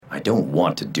don't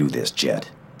want to do this, Jet.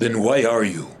 Then why are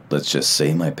you? Let's just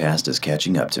say my past is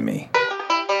catching up to me.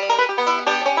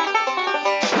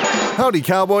 Howdy,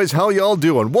 cowboys. How y'all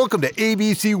doing? Welcome to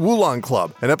ABC Wulong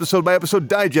Club, an episode-by-episode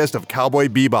digest of Cowboy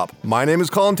Bebop. My name is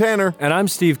Colin Tanner. And I'm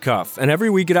Steve Cuff. And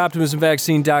every week at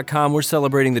OptimismVaccine.com, we're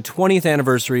celebrating the 20th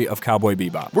anniversary of Cowboy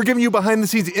Bebop. We're giving you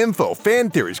behind-the-scenes info,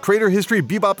 fan theories, creator history,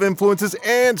 Bebop influences,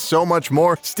 and so much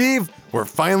more. Steve, we're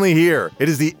finally here. It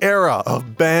is the era of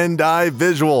Bandai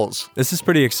visuals. This is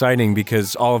pretty exciting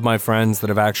because all of my friends that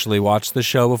have actually watched the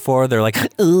show before, they're like,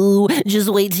 ooh, just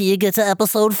wait till you get to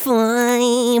episode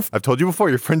 5. I've told you before,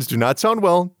 your friends do not sound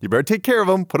well. You better take care of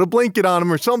them, put a blanket on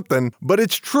them or something. But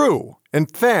it's true. In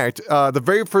fact, the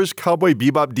very first Cowboy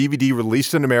Bebop DVD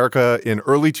released in America in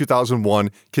early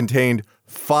 2001 contained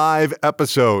 5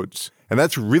 episodes. And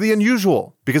that's really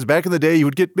unusual because back in the day, you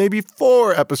would get maybe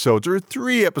 4 episodes or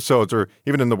 3 episodes or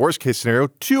even in the worst case scenario,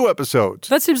 2 episodes.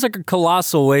 That seems like a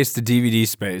colossal waste of DVD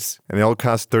space. And they all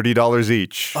cost $30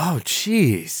 each. Oh,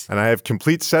 jeez. And I have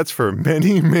complete sets for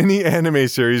many, many anime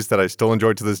series that I still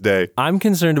enjoy to this day. I'm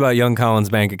concerned about young Colin's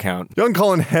bank account. Young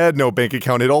Colin had no bank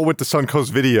account. It all went to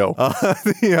Suncoast Video.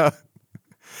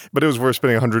 But it was worth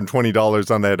spending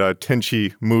 $120 on that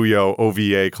Tenchi Muyo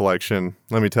OVA collection,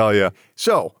 let me tell you.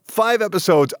 So, 5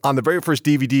 episodes on the very first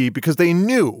DVD because they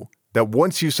knew that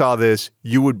once you saw this,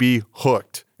 you would be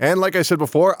hooked. And like I said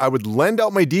before, I would lend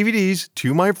out my DVDs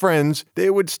to my friends. They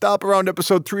would stop around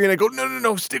episode 3 and I go,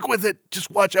 no, stick with it.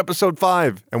 Just watch episode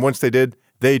 5. And once they did,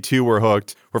 they too were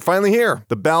hooked. We're finally here.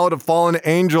 The Ballad of Fallen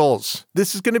Angels.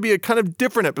 This is going to be a kind of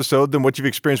different episode than what you've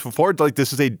experienced before. Like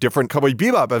this is a different Cowboy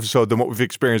Bebop episode than what we've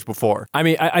experienced before. I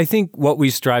mean, I think what we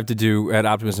strive to do at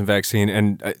Optimism Vaccine,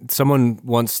 and someone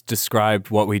once described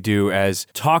what we do as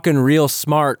talking real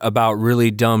smart about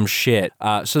really dumb shit.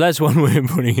 So that's one way of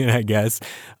putting it, I guess.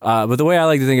 But the way I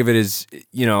like to think of it is,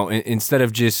 instead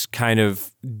of just kind of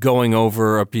going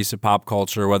over a piece of pop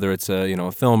culture, whether it's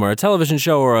a film or a television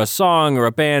show or a song or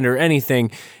a band or anything,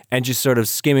 and just sort of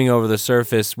skimming over the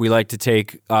surface, we like to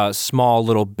take small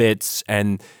little bits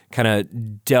and kind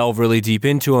of delve really deep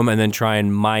into them and then try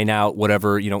and mine out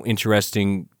whatever,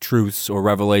 interesting truths or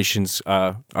revelations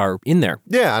are in there.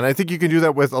 Yeah, and I think you can do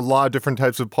that with a lot of different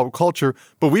types of pop culture,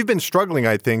 but we've been struggling,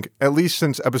 I think, at least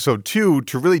since episode 2,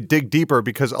 to really dig deeper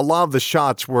because a lot of the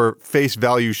shots were face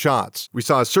value shots. We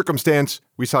saw a circumstance,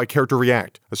 we saw a character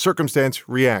react. A circumstance,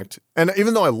 react. And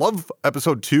even though I love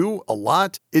episode 2 a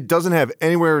lot, it doesn't have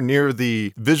anywhere near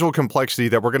the visual complexity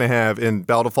that we're going to have in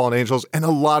Ballad of Fallen Angels and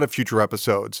a lot of future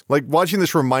episodes. Like, watching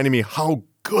this reminded me how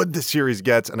good the series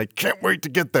gets, and I can't wait to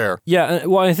get there. Yeah,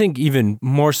 well, I think even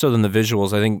more so than the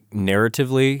visuals, I think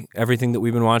narratively, everything that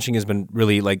we've been watching has been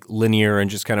really, linear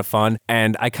and just kind of fun.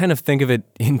 And I kind of think of it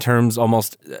in terms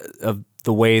almost of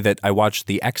the way that I watched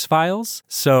The X-Files.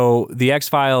 So The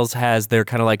X-Files has their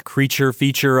kind of creature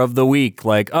feature of the week,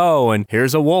 and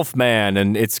here's a wolf man,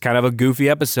 and it's kind of a goofy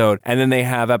episode. And then they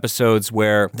have episodes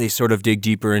where they sort of dig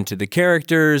deeper into the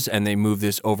characters and they move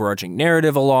this overarching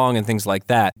narrative along and things like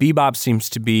that. Bebop seems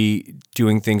to be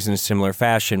doing things in a similar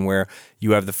fashion where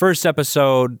you have the first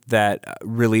episode that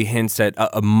really hints at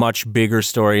a much bigger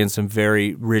story and some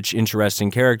very rich, interesting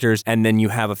characters. And then you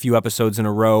have a few episodes in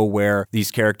a row where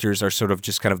these characters are sort of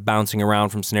just kind of bouncing around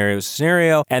from scenario to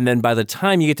scenario. And then by the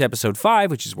time you get to episode 5,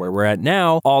 which is where we're at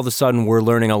now, all of a sudden we're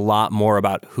learning a lot more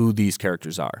about who these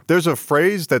characters are. There's a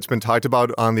phrase that's been talked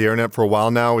about on the internet for a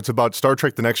while now. It's about Star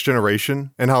Trek The Next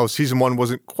Generation and how season 1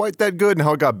 wasn't quite that good and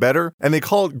how it got better. And they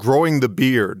call it growing the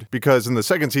beard because in the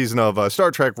second season of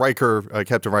Star Trek,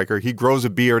 Captain Riker, he grows a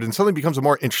beard and suddenly becomes a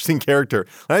more interesting character.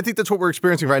 And I think that's what we're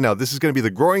experiencing right now. This is going to be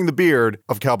the growing the beard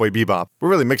of Cowboy Bebop. We're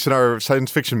really mixing our science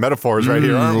fiction metaphors right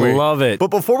here, aren't we? Love it. But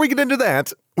before we get into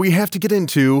that, we have to get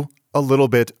into a little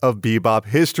bit of Bebop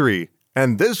history.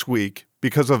 And this week,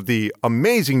 because of the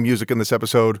amazing music in this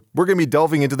episode, we're going to be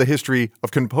delving into the history of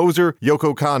composer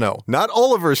Yoko Kanno. Not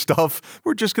all of her stuff.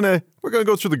 We're going to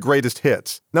go through the greatest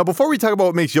hits. Now, before we talk about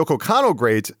what makes Yoko Kanno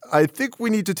great, I think we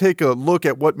need to take a look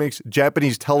at what makes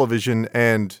Japanese television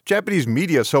and Japanese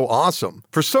media so awesome.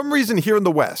 For some reason here in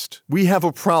the West, we have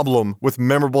a problem with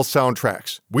memorable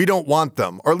soundtracks. We don't want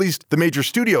them, or at least the major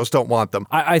studios don't want them.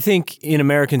 I think in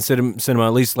American cinema,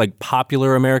 at least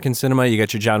popular American cinema, you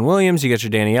got your John Williams, you got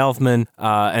your Danny Elfman,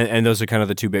 and those are kind of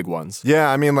the two big ones.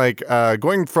 Yeah, I mean,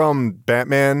 going from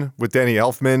Batman with Danny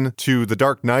Elfman to The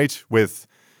Dark Knight with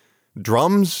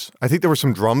drums. I think there were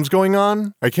some drums going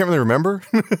on. I can't really remember.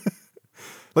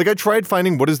 I tried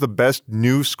finding what is the best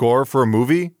new score for a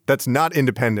movie that's not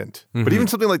independent. Mm-hmm. But even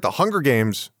something like The Hunger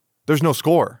Games, there's no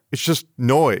score. It's just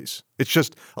noise. It's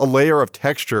just a layer of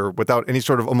texture without any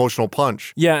sort of emotional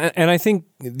punch. Yeah, and I think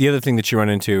the other thing that you run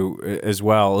into as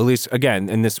well, at least again,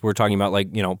 and this we're talking about like,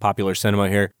 popular cinema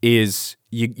here, is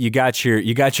you got your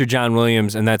John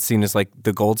Williams, and that's seen as like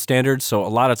the gold standard. So a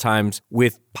lot of times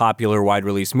with popular wide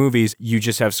release movies, you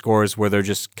just have scores where they're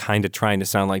just kind of trying to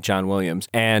sound like John Williams.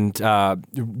 And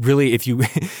really, if you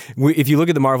look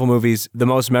at the Marvel movies, the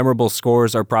most memorable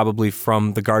scores are probably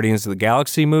from the Guardians of the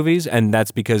Galaxy movies, and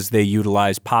that's because they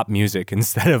utilize pop music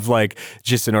instead of like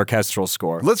just an orchestral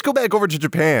score. Let's go back over to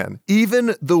Japan.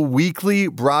 Even the weekly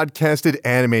broadcasted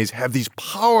animes have these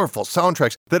powerful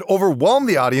soundtracks that overwhelm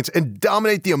the audience and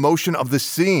dominate the emotion of the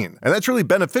scene. And that's really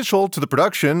beneficial to the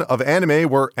production of anime,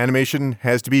 where animation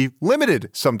has to be limited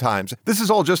sometimes. This is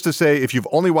all just to say, if you've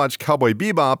only watched Cowboy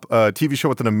Bebop, a TV show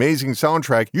with an amazing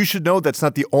soundtrack, you should know that's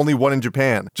not the only one in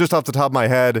Japan. Just off the top of my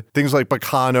head, things like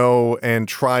Baccano and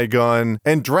Trigun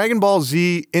and Dragon Ball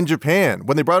Z in Japan.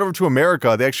 When they brought it over to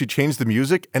America, they actually changed the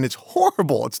music, and it's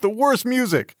horrible. It's the worst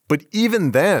music. But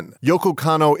even then, Yoko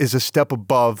Kanno is a step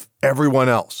above everyone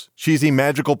else. She's a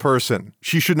magical person.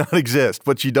 She should not exist,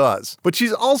 but she does. But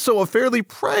she's also a fairly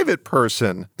private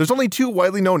person. There's only 2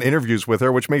 widely known interviews with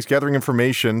her, which makes gathering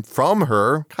information from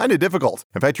her kind of difficult.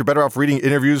 In fact, you're better off reading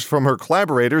interviews from her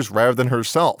collaborators rather than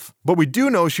herself. But we do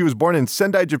know she was born in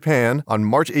Sendai, Japan on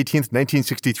March 18th,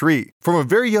 1963. From a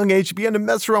very young age, she began to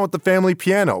mess around with the family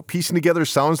piano, piecing together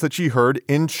sounds that she heard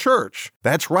in church.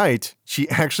 That's right. She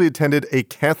actually attended a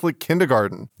Catholic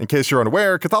kindergarten. In case you're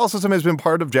unaware, Catholicism has been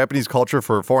part of Japanese culture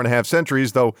for 4.5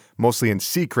 centuries, though mostly in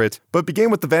secret. But began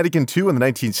with the Vatican II in the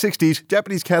 1960s,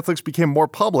 Japanese Catholics became more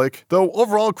public, though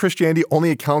overall Christianity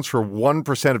only accounts for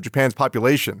 1% of Japan's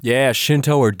population. Yeah,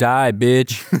 Shinto or die,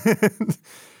 bitch.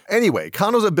 Anyway,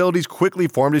 Kanno's abilities quickly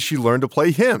formed as she learned to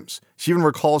play hymns. She even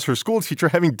recalls her school teacher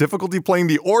having difficulty playing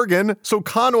the organ, so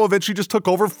Kanno eventually just took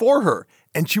over for her.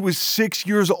 And she was 6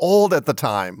 years old at the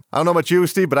time. I don't know about you,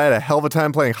 Steve, but I had a hell of a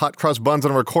time playing hot cross buns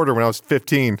on a recorder when I was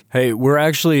 15. Hey, we're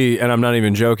actually, and I'm not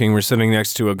even joking, we're sitting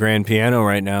next to a grand piano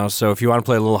right now, so if you want to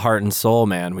play a little heart and soul,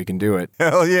 man, we can do it.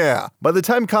 Hell yeah. By the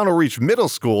time Kanno reached middle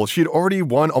school, she had already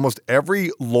won almost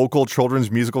every local children's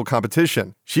musical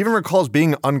competition. She even recalls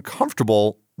being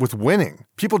uncomfortable with winning.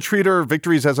 People treat her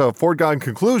victories as a foregone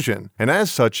conclusion, and as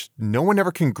such, no one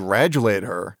ever congratulated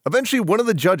her. Eventually, one of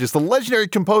the judges, the legendary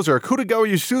composer Akutagawa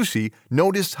Yasushi,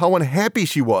 noticed how unhappy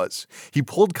she was. He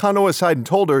pulled Kanno aside and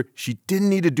told her she didn't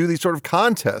need to do these sort of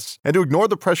contests and to ignore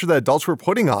the pressure that adults were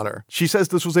putting on her. She says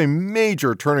this was a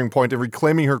major turning point in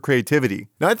reclaiming her creativity.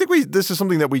 Now, I think this is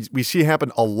something that we see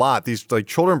happen a lot. These like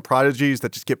children prodigies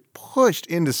that just get pushed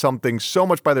into something so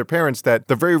much by their parents that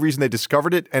the very reason they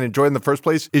discovered it and enjoyed it in the first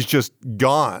place is just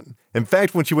gone. In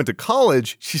fact, when she went to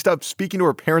college, she stopped speaking to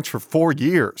her parents for 4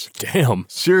 years. Damn.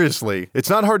 Seriously. It's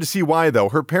not hard to see why, though.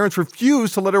 Her parents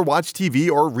refused to let her watch TV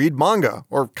or read manga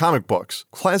or comic books.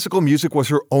 Classical music was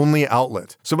her only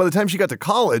outlet. So by the time she got to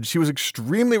college, she was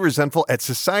extremely resentful at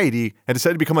society and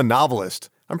decided to become a novelist.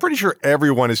 I'm pretty sure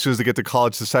everyone, as soon as they get to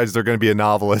college, decides they're going to be a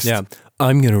novelist. Yeah.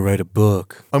 I'm going to write a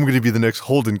book. I'm going to be the next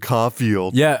Holden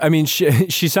Caulfield. Yeah, I mean,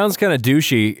 she sounds kind of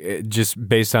douchey just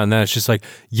based on that. It's just like,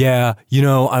 yeah,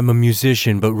 I'm a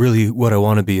musician, but really what I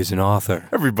want to be is an author.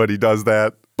 Everybody does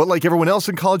that. But like everyone else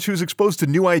in college, she was exposed to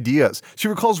new ideas. She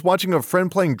recalls watching a friend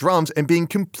playing drums and being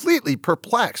completely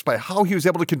perplexed by how he was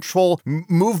able to control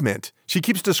movement. She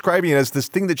keeps describing it as this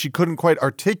thing that she couldn't quite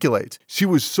articulate. She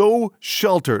was so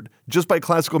sheltered just by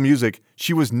classical music,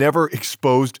 she was never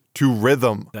exposed to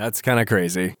rhythm. That's kind of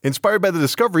crazy. Inspired by the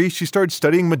discovery, she started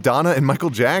studying Madonna and Michael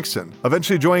Jackson,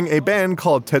 eventually joining a band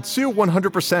called Tetsu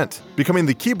 100%, becoming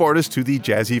the keyboardist to the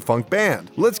jazzy funk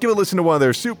band. Let's give a listen to one of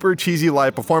their super cheesy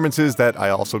live performances that I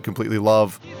also completely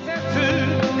love.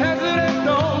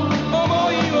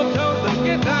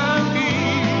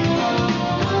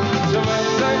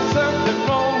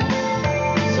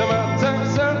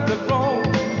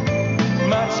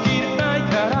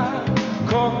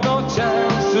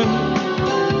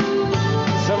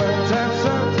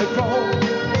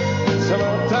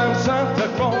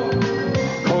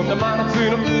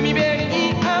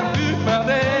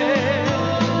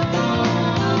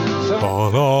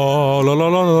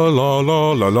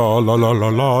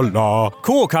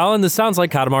 Cool, Colin. This sounds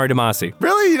like Katamari Damacy.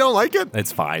 Really? You don't like it?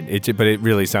 It's fine. But it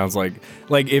really sounds like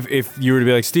if you were to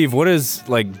be like, Steve, what does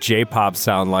like J-pop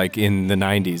sound like in the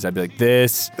 90s? I'd be like,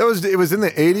 this. It was in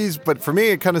the 80s, but for me,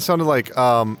 it kind of sounded like,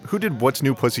 who did What's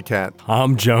New Pussycat?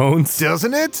 Tom Jones.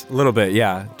 Doesn't it? A little bit,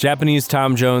 yeah. Japanese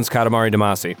Tom Jones, Katamari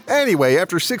Damacy. Anyway,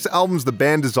 after 6 albums, the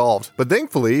band dissolved. But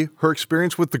thankfully, her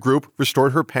experience with the group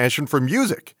restored her passion for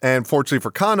music. And Unfortunately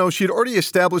for Kano, she had already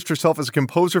established herself as a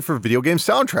composer for video game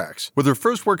soundtracks, with her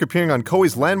first work appearing on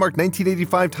Koei's landmark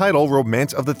 1985 title,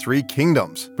 Romance of the Three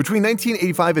Kingdoms. Between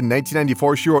 1985 and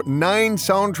 1994, she wrote 9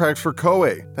 soundtracks for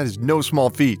Koei. That is no small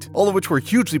feat, all of which were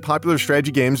hugely popular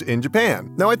strategy games in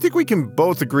Japan. Now, I think we can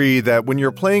both agree that when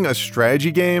you're playing a strategy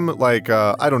game, like,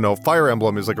 Fire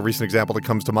Emblem is like a recent example that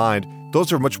comes to mind,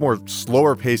 those are much more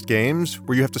slower-paced games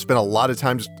where you have to spend a lot of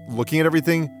time just looking at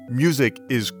everything. Music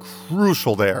is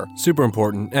crucial there. Super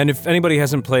important. And if anybody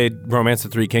hasn't played Romance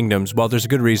of the Three Kingdoms, well, there's a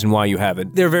good reason why you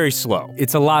haven't. They're very slow.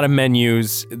 It's a lot of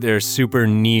menus. They're super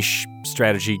niche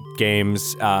strategy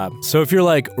games. So if you're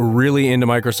like really into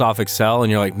Microsoft Excel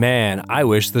and you're like, man, I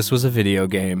wish this was a video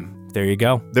game, there you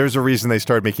go. There's a reason they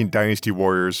started making Dynasty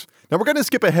Warriors. Now we're going to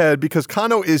skip ahead because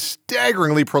Kano is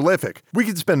staggeringly prolific. We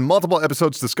could spend multiple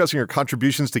episodes discussing her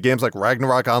contributions to games like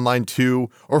Ragnarok Online 2,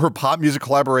 or her pop music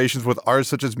collaborations with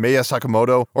artists such as Maya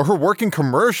Sakamoto, or her work in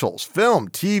commercials, film,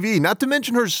 TV, not to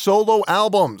mention her solo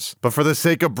albums. But for the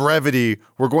sake of brevity,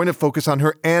 we're going to focus on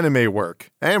her anime work.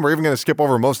 And we're even going to skip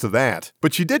over most of that.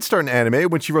 But she did start an anime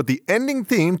when she wrote the ending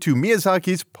theme to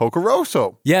Miyazaki's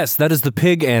Pokoroso. Yes, that is the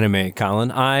pig anime,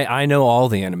 Colin. I know all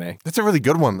the anime. That's a really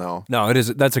good one, though. No, it is.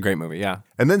 That's a great movie, yeah.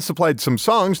 And then supplied some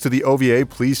songs to the OVA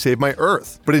Please Save My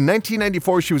Earth. But in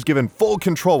 1994, she was given full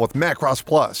control with Macross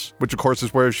Plus, which of course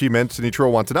is where she met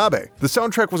Shinichiro Watanabe. The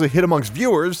soundtrack was a hit amongst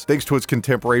viewers thanks to its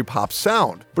contemporary pop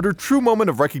sound. But her true moment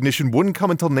of recognition wouldn't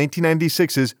come until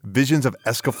 1996's Visions of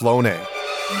Escaflowne.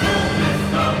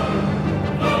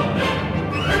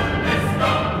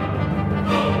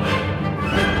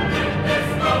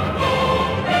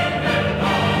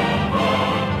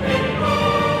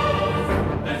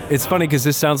 It's funny because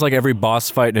this sounds like every boss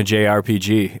fight in a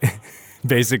JRPG,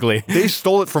 basically. They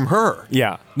stole it from her.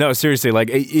 Yeah. No, seriously, like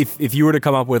if you were to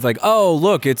come up with like, oh,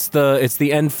 look, it's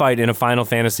the end fight in a Final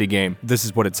Fantasy game, this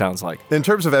is what it sounds like. In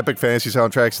terms of epic fantasy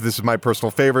soundtracks, this is my personal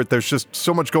favorite. There's just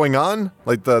so much going on,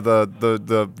 like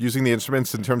the using the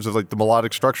instruments in terms of like the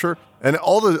melodic structure. And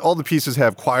all the pieces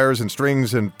have choirs and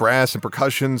strings and brass and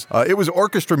percussions. It was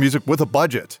orchestra music with a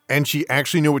budget, and she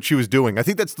actually knew what she was doing. I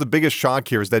think that's the biggest shock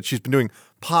here, is that she's been doing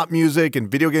pop music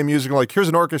and video game music. Like, here's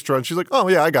an orchestra, and she's like, oh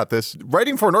yeah, I got this.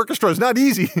 Writing for an orchestra is not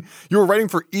easy. You were writing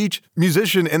for each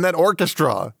musician in that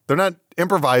orchestra. They're not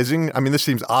improvising. I mean, this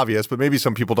seems obvious, but maybe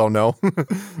some people don't know.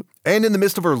 And in the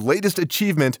midst of her latest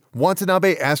achievement,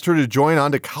 Watanabe asked her to join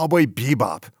on to Cowboy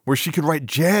Bebop, where she could write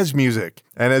jazz music.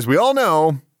 And as we all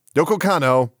know, Yoko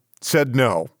Kanno said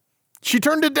no. She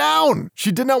turned it down.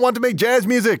 She did not want to make jazz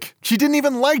music. She didn't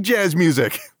even like jazz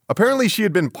music. Apparently, she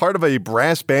had been part of a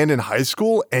brass band in high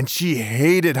school, and she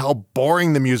hated how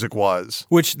boring the music was.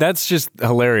 Which, that's just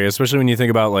hilarious, especially when you think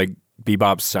about, like,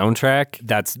 Bebop's soundtrack.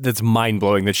 That's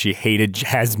mind-blowing that she hated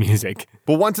jazz music.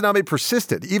 But Watanabe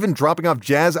persisted, even dropping off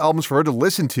jazz albums for her to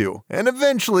listen to. And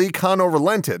eventually, Kanno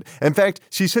relented. In fact,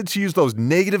 she said she used those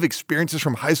negative experiences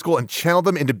from high school and channeled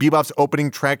them into Bebop's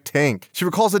opening track, Tank. She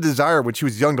recalls a desire when she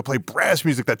was young to play brass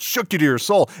music that shook you to your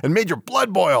soul and made your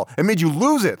blood boil and made you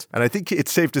lose it. And I think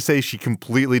it's safe to say she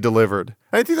completely delivered.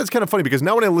 And I think that's kind of funny because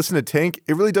now when I listen to Tank,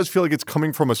 it really does feel like it's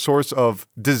coming from a source of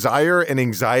desire and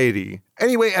anxiety.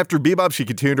 Anyway, after Bebop, she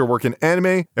continued her work in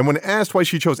anime, and when asked why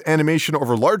she chose animation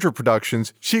over larger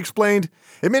productions, she explained,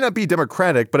 "It may not be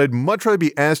democratic, but I'd much rather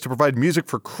be asked to provide music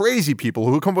for crazy people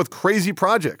who come up with crazy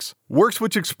projects. Works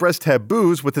which express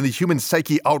taboos within the human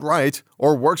psyche outright,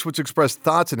 or works which express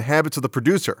thoughts and habits of the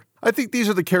producer. I think these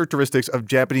are the characteristics of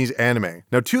Japanese anime."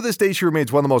 Now, to this day, she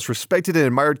remains one of the most respected and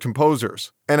admired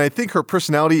composers, and I think her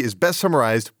personality is best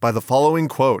summarized by the following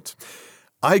quote: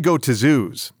 "I go to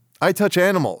zoos. I touch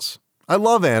animals. I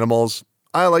love animals.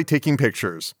 I like taking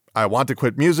pictures. I want to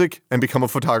quit music and become a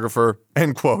photographer."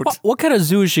 End quote. What kind of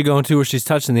zoo is she going to where she's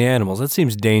touching the animals? That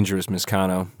seems dangerous, Miss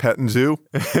Kanno. Pet and zoo?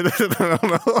 I don't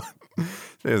know.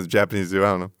 It's a Japanese zoo, I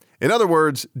don't know. In other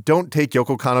words, don't take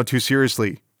Yoko Kanno too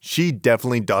seriously. She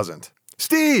definitely doesn't.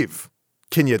 Steve,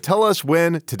 can you tell us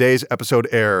when today's episode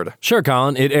aired? Sure,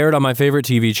 Colin. It aired on my favorite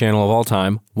TV channel of all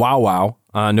time, Wow Wow,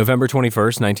 on November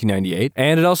 21st, 1998.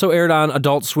 And it also aired on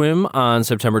Adult Swim on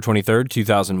September 23rd,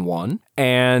 2001.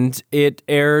 And it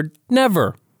aired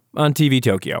never on TV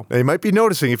Tokyo. Now, you might be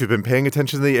noticing, if you've been paying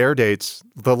attention to the air dates,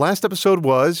 the last episode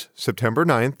was September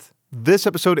 9th. This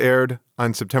episode aired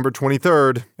on September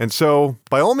 23rd. And so,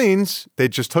 by all means, they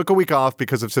just took a week off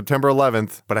because of September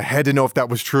 11th, but I had to know if that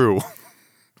was true.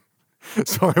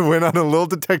 So I went on a little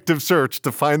detective search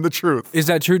to find the truth. Is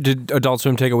that true? Did Adult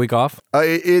Swim take a week off?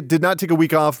 It did not take a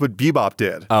week off, but Bebop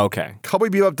did. Oh, okay. Cowboy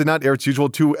Bebop did not air its usual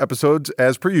 2 episodes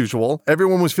as per usual.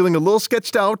 Everyone was feeling a little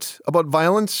sketched out about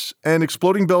violence and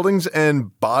exploding buildings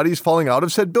and bodies falling out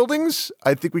of said buildings.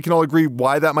 I think we can all agree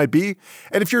why that might be.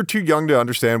 And if you're too young to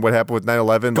understand what happened with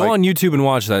 9/11, go on YouTube and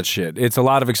watch that shit. It's a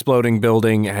lot of exploding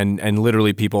building and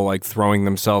literally people like throwing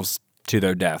themselves to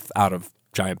their death out of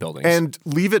giant buildings. And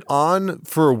leave it on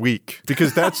for a week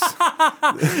because that's...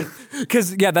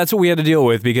 Because, yeah, that's what we had to deal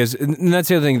with because and that's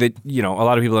the other thing that, you know, a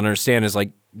lot of people don't understand is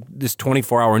like this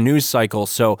 24-hour news cycle.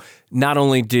 So not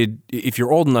only did, if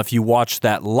you're old enough, you watch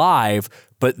that live,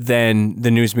 but then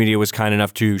the news media was kind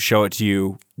enough to show it to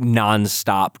you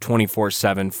nonstop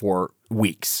 24/7 for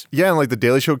weeks. Yeah, and like the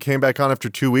Daily Show came back on after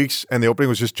 2 weeks and the opening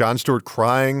was just Jon Stewart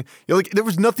crying. You know, like there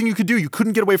was nothing you could do. You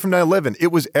couldn't get away from 9/11.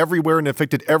 It was everywhere and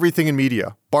affected everything in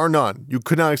media, bar none. You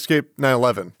could not escape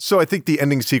 9/11. So I think the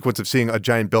ending sequence of seeing a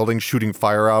giant building shooting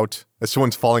fire out as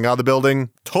someone's falling out of the building,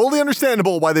 totally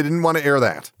understandable why they didn't want to air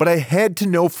that. But I had to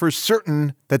know for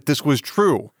certain that this was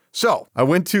true. So, I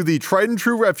went to the tried and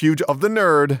true refuge of the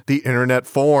nerd, the internet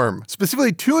forum,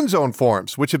 specifically Toon Zone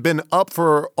forums, which have been up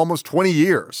for almost 20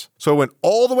 years. So I went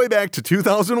all the way back to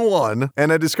 2001,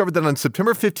 and I discovered that on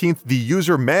September 15th, the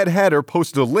user Mad Hatter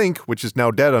posted a link, which is now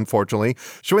dead unfortunately,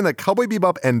 showing that Cowboy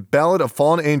Bebop and Ballad of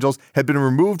Fallen Angels had been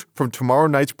removed from tomorrow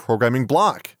night's programming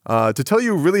block. To tell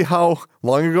you really how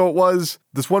long ago it was,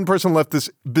 this one person left this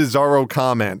bizarro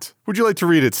comment. Would you like to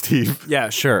read it, Steve? Yeah,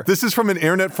 sure. This is from an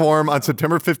internet forum on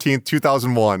September 15th,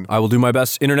 2001. I will do my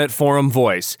best internet forum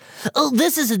voice. Oh,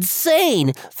 this is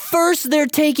insane. First, they're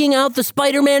taking out the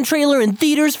Spider-Man trailer in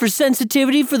theaters for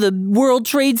sensitivity for the World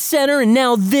Trade Center, and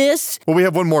now this? Well, we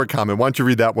have one more comment. Why don't you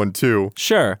read that one, too?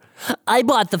 Sure. I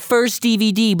bought the first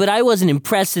DVD, but I wasn't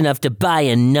impressed enough to buy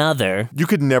another. You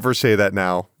could never say that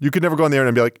now. You could never go on there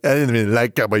and be like, I didn't even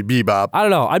like Cowboy Bebop. I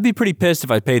don't know. I'd be pretty pissed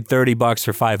if I paid $30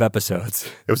 for 5 episodes.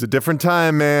 It was a different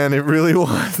time, man. It really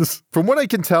was. From what I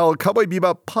can tell, Cowboy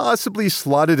Bebop possibly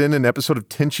slotted in an episode of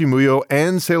Tenchi Muyo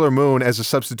and Sailor Moon as a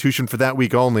substitution for that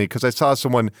week only, because I saw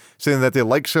someone saying that they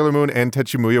liked Sailor Moon and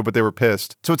Tenchi Muyo, but they were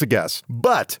pissed. So it's a guess.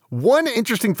 But one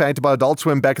interesting fact about Adult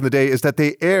Swim back in the day is that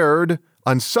they aired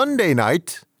on Sunday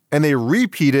night and they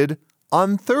repeated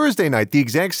on Thursday night, the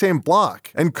exact same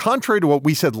block. And contrary to what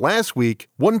we said last week,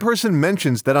 one person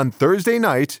mentions that on Thursday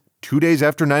night, 2 days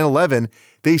after 9/11,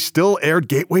 they still aired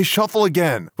Gateway Shuffle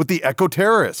again with the Echo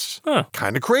Terrorists.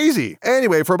 Kind of crazy.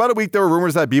 Anyway, for about a week, there were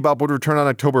rumors that Bebop would return on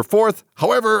October 4th.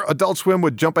 However, Adult Swim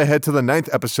would jump ahead to the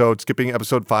 9th episode, skipping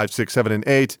episode 5, 6, 7, and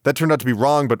 8. That turned out to be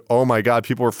wrong, but oh my god,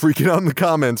 people were freaking out in the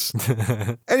comments.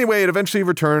 Anyway, it eventually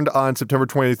returned on September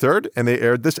 23rd, and they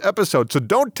aired this episode. So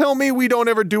don't tell me we don't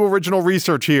ever do original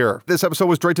research here. This episode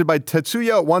was directed by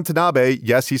Tetsuya Watanabe.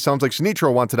 Yes, he sounds like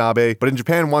Shinichiro Watanabe, but in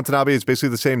Japan, Watanabe is basically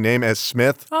the same name as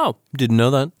Smith. Oh, didn't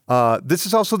know that. This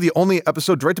is also the only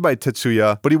episode directed by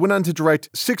Tetsuya, but he went on to direct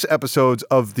 6 episodes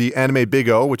of the anime Big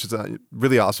O, which is a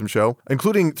really awesome show,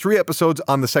 including 3 episodes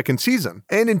on the 2nd season.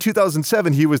 And in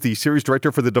 2007, he was the series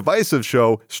director for the divisive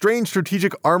show Strange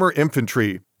Strategic Armor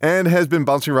Infantry, and has been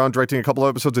bouncing around directing a couple of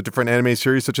episodes of different anime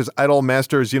series such as Idol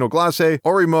Master Xenoglace,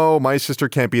 Orimo, My Sister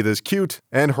Can't Be This Cute,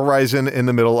 and Horizon in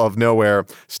the Middle of Nowhere.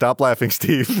 Stop laughing,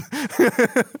 Steve.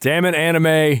 Damn it,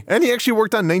 anime. And he actually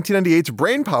worked on 1998's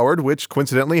Brainpowered, which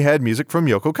coincidentally had music from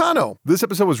Yoko Kanno. This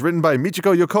episode was written by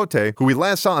Michiko Yokote, who we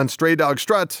last saw on Stray Dog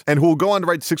Strut, and who will go on to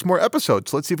write 6 more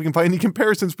episodes. Let's see if we can find any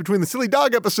comparisons between the Silly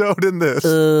Dog episode and this.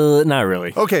 Not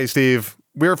really. Okay, Steve.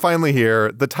 We're finally here.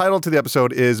 The title to the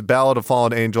episode is Ballad of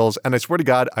Fallen Angels, and I swear to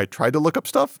God, I tried to look up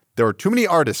stuff. There are too many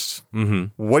artists.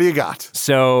 What do you got?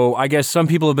 So I guess some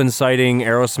people have been citing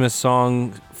Aerosmith's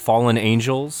song Fallen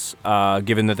Angels,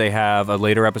 given that they have a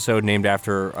later episode named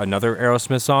after another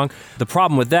Aerosmith song. The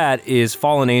problem with that is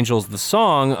Fallen Angels, the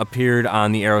song, appeared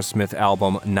on the Aerosmith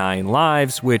album 9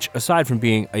 Lives, which, aside from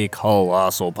being a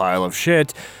colossal pile of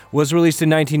shit, was released in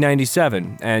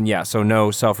 1997. And yeah, so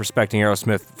no self-respecting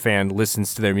Aerosmith fan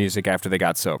listens to their music after they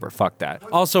got sober. Fuck that.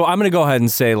 Also, I'm going to go ahead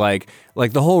and say, like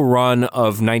the whole run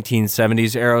of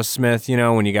 1970s Aerosmith, you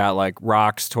know, when you got like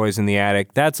Rocks, Toys in the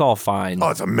Attic, that's all fine. Oh,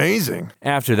 it's amazing.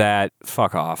 After that,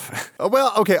 fuck off.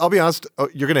 Well, okay, I'll be honest.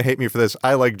 You're going to hate me for this.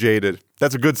 I like Jaded.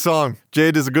 That's a good song.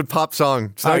 Jade is a good pop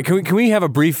song. All right, can we have a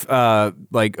brief, can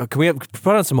we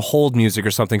put on some hold music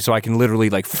or something so I can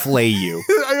literally, like, flay you?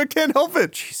 I can't help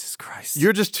it. Jesus Christ.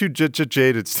 You're just too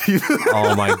jaded, Steve.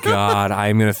 Oh, my God.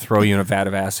 I'm going to throw you in a vat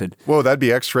of acid. Whoa, that'd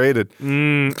be X-rated.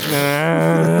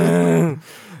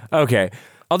 Okay.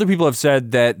 Other people have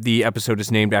said that the episode is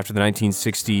named after the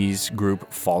 1960s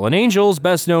group Fallen Angels,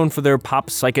 best known for their pop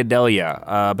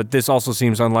psychedelia. But this also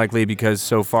seems unlikely because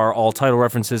so far all title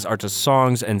references are to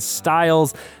songs and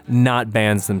styles, not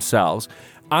bands themselves.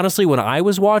 Honestly, when I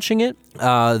was watching it,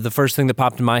 the first thing that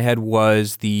popped in my head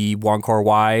was the Wong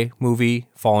Kar-wai movie,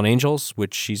 Fallen Angels,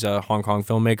 which she's a Hong Kong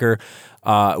filmmaker,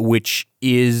 which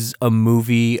is a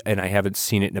movie, and I haven't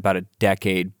seen it in about a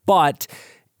decade, but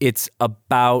it's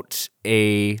about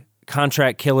a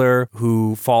contract killer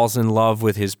who falls in love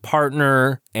with his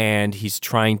partner, and he's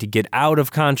trying to get out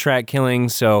of contract killing,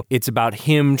 so it's about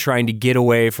him trying to get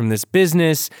away from this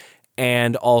business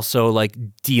and also like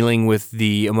dealing with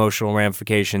the emotional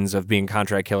ramifications of being a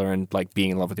contract killer and like being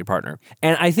in love with your partner.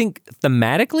 And I think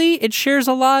thematically it shares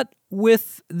a lot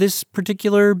with this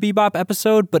particular Bebop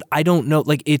episode, but I don't know,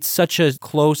 like it's such a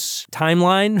close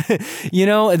timeline, you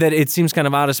know, that it seems kind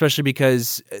of odd, especially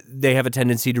because they have a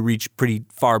tendency to reach pretty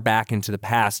far back into the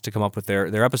past to come up with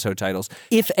their episode titles.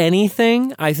 If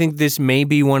anything, I think this may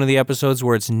be one of the episodes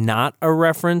where it's not a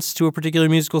reference to a particular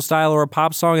musical style or a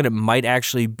pop song, and it might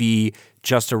actually be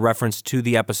just a reference to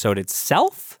the episode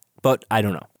itself, but I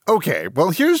don't know. Okay,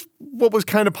 well, here's what was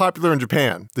kind of popular in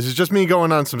Japan. This is just me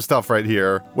going on some stuff right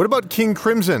here. What about King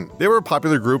Crimson? They were a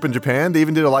popular group in Japan. They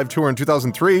even did a live tour in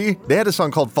 2003. They had a song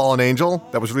called Fallen Angel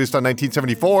that was released on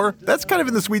 1974. That's kind of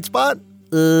in the sweet spot.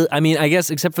 I mean, I guess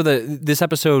except for this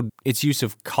episode, its use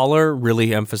of color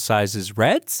really emphasizes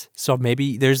reds. So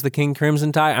maybe there's the King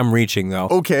Crimson tie. I'm reaching, though.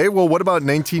 Okay, well, what about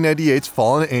 1998's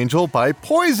Fallen Angel by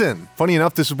Poison? Funny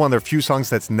enough, this is one of their few songs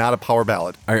that's not a power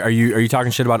ballad. Are you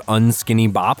talking shit about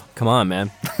Unskinny Bop? Come on, man.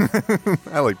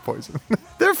 I like Poison.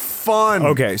 They're fun.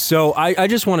 Okay, so I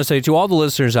just want to say to all the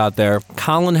listeners out there,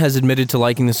 Colin has admitted to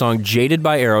liking the song Jaded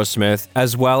by Aerosmith,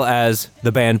 as well as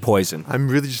the band Poison.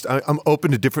 I'm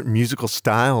open to different musical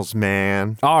styles,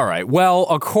 man. All right, well,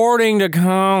 according to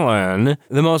Colin,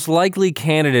 the most likely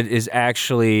candidate is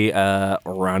actually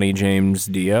Ronnie James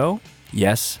Dio.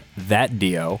 Yes, that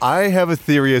Dio. I have a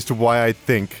theory as to why I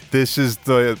think this is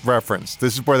the reference.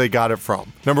 This is where they got it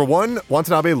from. Number one,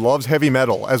 Watanabe loves heavy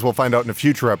metal, as we'll find out in a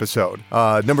future episode.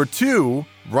 Number two,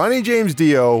 Ronnie James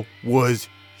Dio was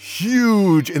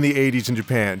huge in the 80s in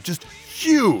Japan. Just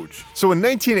huge. So in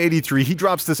 1983, he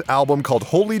drops this album called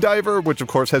Holy Diver, which of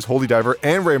course has Holy Diver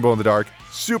and Rainbow in the Dark.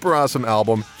 Super awesome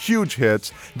album, huge hits.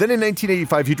 Then in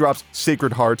 1985, he drops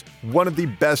Sacred Heart, one of the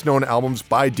best known albums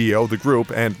by Dio, the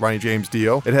group, and Ronnie James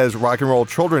Dio. It has Rock and Roll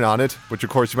Children on it, which of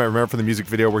course you might remember from the music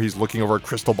video where he's looking over a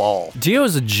crystal ball. Dio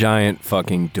is a giant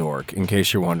fucking dork, in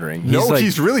case you're wondering.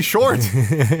 He's really short.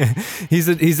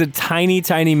 he's a tiny,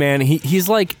 tiny man. He's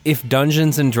like if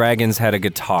Dungeons and Dragons had a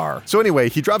guitar. So anyway,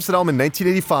 he drops that album in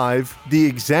 1985, the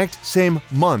exact same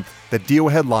month that Dio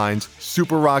headlines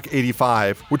Super Rock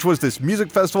 85, which was this music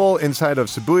festival inside of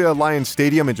Shibuya Lion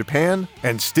Stadium in Japan,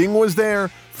 and Sting was there,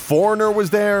 Foreigner was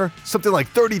there, something like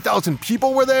 30,000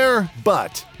 people were there,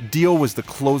 but Dio was the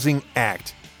closing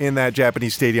act in that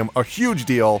Japanese stadium, a huge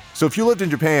deal. So if you lived in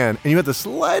Japan and you had the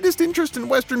slightest interest in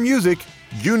Western music,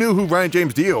 you knew who Ronnie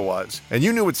James Dio was, and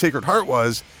you knew what Sacred Heart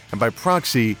was, and by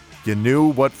proxy, you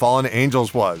knew what Fallen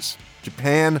Angels was.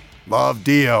 Japan loved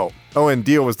Dio. Oh, and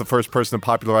Dio was the first person to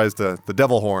popularize the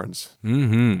devil horns.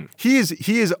 Mm-hmm. He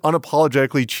is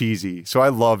unapologetically cheesy, so I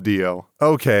love Dio.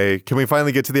 Okay, can we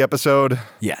finally get to the episode?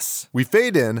 Yes. We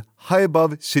fade in high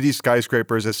above city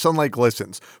skyscrapers as sunlight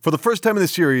glistens. For the first time in the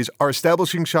series, our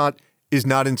establishing shot is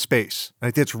not in space. And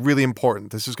I think that's really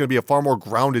important. This is going to be a far more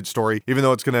grounded story, even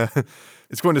though it's going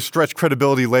to stretch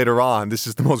credibility later on. This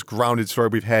is the most grounded story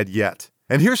we've had yet.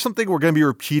 And here's something we're going to be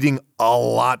repeating a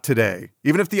lot today.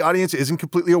 Even if the audience isn't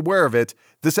completely aware of it,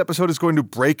 this episode is going to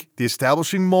break the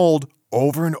establishing mold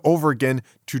over and over again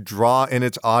to draw in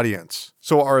its audience.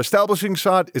 So our establishing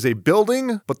shot is a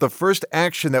building, but the first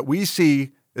action that we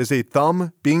see is a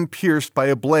thumb being pierced by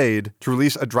a blade to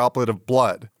release a droplet of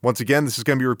blood. Once again, this is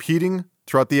going to be repeating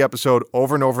throughout the episode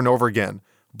over and over and over again.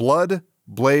 Blood,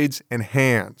 blades, and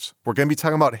hands. We're going to be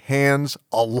talking about hands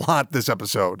a lot this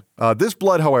episode. This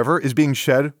blood, however, is being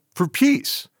shed for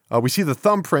peace. We see the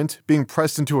thumbprint being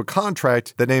pressed into a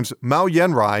contract that names Mao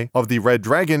Yenrai of the Red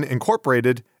Dragon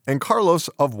Incorporated and Carlos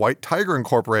of White Tiger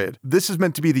Incorporated. This is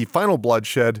meant to be the final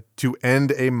bloodshed to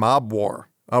end a mob war.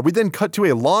 We then cut to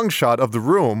a long shot of the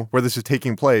room where this is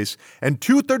taking place, and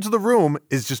 2/3 of the room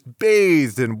is just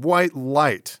bathed in white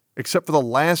light, except for the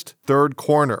last third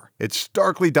corner. It's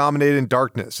starkly dominated in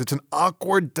darkness. It's an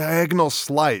awkward diagonal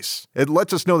slice. It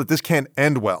lets us know that this can't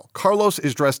end well. Carlos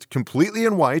is dressed completely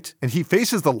in white, and he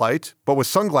faces the light, but with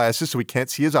sunglasses so we can't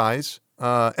see his eyes.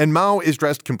 And Mao is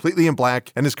dressed completely in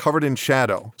black and is covered in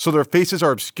shadow, so their faces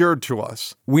are obscured to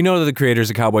us. We know that the creators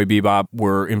of Cowboy Bebop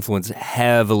were influenced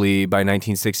heavily by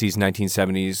 1960s,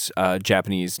 1970s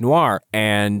Japanese noir,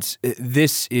 and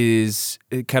this is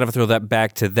kind of a throwback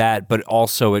back to that, but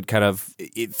also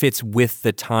it fits with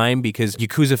the time because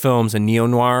Yakuza films and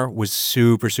neo-noir was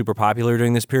super, super popular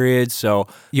during this period. So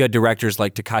you had directors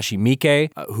like Takashi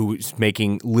Miike, who was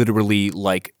making literally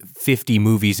like 50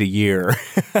 movies a year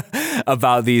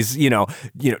about these,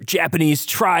 Japanese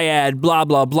triad, blah,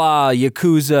 blah, blah,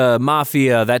 Yakuza,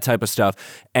 mafia, that type of stuff.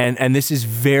 And this is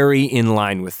very in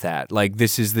line with that. Like,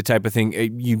 this is the type of thing,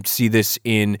 you see this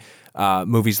in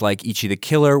movies like Ichi the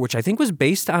Killer, which I think was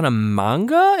based on a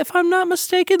manga, if I'm not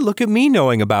mistaken. Look at me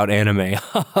knowing about anime.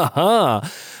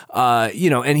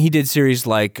 And he did series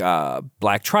like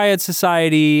Black Triad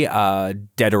Society,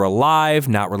 Dead or Alive,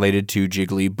 not related to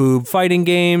Jiggly Boob fighting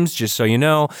games, just so you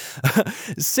know.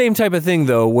 Same type of thing,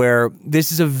 though, where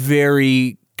this is a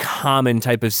very common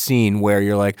type of scene where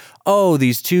you're like, oh,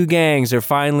 these two gangs are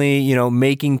finally,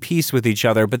 making peace with each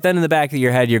other. But then in the back of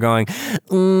your head, you're going,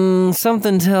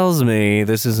 something tells me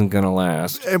this isn't going to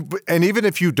last. And even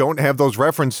if you don't have those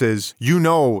references, you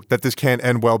know that this can't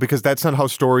end well because that's not how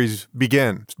stories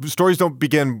begin. Stories don't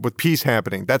begin with peace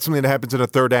happening. That's something that happens in a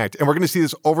third act. And we're going to see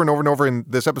this over and over and over in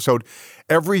this episode.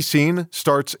 Every scene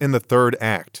starts in the third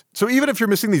act. So even if you're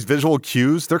missing these visual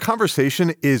cues, their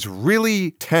conversation is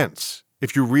really tense.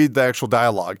 If you read the actual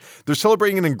dialogue, they're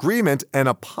celebrating an agreement and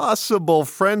a possible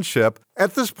friendship.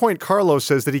 At this point, Carlos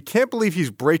says that he can't believe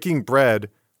he's breaking bread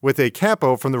with a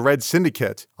capo from the Red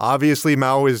Syndicate. Obviously,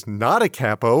 Mao is not a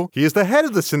capo. He is the head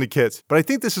of the syndicate. But I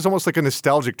think this is almost like a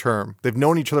nostalgic term. They've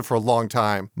known each other for a long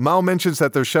time. Mao mentions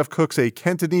that their chef cooks a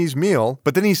Cantonese meal,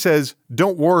 but then he says,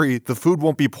 don't worry, the food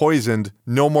won't be poisoned.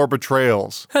 No more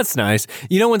betrayals. That's nice.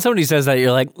 When somebody says that,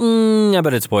 you're like, I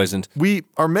bet it's poisoned. We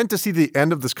are meant to see the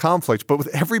end of this conflict, but with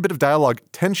every bit of dialogue,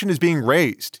 tension is being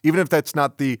raised, even if that's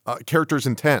not the character's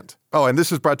intent. Oh, and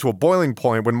this is brought to a boiling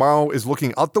point when Mao is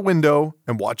looking out the window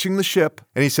and watching the ship,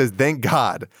 and he says, thank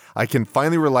God, I can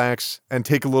finally relax and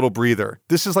take a little breather.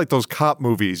 This is like those cop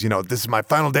movies, this is my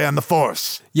final day on the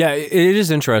force. Yeah, it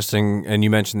is interesting, and you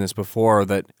mentioned this before,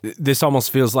 that this almost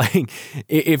feels like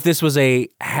if this was a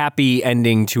happy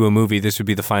ending to a movie, this would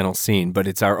be the final scene, but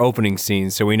it's our opening scene,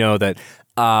 so we know that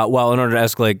in order to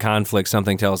escalate conflict,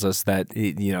 something tells us that,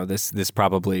 this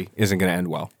probably isn't going to end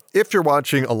well. If you're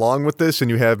watching along with this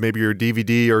and you have maybe your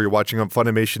DVD or you're watching on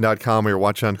Funimation.com or you're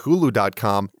watching on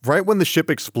Hulu.com, right when the ship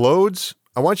explodes,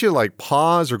 I want you to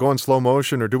pause or go in slow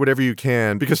motion or do whatever you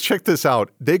can, because check this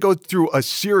out. They go through a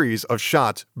series of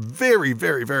shots very,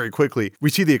 very, very quickly. We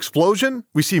see the explosion.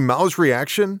 We see Mao's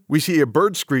reaction. We see a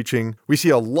bird screeching. We see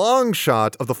a long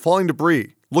shot of the falling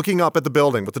debris, looking up at the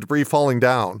building with the debris falling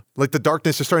down, like the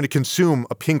darkness is starting to consume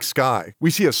a pink sky. We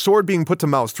see a sword being put to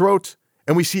Mao's throat,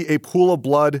 and we see a pool of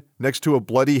blood next to a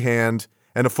bloody hand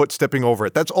and a foot stepping over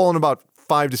it. That's all in about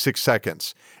 5 to 6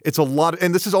 seconds. It's a lot,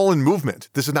 and this is all in movement.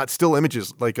 This is not still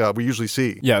images like we usually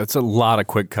see. Yeah, it's a lot of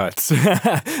quick cuts.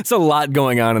 It's a lot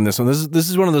going on in this one. This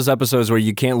is one of those episodes where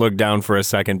you can't look down for a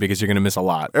second because you're going to miss a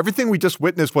lot. Everything we just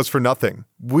witnessed was for nothing.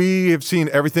 We have seen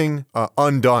everything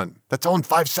undone. That's all in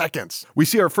 5 seconds. We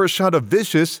see our first shot of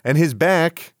Vicious, and his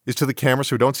back is to the camera,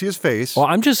 so we don't see his face. Well,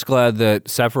 I'm just glad that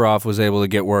Sephiroth was able to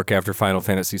get work after Final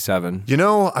Fantasy VII.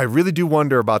 I really do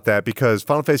wonder about that, because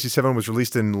Final Fantasy VII was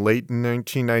released in late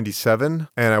 1997,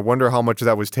 and I wonder how much of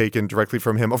that was taken directly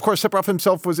from him. Of course, Sephiroth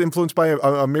himself was influenced by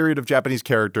a myriad of Japanese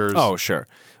characters. Oh, sure.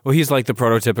 Well, he's like the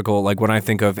prototypical, when I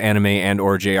think of anime and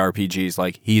or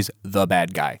JRPGs, he's the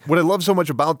bad guy. What I love so much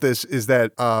about this is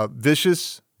that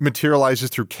Vicious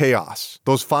materializes through chaos.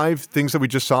 Those 5 things that we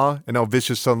just saw, and now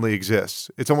Vicious suddenly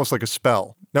exists. It's almost like a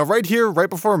spell. Now, right here,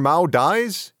 right before Mao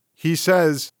dies, he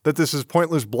says that this is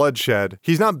pointless bloodshed.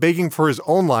 He's not begging for his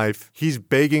own life. He's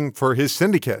begging for his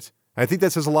syndicate. I think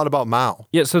that says a lot about Mao.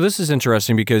 Yeah, so this is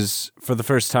interesting because for the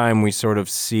first time, we sort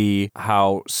of see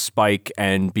how Spike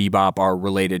and Bebop are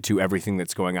related to everything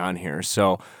that's going on here.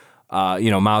 So,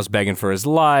 Mao's begging for his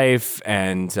life,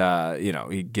 and,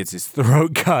 he gets his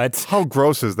throat cut. How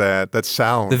gross is that? That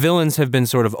sound. The villains have been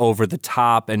sort of over the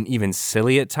top and even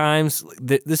silly at times.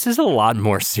 This is a lot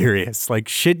more serious.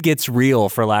 Shit gets real,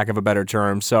 for lack of a better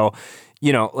term. So,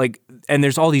 and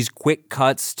there's all these quick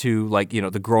cuts to,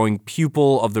 the growing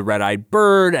pupil of the red-eyed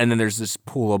bird, and then there's this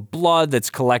pool of blood that's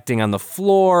collecting on the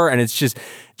floor, and it's just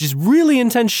really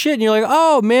intense shit, and you're like,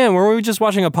 oh man, were we just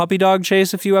watching a puppy dog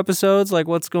chase a few episodes?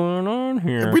 What's going on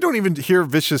here? We don't even hear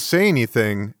Vicious say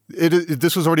anything.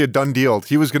 This was already a done deal.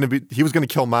 He was going to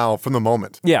kill Mao from the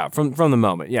moment. Yeah, from the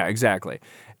moment. Yeah, exactly.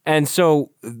 And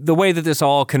so the way that this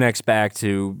all connects back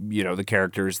to, the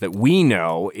characters that we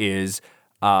know is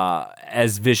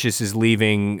as Vicious is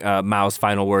leaving, Mao's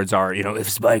final words are, if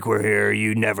Spike were here,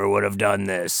 you never would have done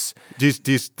this.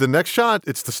 The next shot,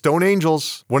 it's the Stone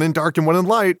Angels, one in dark and one in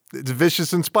light. It's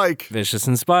Vicious and Spike. Vicious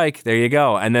and Spike, there you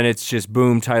go. And then it's just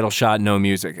boom, title shot, no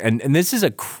music. And this is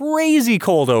a crazy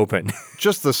cold open.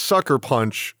 Just the sucker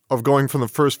punch of going from the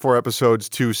first 4 episodes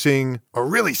to seeing a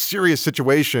really serious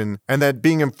situation and that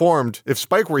being informed, if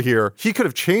Spike were here, he could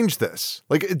have changed this.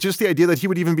 Like, just the idea that he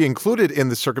would even be included in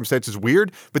the circumstance is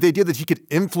weird, but the idea that he could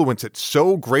influence it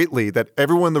so greatly that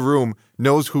everyone in the room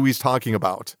knows who he's talking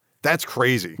about. That's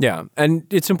crazy. Yeah, and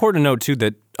it's important to note, too,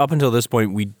 that up until this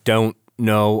point, we don't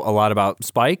know a lot about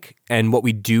Spike, and what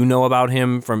we do know about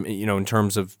him from, in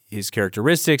terms of his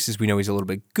characteristics is we know he's a little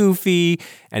bit goofy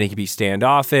and he can be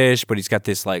standoffish, but he's got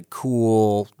this like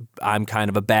cool, I'm kind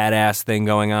of a badass thing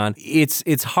going on.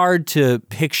 It's hard to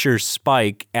picture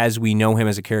Spike as we know him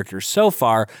as a character so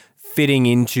far fitting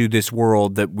into this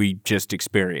world that we just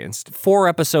experienced. 4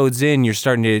 episodes in, you're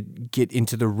starting to get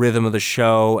into the rhythm of the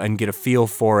show and get a feel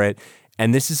for it.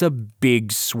 And this is a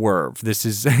big swerve. This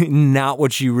is not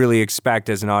what you really expect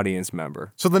as an audience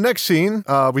member. So the next scene,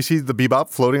 we see the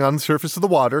Bebop floating on the surface of the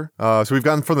water. So we've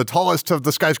gone from the tallest of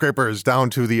the skyscrapers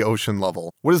down to the ocean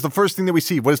level. What is the first thing that we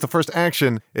see? What is the first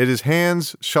action? It is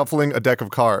hands shuffling a deck of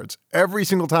cards. Every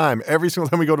single time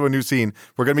we go to a new scene,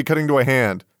 we're going to be cutting to a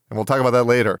hand. And we'll talk about that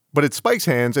later. But it's Spike's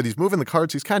hands, and he's moving the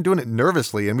cards. He's kind of doing it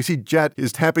nervously. And we see Jet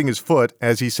is tapping his foot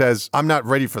as he says, I'm not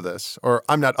ready for this, or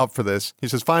I'm not up for this. He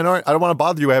says, fine, all right, I don't want to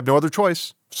bother you. I have no other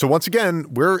choice. So once again,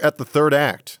 we're at the 3rd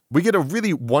act. We get a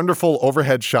really wonderful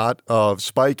overhead shot of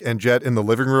Spike and Jet in the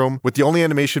living room, with the only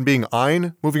animation being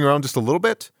Ein moving around just a little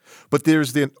bit. But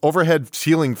there's the overhead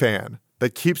ceiling fan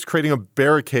that keeps creating a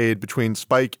barricade between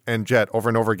Spike and Jet over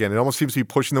and over again. It almost seems to be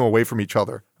pushing them away from each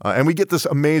other. And we get this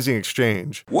amazing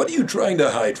exchange. What are you trying to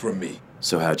hide from me?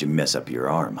 So how'd you mess up your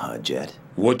arm, huh, Jet?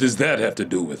 What does that have to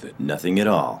do with it? Nothing at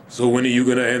all. So when are you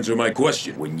going to answer my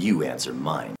question? When you answer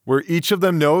mine. Where each of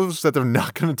them knows that they're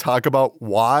not going to talk about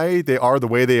why they are the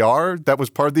way they are. That was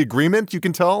part of the agreement, you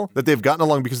can tell, that they've gotten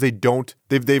along because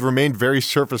they've remained very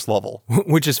surface level.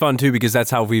 Which is fun, too, because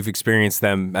that's how we've experienced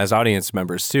them as audience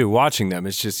members, too, watching them.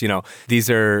 It's just, these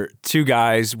are 2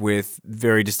 guys with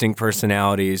very distinct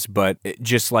personalities, but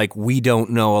just like we don't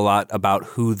know a lot about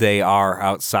who they are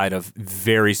outside of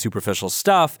very superficial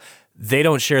stuff, they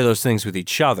don't share those things with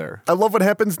each other. I love what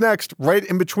happens next. Right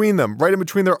in between them, right in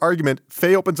between their argument,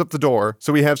 Faye opens up the door.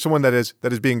 So we have someone that is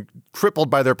being crippled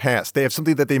by their past. They have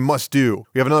something that they must do.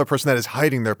 We have another person that is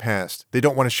hiding their past. They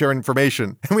don't want to share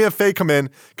information. And we have Faye come in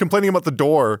complaining about the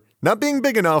door not being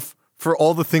big enough for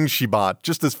all the things she bought.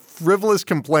 Just this frivolous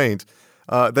complaint.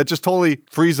 That just totally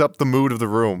frees up the mood of the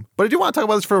room. But I do want to talk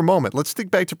about this for a moment. Let's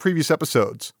think back to previous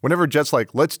episodes. Whenever Jet's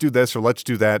like, let's do this or let's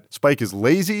do that, Spike is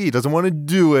lazy. He doesn't want to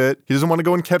do it. He doesn't want to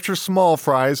go and capture small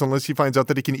fries unless he finds out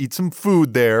that he can eat some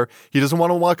food there. He doesn't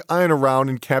want to walk Ein around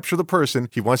and capture the person.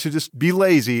 He wants to just be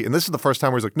lazy. And this is the first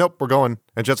time where he's like, nope, we're going.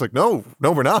 And Jet's like, no,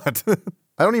 we're not.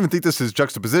 I don't even think this is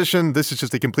juxtaposition. This is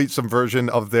just a complete subversion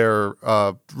of their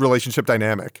relationship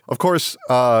dynamic. Of course,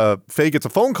 Faye gets a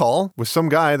phone call with some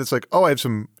guy that's like, oh, I have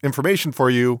some information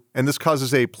for you. And this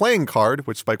causes a playing card,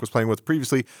 which Spike was playing with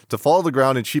previously, to fall to the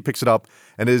ground, and she picks it up,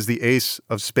 and it is the Ace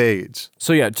of Spades.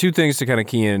 So yeah, 2 things to kind of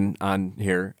key in on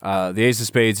here. The Ace of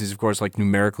Spades is, of course, like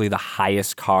numerically the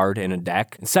highest card in a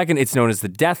deck. And second, it's known as the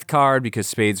Death card because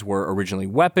spades were originally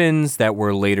weapons that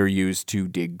were later used to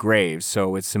dig graves.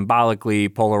 So it's symbolically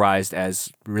polarized as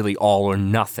really all or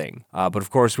nothing. But of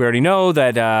course, we already know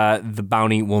that the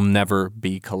bounty will never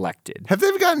be collected. Have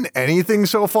they gotten anything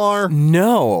so far?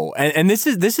 No. And this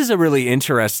is a really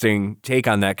interesting take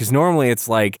on that, because normally it's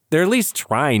like they're at least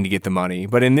trying to get the money.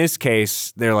 But in this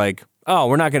case, they're like, oh,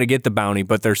 we're not going to get the bounty,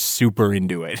 but they're super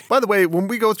into it. By the way, when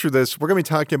we go through this, we're going to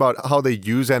be talking about how they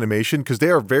use animation, because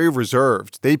they are very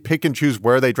reserved. They pick and choose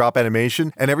where they drop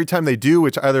animation, and every time they do,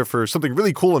 it's either for something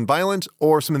really cool and violent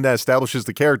or something that establishes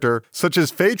the character, such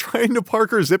as Faye trying to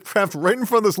park her Zipcraft right in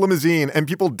front of this limousine and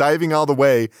people diving out of the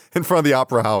way in front of the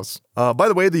Opera House. By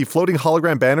the way, the floating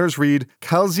hologram banners read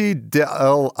Calzi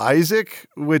del Isaac,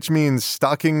 which means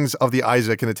stockings of the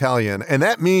Isaac in Italian. And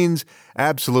that means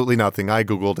absolutely nothing. I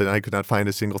Googled it and I could not find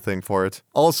a single thing for it.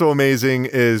 Also amazing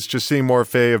is just seeing more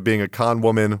Faye of being a con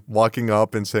woman walking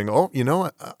up and saying, oh,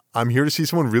 I'm here to see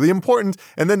someone really important,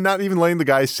 and then not even letting the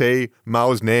guy say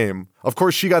Mao's name. Of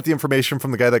course, she got the information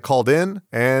from the guy that called in,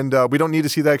 and we don't need to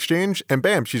see that exchange, and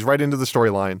bam, she's right into the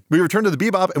storyline. We return to the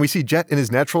Bebop, and we see Jet in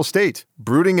his natural state,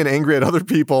 brooding and angry at other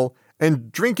people,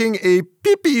 and drinking a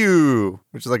Pipiu,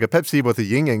 which is like a Pepsi with a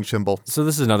yin-yang symbol. So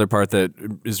this is another part that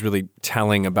is really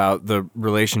telling about the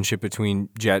relationship between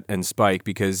Jet and Spike,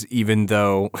 because even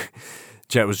though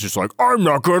Jet was just like, I'm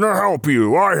not gonna help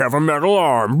you, I have a metal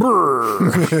arm.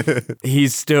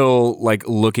 He's still like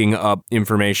looking up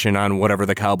information on whatever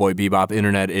the Cowboy Bebop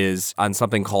internet is on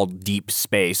something called Deep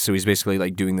Space. So he's basically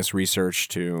like doing this research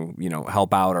to,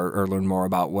 help out or learn more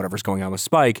about whatever's going on with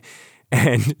Spike.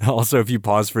 And also, if you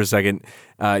pause for a second,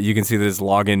 you can see that his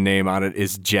login name on it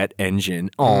is Jet Engine.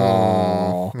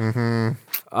 Aww.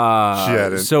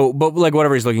 But like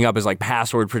whatever he's looking up is like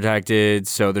password protected,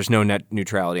 so there's no net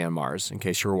neutrality on Mars, in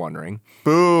case you were wondering.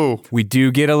 Boo. We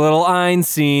do get a little Ein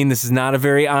scene. This is not a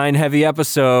very Ein-heavy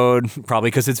episode, probably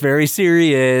because it's very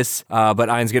serious. But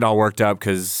Ein's getting all worked up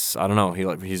because, I don't know,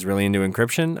 he's really into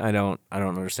encryption. I don't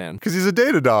understand. Because he's a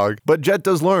data dog. But Jet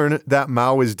does learn that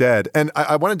Mao is dead. And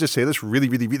I want to just say this really,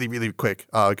 really, really, really quick,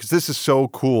 because this is so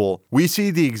cool. We see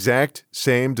the exact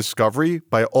same discovery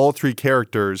by all three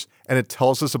characters, and it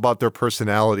tells us about their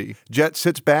personality. Jet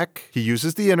sits back, he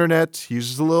uses the internet, he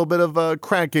uses a little bit of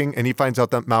cracking, and he finds out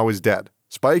that Mao is dead.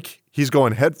 Spike, he's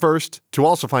going headfirst to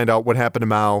also find out what happened to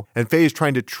Mao, and Faye is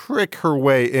trying to trick her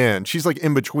way in. She's like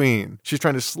in between. She's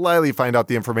trying to slyly find out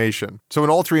the information. So in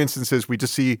all three instances, we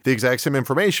just see the exact same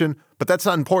information, but that's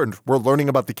not important. We're learning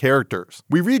about the characters.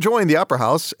 We rejoin the Opera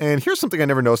House, and here's something I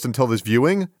never noticed until this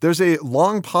viewing. There's a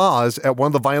long pause at one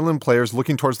of the violin players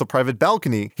looking towards the private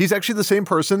balcony. He's actually the same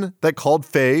person that called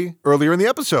Faye earlier in the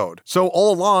episode. So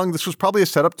all along, this was probably a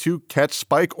setup to catch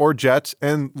Spike or Jet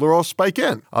and lure Spike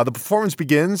in. The performance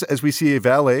begins as we see a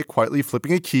valet quietly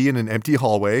flipping a key in an empty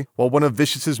hallway while one of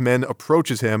Vicious's men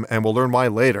approaches him, and we'll learn why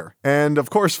later. And of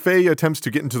course, Faye attempts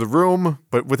to get into the room,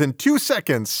 but within 2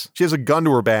 seconds, she has a gun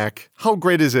to her back. How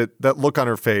great is it, that look on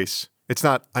her face? It's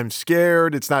not, I'm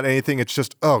scared, it's not anything, it's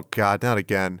just, oh God, not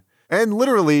again. And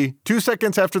literally, 2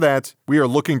 seconds after that, we are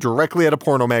looking directly at a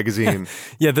porno magazine.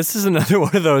 Yeah, this is another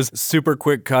one of those super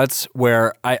quick cuts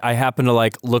where I happened to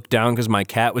like look down because my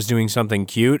cat was doing something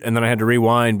cute, and then I had to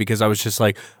rewind because I was just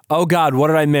like, oh God, what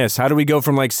did I miss? How do we go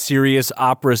from like serious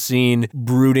opera scene,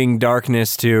 brooding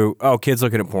darkness to, oh, kids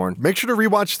looking at porn? Make sure to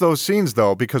rewatch those scenes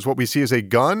though, because what we see is a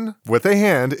gun with a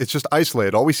hand. It's just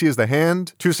isolated. All we see is the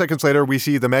hand. 2 seconds later, we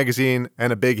see the magazine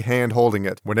and a big hand holding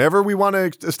it. Whenever we want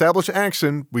to establish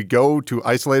action, we go to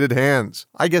isolated hands.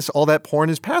 I guess all that porn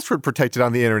is password protected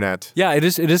on the internet. Yeah, it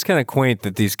is kind of quaint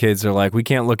that these kids are like, we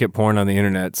can't look at porn on the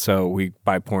internet, so we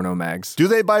buy porno mags. Do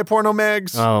they buy porno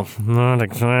mags? Oh, not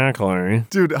exactly.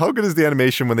 Dude, how good is the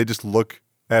animation when they just look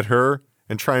at her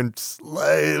and try and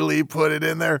slightly put it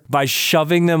in there? By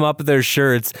shoving them up their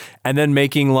shirts and then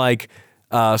making like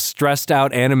stressed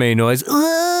out anime noise.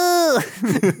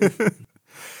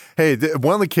 Hey,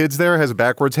 one of the kids there has a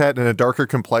backwards hat and a darker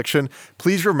complexion.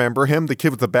 Please remember him, the kid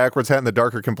with the backwards hat and the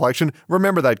darker complexion.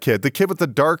 Remember that kid, the kid with the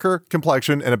darker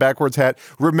complexion and a backwards hat.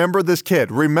 Remember this kid.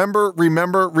 Remember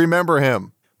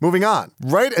him. Moving on.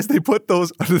 Right as they put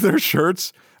those under their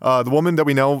shirts, the woman that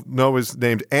we know is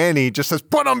named Annie just says,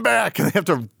 put them back, and they have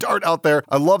to dart out there.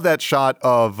 I love that shot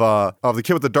of the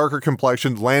kid with the darker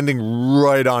complexion landing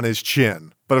right on his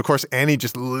chin. But of course, Annie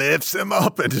just lifts him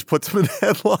up and just puts him in a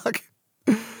headlock.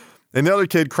 And the other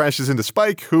kid crashes into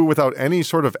Spike, who, without any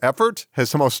sort of effort, has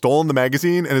somehow stolen the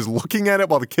magazine and is looking at it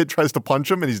while the kid tries to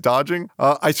punch him and he's dodging.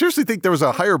 I seriously think there was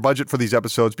a higher budget for these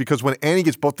episodes, because when Annie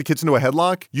gets both the kids into a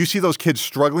headlock, you see those kids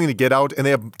struggling to get out, and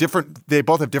they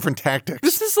both have different tactics.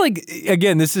 This is like,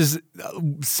 again, this is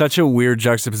such a weird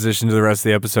juxtaposition to the rest of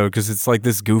the episode, because it's like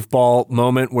this goofball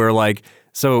moment where like,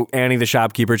 so Annie, the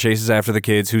shopkeeper, chases after the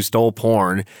kids who stole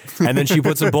porn, and then she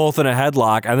puts them both in a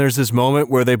headlock, and there's this moment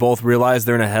where they both realize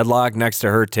they're in a headlock next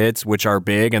to her tits, which are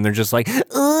big, and they're just like,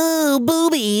 ooh,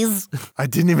 boobies. I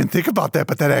didn't even think about that,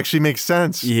 but that actually makes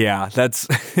sense. Yeah, it's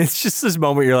just this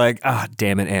moment you're like,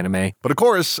 damn it, anime. But of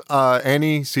course,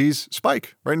 Annie sees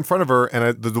Spike right in front of her,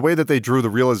 and the way that they drew the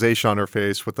realization on her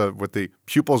face with the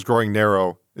pupils growing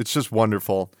narrow, it's just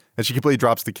wonderful. And she completely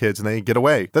drops the kids and they get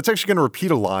away. That's actually going to repeat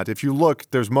a lot. If you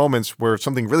look, there's moments where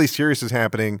something really serious is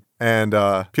happening and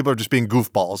people are just being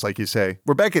goofballs, like you say.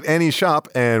 We're back at Annie's shop,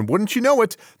 and wouldn't you know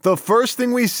it, the first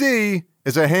thing we see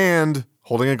is a hand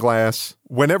holding a glass.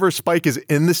 Whenever Spike is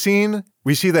in the scene,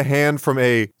 we see the hand from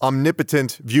a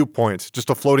omnipotent viewpoint, just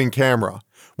a floating camera.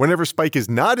 Whenever Spike is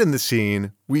not in the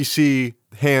scene, we see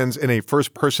hands in a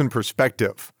first-person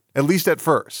perspective, at least at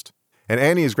first. And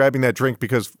Annie is grabbing that drink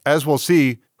because, as we'll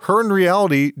see, her and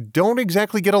reality don't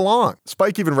exactly get along.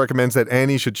 Spike even recommends that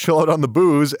Annie should chill out on the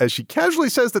booze, as she casually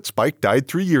says that Spike died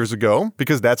 3 years ago,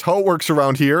 because that's how it works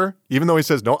around here. Even though he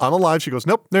says, no, I'm alive, she goes,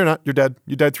 nope, they're not, you're dead.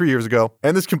 You died 3 years ago.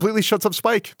 And this completely shuts up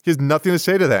Spike. He has nothing to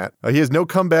say to that. He has no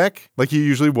comeback like he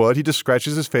usually would. He just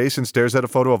scratches his face and stares at a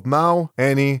photo of Mao,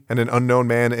 Annie, and an unknown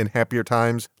man in happier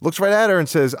times. Looks right at her and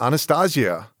says,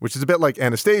 Anastasia, which is a bit like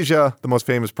Anastasia, the most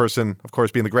famous person, of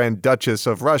course, being the Grand Duchess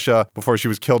of Russia before she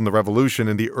was killed in the revolution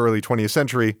in the early 20th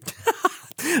century.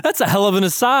 That's a hell of an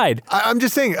aside. I'm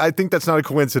just saying, I think that's not a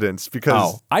coincidence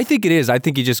because... Oh, I think it is. I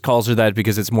think he just calls her that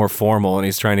because it's more formal and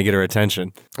he's trying to get her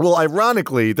attention. Well,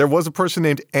 ironically, there was a person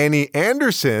named Annie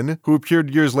Anderson who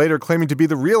appeared years later claiming to be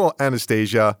the real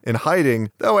Anastasia in hiding,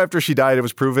 though after she died, it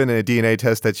was proven in a DNA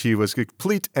test that she was a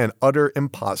complete and utter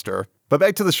imposter. But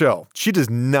back to the show. She does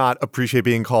not appreciate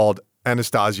being called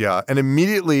Anastasia and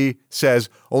immediately says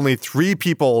only 3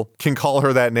 people can call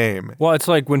her that name. Well, it's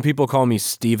like when people call me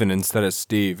Steven instead of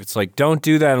Steve. It's like, don't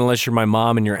do that unless you're my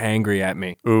mom and you're angry at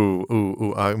me.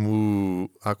 Ooh,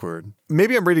 awkward.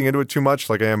 Maybe I'm reading into it too much,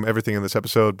 like I am everything in this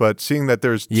episode, but seeing that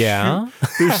there's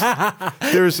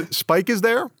there's Spike is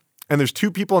there, and there's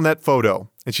 2 people in that photo,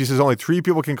 and she says only 3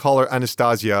 people can call her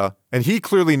Anastasia, and he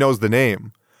clearly knows the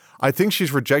name. I think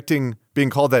she's rejecting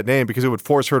being called that name because it would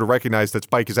force her to recognize that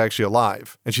Spike is actually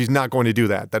alive. And she's not going to do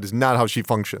that. That is not how she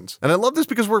functions. And I love this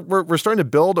because we're starting to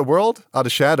build a world out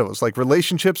of shadows. Like,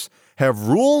 relationships have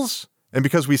rules. And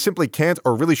because we simply can't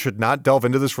or really should not delve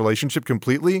into this relationship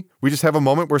completely, we just have a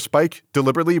moment where Spike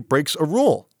deliberately breaks a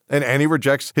rule. And Annie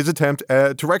rejects his attempt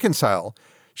to reconcile.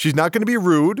 She's not going to be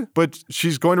rude, but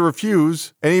she's going to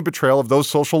refuse any betrayal of those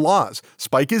social laws.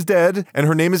 Spike is dead, and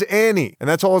her name is Annie, and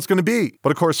that's all it's going to be.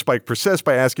 But of course, Spike persists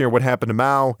by asking her what happened to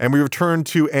Mao, and we return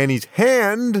to Annie's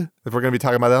hand, if we're going to be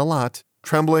talking about that a lot,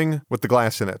 trembling with the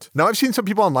glass in it. Now, I've seen some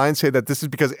people online say that this is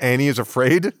because Annie is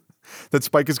afraid that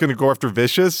Spike is going to go after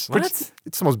Vicious. What?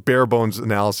 It's the most bare bones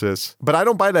analysis. But I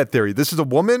don't buy that theory. This is a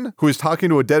woman who is talking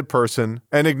to a dead person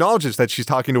and acknowledges that she's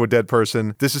talking to a dead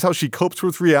person. This is how she copes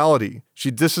with reality.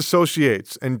 She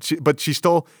disassociates, but she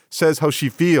still says how she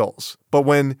feels. But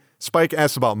when Spike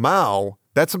asks about Mao,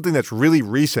 that's something that's really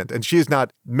recent, and she has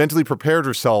not mentally prepared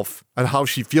herself on how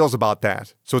she feels about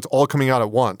that. So it's all coming out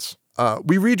at once.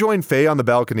 We rejoin Faye on the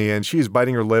balcony, and she is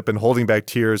biting her lip and holding back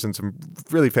tears in some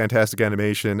really fantastic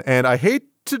animation. And I hate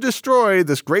to destroy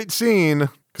this great scene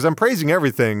because I'm praising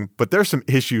everything, but there's some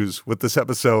issues with this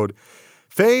episode.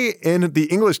 Faye in the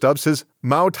English dub says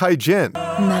Mao Tai-jin.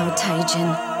 Mao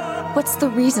Tai-jin. What's the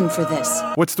reason for this?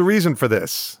 What's the reason for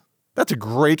this? That's a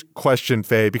great question,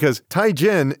 Faye, because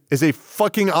Tai-jin is a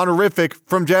fucking honorific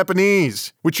from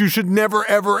Japanese, which you should never,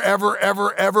 ever, ever,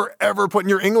 ever, ever, ever put in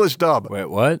your English dub. Wait,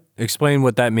 what? Explain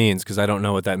what that means, because I don't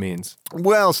know what that means.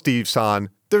 Well,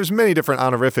 Steve-san, there's many different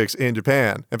honorifics in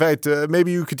Japan. In fact,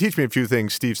 maybe you could teach me a few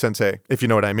things, Steve-sensei, if you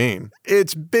know what I mean.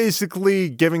 It's basically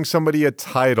giving somebody a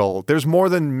title. There's more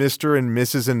than Mr. and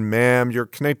Mrs. and Ma'am. You're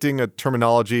connecting a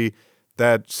terminology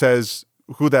that says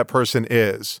who that person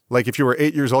is. Like if you were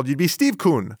 8 years old, you'd be Steve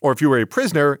Kun. Or if you were a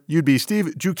prisoner, you'd be Steve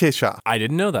Jukesha. I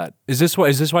didn't know that. Is this why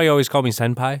you always call me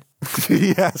senpai?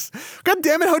 Yes. God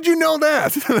damn it, how'd you know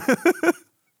that?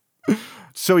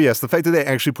 So yes, the fact that they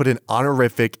actually put an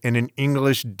honorific in an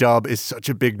English dub is such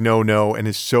a big no-no and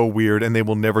is so weird, and they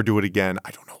will never do it again.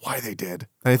 I don't know why they did.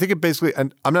 And I think it basically,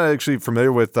 and I'm not actually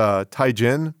familiar with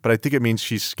Tai-jin, but I think it means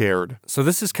she's scared. So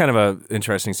this is kind of an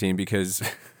interesting scene because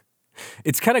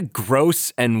it's kind of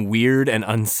gross and weird and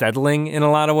unsettling in a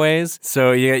lot of ways.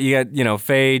 So you got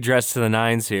Faye dressed to the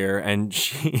nines here, and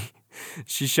she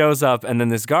shows up, and then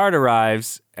this guard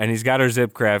arrives, and he's got her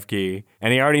Zipcraft key,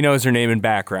 and he already knows her name and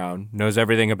background, knows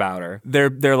everything about her.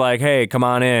 They're like, hey, come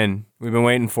on in. We've been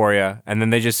waiting for you. And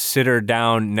then they just sit her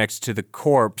down next to the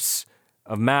corpse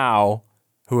of Mao,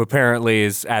 who apparently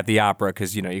is at the opera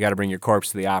because, you got to bring your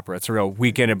corpse to the opera. It's a real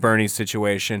Weekend at Bernie's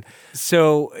situation.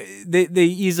 So they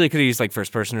easily could have used like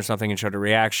first person or something and showed a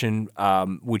reaction,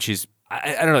 which is,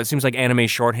 I don't know, it seems like anime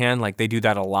shorthand. Like they do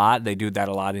that a lot. They do that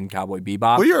a lot in Cowboy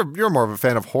Bebop. Well, you're more of a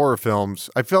fan of horror films.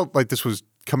 I felt like this was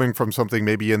coming from something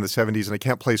maybe in the 70s, and I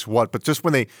can't place what, but just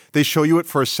when they show you it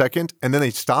for a second and then they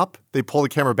stop, they pull the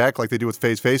camera back like they do with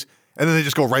Faye's face, and then they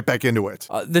just go right back into it.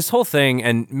 This whole thing,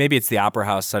 and maybe it's the opera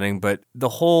house setting, but the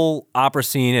whole opera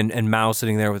scene and Mao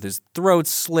sitting there with his throat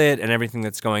slit and everything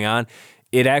that's going on,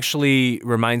 it actually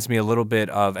reminds me a little bit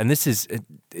of, and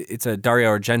it's a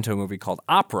Dario Argento movie called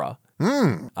Opera,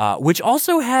 which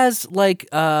also has like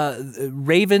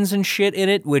ravens and shit in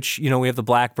it, which, we have the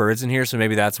blackbirds in here, so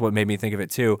maybe that's what made me think of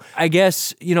it too. I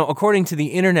guess, according to the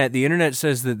internet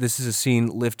says that this is a scene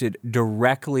lifted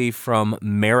directly from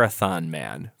Marathon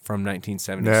Man from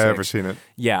 1976. Never seen it.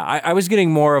 Yeah, I was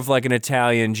getting more of like an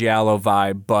Italian giallo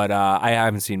vibe, but I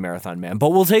haven't seen Marathon Man. But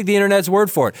we'll take the internet's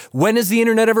word for it. When has the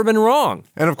internet ever been wrong?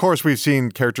 And of course, we've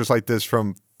seen characters like this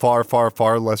from far, far,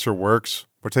 far lesser works,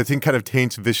 which I think kind of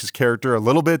taints Vicious' character a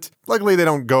little bit. Luckily, they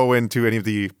don't go into any of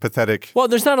the pathetic... Well,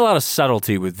 there's not a lot of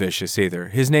subtlety with Vicious either.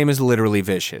 His name is literally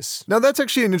Vicious. Now, that's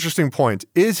actually an interesting point.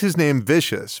 Is his name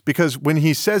Vicious? Because when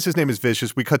he says his name is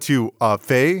Vicious, we cut to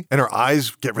Faye, and her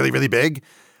eyes get really, really big.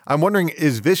 I'm wondering,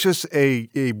 is Vicious a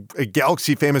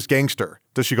galaxy-famous gangster?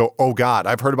 Does she go, oh God,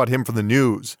 I've heard about him from the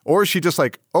news? Or is she just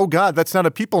like, oh God, that's not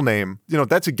a people name.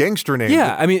 That's a gangster name.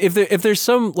 Yeah, I mean, if there's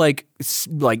some like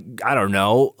I don't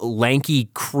know, lanky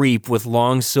creep with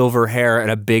long silver hair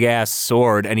and a big ass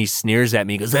sword, and he sneers at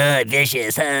me, he goes,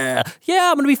 Vicious, yeah,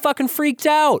 I'm gonna be fucking freaked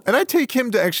out. And I take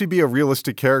him to actually be a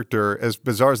realistic character, as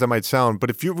bizarre as that might sound. But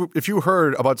if you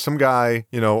heard about some guy,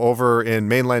 over in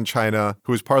mainland China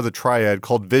who was part of the triad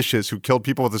called Vicious, who killed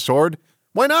people with a sword,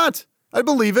 why not? I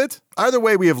believe it. Either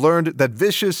way, we have learned that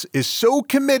Vicious is so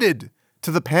committed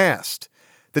to the past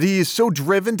that he is so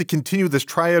driven to continue this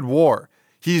triad war.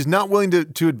 He is not willing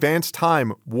to advance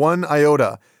time one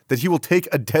iota, that he will take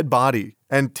a dead body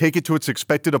and take it to its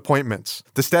expected appointments.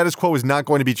 The status quo is not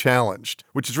going to be challenged,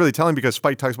 which is really telling because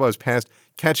Spike talks about his past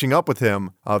catching up with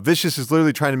him. Vicious is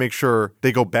literally trying to make sure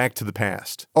they go back to the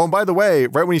past. Oh, and by the way,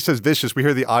 right when he says Vicious, we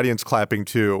hear the audience clapping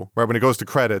too, right when it goes to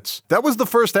credits. That was the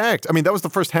first act. I mean, that was the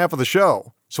first half of the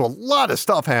show. So a lot of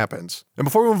stuff happens. And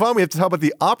before we move on, we have to talk about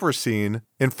the opera scene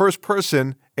in first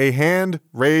person, a hand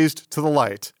raised to the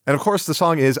light. And of course, the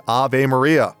song is Ave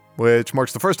Maria, which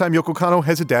marks the first time Yoko Kanno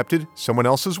has adapted someone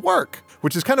else's work,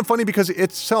 which is kind of funny because it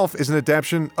itself is an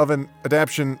adaptation of an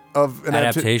adaptation of an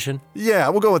adaptation. Yeah,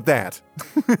 we'll go with that.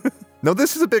 Now,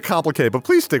 this is a bit complicated, but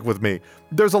please stick with me.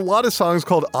 There's a lot of songs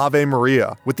called Ave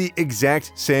Maria with the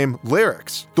exact same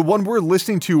lyrics. The one we're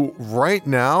listening to right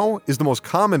now is the most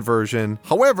common version.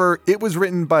 However, it was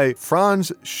written by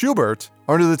Franz Schubert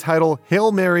under the title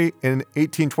Hail Mary in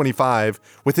 1825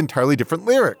 with entirely different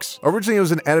lyrics. Originally, it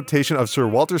was an adaptation of Sir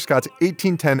Walter Scott's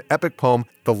 1810 epic poem,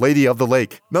 The Lady of the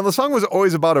Lake. Now, the song was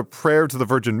always about a prayer to the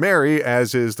Virgin Mary,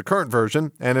 as is the current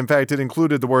version, and in fact, it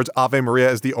included the words Ave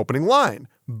Maria as the opening line.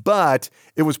 But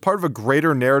it was part of a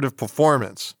greater narrative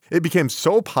performance. It became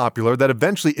so popular that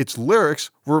eventually its lyrics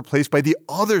were replaced by the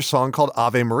other song called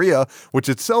Ave Maria, which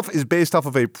itself is based off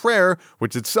of a prayer,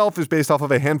 which itself is based off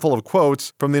of a handful of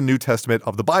quotes from the New Testament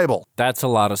of the Bible. That's a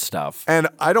lot of stuff. And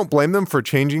I don't blame them for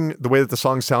changing the way that the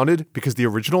song sounded, because the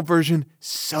original version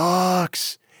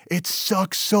sucks. It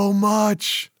sucks so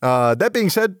much. That being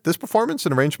said, this performance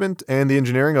and arrangement and the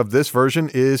engineering of this version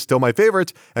is still my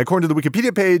favorite. And according to the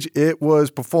Wikipedia page, it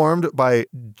was performed by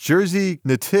Jerzy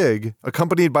Nittig,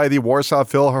 accompanied by the Warsaw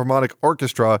Philharmonic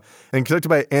Orchestra, and conducted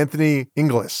by Anthony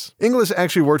Inglis. Inglis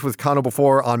actually worked with Kanno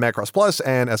before on Macross Plus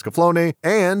and Escaflowne,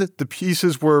 and the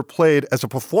pieces were played as a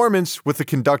performance with the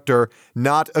conductor,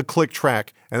 not a click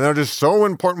track. And they're just so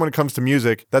important when it comes to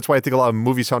music. That's why I think a lot of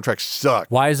movie soundtracks suck.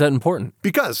 Why is that important?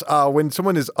 Because when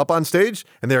someone is up on stage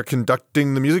and they're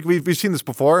conducting the music, we've seen this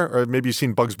before, or maybe you've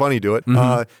seen Bugs Bunny do it.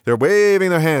 They're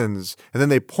waving their hands, and then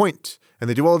they point, and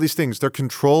they do all these things. They're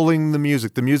controlling the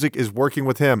music. The music is working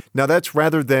with him. Now, that's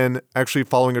rather than actually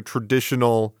following a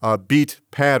traditional beat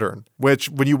pattern, which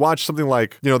when you watch something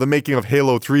like, the making of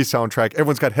Halo 3 soundtrack,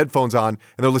 everyone's got headphones on,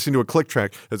 and they're listening to a click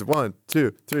track. It's 1,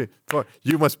 2, 3, 4.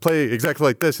 You must play exactly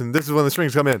like this, and this is when the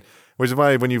strings come in. Which is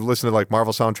why when you listen to like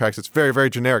Marvel soundtracks, it's very,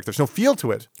 very generic. There's no feel to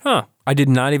it. Huh. I did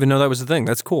not even know that was a thing.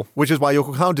 That's cool. Which is why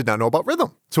Yoko Kanno did not know about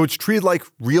rhythm. So it's treated like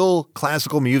real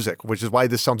classical music, which is why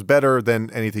this sounds better than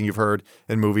anything you've heard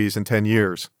in movies in 10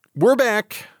 years. We're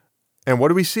back. And what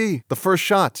do we see? The first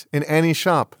shot in Annie's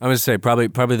shop. I'm going to say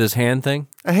probably this hand thing.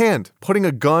 A hand putting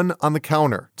a gun on the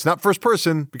counter. It's not first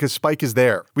person because Spike is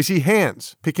there. We see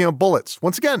hands picking up bullets.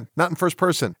 Once again, not in first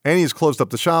person. Annie has closed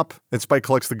up the shop and Spike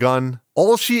collects the gun.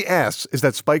 All she asks is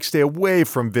that Spike stay away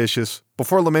from Vicious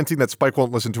before lamenting that Spike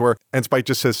won't listen to her. And Spike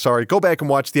just says, sorry, go back and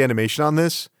watch the animation on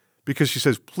this. Because she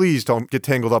says, please don't get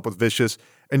tangled up with Vicious.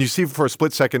 And you see for a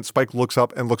split second, Spike looks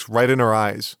up and looks right in her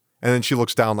eyes. And then she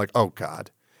looks down like, oh God.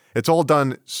 It's all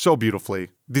done so beautifully.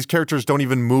 These characters don't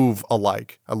even move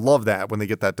alike. I love that when they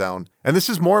get that down. And this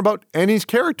is more about Annie's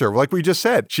character, like we just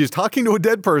said. She's talking to a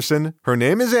dead person. Her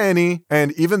name is Annie.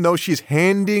 And even though she's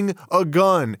handing a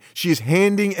gun, she's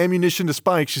handing ammunition to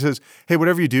Spike, she says, hey,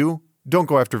 whatever you do, don't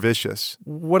go after Vicious.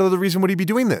 What other reason would he be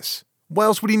doing this? Why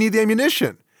else would he need the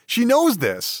ammunition? She knows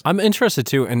this. I'm interested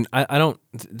too, and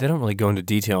they don't really go into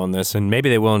detail on this, and maybe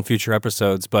they will in future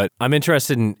episodes, but I'm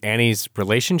interested in Annie's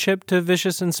relationship to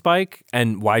Vicious and Spike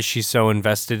and why she's so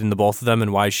invested in the both of them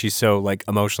and why she's so like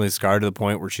emotionally scarred to the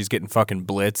point where she's getting fucking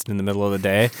blitzed in the middle of the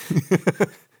day.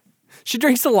 She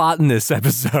drinks a lot in this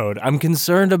episode. I'm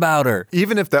concerned about her.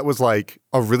 Even if that was like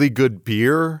a really good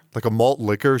beer, like a malt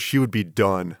liquor, she would be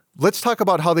done. Let's talk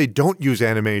about how they don't use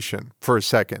animation for a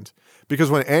second. Because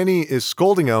when Annie is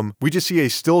scolding him, we just see a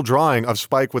still drawing of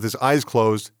Spike with his eyes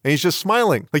closed, and he's just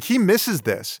smiling. Like, he misses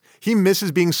this. He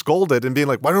misses being scolded and being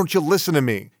like, why don't you listen to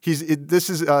me? This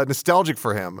is nostalgic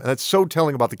for him, and that's so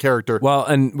telling about the character. Well,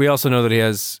 and we also know that he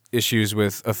has issues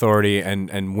with authority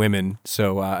and women,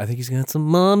 so I think he's got some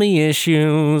mommy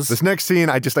issues. This next scene,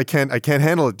 I can't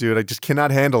handle it, dude. I just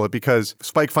cannot handle it because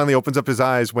Spike finally opens up his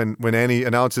eyes when Annie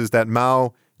announces that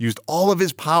Mao used all of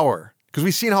his power. Because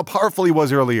we've seen how powerful he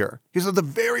was earlier. He's at the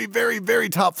very, very, very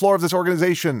top floor of this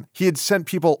organization. He had sent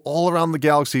people all around the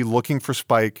galaxy looking for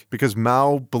Spike because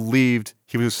Mao believed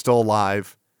he was still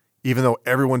alive, even though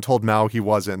everyone told Mao he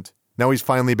wasn't. Now he's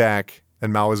finally back,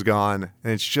 and Mao is gone,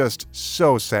 and it's just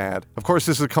so sad. Of course,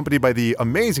 this is accompanied by the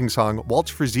amazing song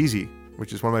Waltz for Zizi,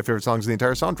 which is one of my favorite songs in the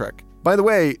entire soundtrack. By the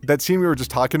way, that scene we were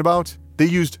just talking about, they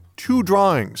used 2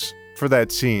 drawings for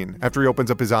that scene after he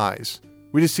opens up his eyes.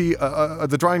 We just see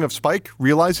the drawing of Spike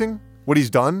realizing what he's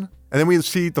done, and then we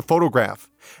see the photograph.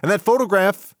 And that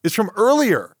photograph is from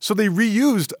earlier, so they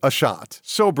reused a shot.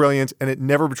 So brilliant, and it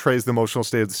never betrays the emotional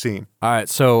state of the scene. All right,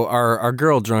 so our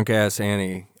girl, drunk-ass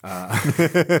Annie,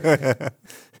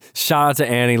 shout out to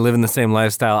Annie, living the same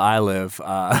lifestyle I live.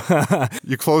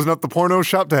 You closing up the porno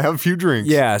shop to have a few drinks.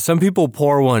 Yeah, some people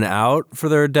pour one out for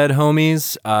their dead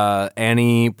homies.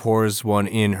 Annie pours one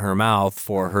in her mouth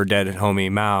for her dead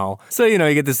homie Mao. So, you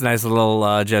get this nice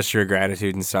little gesture of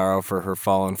gratitude and sorrow for her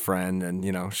fallen friend.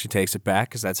 And, she takes it back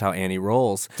because that's how Annie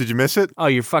rolls. Did you miss it? Oh,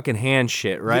 your fucking hand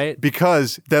shit, right?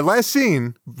 Because that last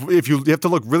scene, if you have to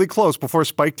look really close before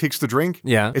Spike takes the drink,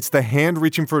 yeah, it's the hand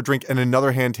reaching for a drink and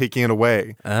another hand taking it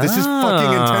away. This is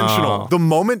fucking intentional. The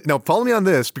moment, now follow me on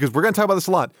this because we're going to talk about this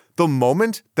a lot. The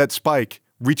moment that Spike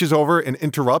reaches over and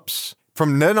interrupts,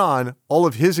 from then on, all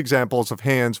of his examples of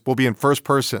hands will be in first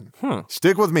person.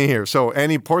 Stick with me here. So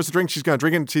Annie pours the drink. She's going to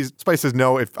drink it. Spike says,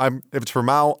 no, if it's for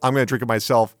Mao, I'm going to drink it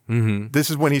myself. Mm-hmm. This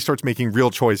is when he starts making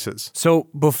real choices. So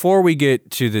before we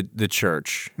get to the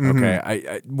church, okay,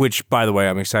 I which, by the way,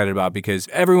 I'm excited about because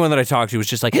everyone that I talked to was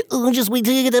just like, Oh, just wait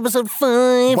till you get to episode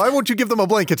 5. Why won't you give them a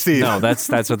blanket, Steve? no, that's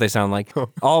what they sound like.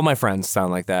 All my friends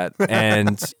sound like that.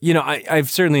 And, I've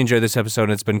certainly enjoyed this episode,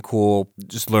 and it's been cool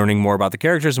just learning more about the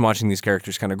characters and watching these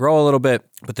characters kind of grow a little bit.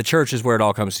 But the church is where it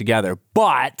all comes together.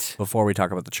 But before we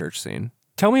talk about the church scene,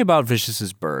 tell me about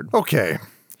Vicious's bird. Okay,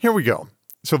 here we go.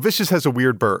 So Vicious has a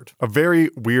weird bird, a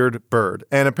very weird bird.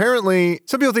 And apparently,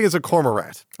 some people think it's a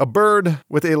cormorant, a bird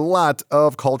with a lot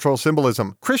of cultural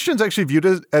symbolism. Christians actually viewed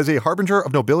it as a harbinger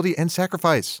of nobility and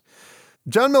sacrifice.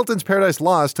 John Milton's Paradise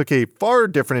Lost took a far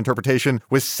different interpretation,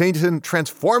 with Satan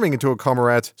transforming into a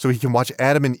cormorant so he can watch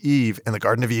Adam and Eve in the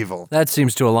Garden of Evil. That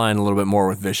seems to align a little bit more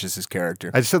with Vicious's character.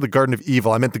 I just said the Garden of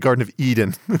Evil. I meant the Garden of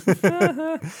Eden.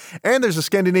 And there's a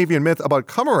Scandinavian myth about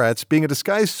cormorants being a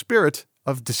disguised spirit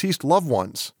of deceased loved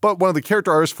ones. But one of the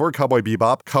character artists for Cowboy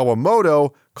Bebop,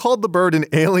 Kawamoto, called the bird an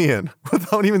alien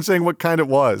without even saying what kind it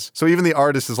was. So even the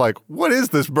artist is like, what is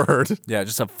this bird? Yeah,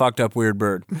 just a fucked up weird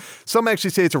bird. Some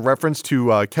actually say it's a reference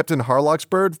to Captain Harlock's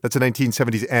bird. That's a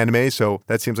 1970s anime, so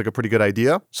that seems like a pretty good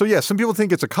idea. So yeah, some people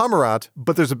think it's a cormorant,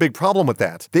 but there's a big problem with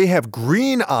that. They have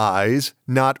green eyes,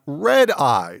 not red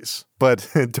eyes. But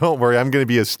don't worry, I'm going to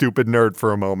be a stupid nerd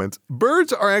for a moment.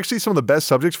 Birds are actually some of the best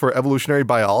subjects for evolutionary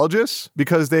biologists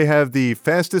because they have the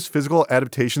fastest physical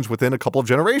adaptations within a couple of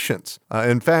generations.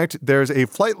 In fact, there's a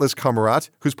flightless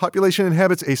cormorant whose population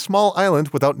inhabits a small island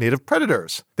without native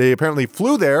predators. They apparently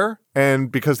flew there,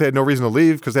 and because they had no reason to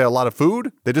leave because they had a lot of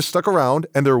food, they just stuck around,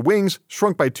 and their wings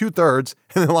shrunk by 2/3,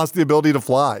 and they lost the ability to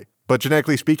fly. But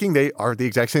genetically speaking, they are the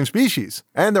exact same species.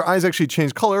 And their eyes actually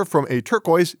change color from a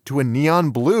turquoise to a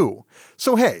neon blue.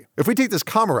 So hey, if we take this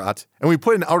cormorant and we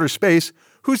put it in outer space,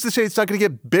 who's to say it's not going to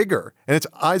get bigger and its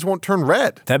eyes won't turn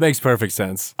red? That makes perfect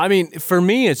sense. I mean, for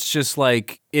me, it's just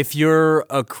like, if you're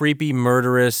a creepy,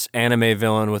 murderous anime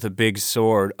villain with a big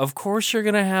sword, of course you're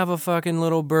going to have a fucking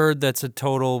little bird that's a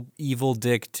total evil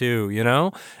dick too,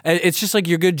 And it's just like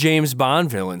your good James Bond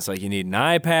villains. Like, you need an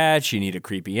eye patch, you need a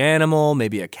creepy animal,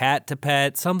 maybe a cat to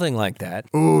pet, something like that.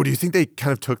 Ooh, do you think they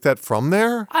kind of took that from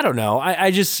there? I don't know.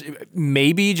 I just,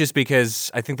 maybe just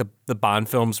because I think the Bond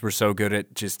films were so good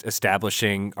at just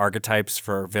establishing archetypes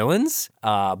for villains.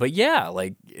 But yeah,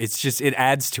 like, it's just, it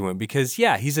adds to him because,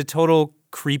 yeah, he's a total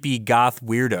creepy goth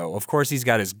weirdo. Of course he's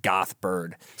got his goth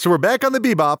bird. So we're back on the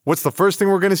Bebop. What's the first thing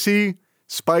we're going to see?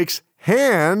 Spike's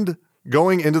hand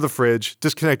going into the fridge,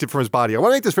 disconnected from his body. I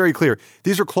want to make this very clear.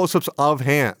 These are close-ups of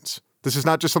hands. This is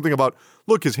not just something about,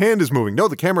 look, his hand is moving. No,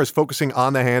 the camera is focusing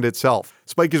on the hand itself.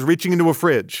 Spike is reaching into a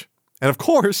fridge. And of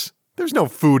course, there's no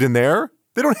food in there.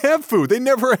 They don't have food. They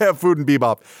never have food in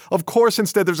Bebop. Of course,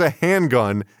 instead, there's a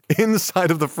handgun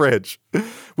inside of the fridge.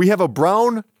 We have a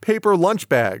brown paper lunch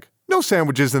bag. No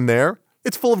sandwiches in there.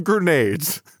 It's full of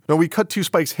grenades. Now, we cut to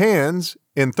Spike's hands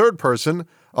in third person,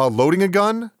 loading a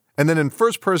gun. And then in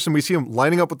first person, we see him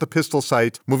lining up with the pistol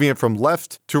sight, moving it from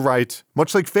left to right,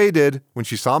 much like Faye did when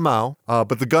she saw Mao.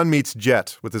 But the gun meets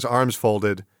Jet with his arms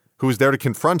folded, who is there to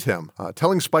confront him,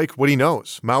 telling Spike what he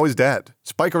knows. Mao is dead.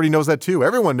 Spike already knows that too.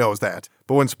 Everyone knows that.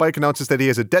 But when Spike announces that he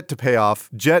has a debt to pay off,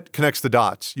 Jet connects the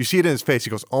dots. You see it in his face. He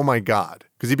goes, oh my God.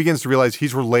 Because he begins to realize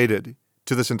he's related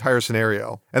to this entire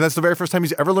scenario. And that's the very first time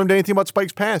he's ever learned anything about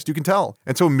Spike's past. You can tell.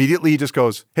 And so immediately he just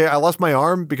goes, hey, I lost my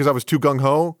arm because I was too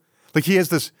gung-ho. Like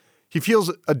he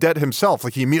feels a debt himself.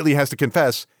 Like he immediately has to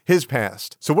confess his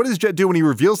past. So what does Jet do when he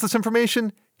reveals this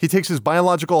information? He takes his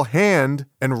biological hand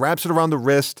and wraps it around the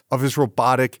wrist of his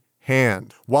robotic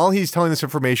hand. While he's telling this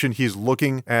information, he's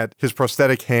looking at his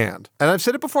prosthetic hand. And I've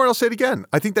said it before and I'll say it again.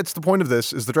 I think that's the point of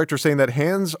this, is the director saying that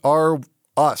hands are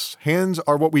us. Hands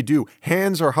are what we do.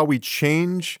 Hands are how we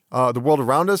change the world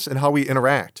around us and how we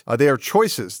interact. They are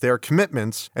choices, they are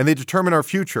commitments, and they determine our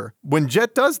future. When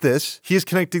Jet does this, he is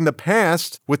connecting the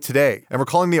past with today and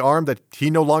recalling the arm that he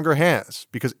no longer has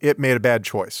because it made a bad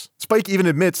choice. Spike even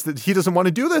admits that he doesn't want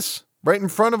to do this right in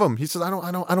front of him. He says, I don't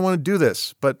want to do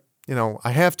this, but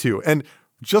I have to. And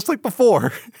just like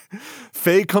before,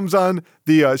 Faye comes on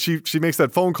she makes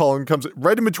that phone call and comes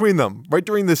right in between them, right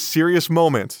during this serious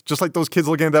moment, just like those kids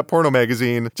looking at that porno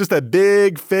magazine, just that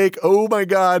big fake, oh my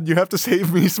God, you have to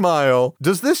save me smile.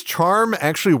 Does this charm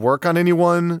actually work on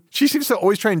anyone? She seems to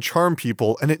always try and charm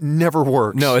people and it never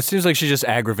works. No, it seems like she just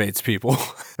aggravates people.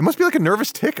 It must be like a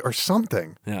nervous tick or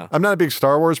something. Yeah. I'm not a big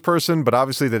Star Wars person, but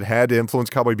obviously that had to influence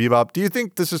Cowboy Bebop. Do you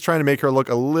think this is trying to make her look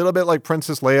a little bit like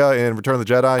Princess Leia in Return of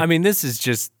the Jedi? I mean, this is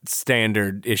just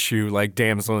standard issue, like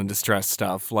damsel in distress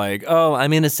stuff. Like, oh,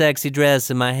 I'm in a sexy dress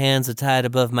and my hands are tied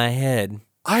above my head.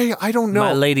 I don't know.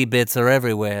 My lady bits are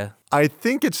everywhere. I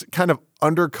think it's kind of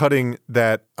undercutting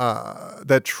that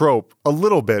trope a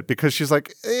little bit because she's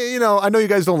like, I know you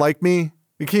guys don't like me.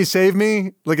 Can you save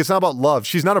me? Like, it's not about love.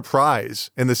 She's not a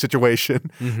prize in this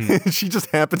situation. Mm-hmm. She just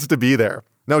happens to be there.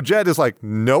 Now, Jet is like,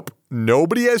 nope,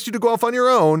 nobody asked you to go off on your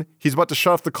own. He's about to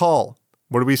shut off the call.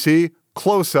 What do we see?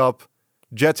 Close up,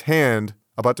 Jet's hand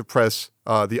about to press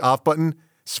the off button.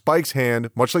 Spike's hand,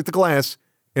 much like the glass,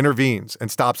 intervenes and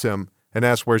stops him and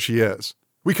asks where she is.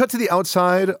 We cut to the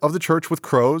outside of the church with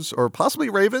crows, or possibly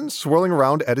ravens, swirling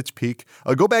around at its peak.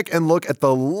 Go back and look at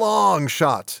the long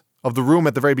shot of the room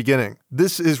at the very beginning.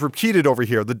 This is repeated over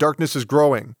here. The darkness is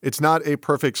growing. It's not a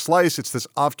perfect slice. It's this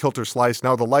off-kilter slice.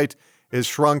 Now the light is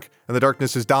shrunk and the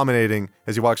darkness is dominating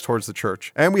as he walks towards the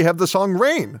church. And we have the song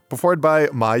Rain, performed by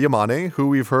Mai Yamane, who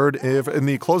we've heard in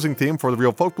the closing theme for The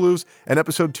Real Folk Blues and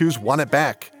Episode 2's Want It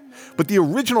Back. But the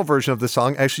original version of the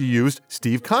song actually used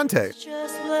Steve Conte.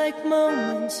 Just like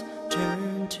moments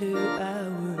turn to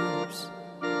hours.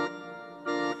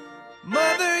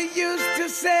 Mother used to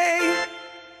say,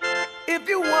 if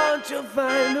you want, you'll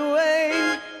find a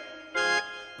way.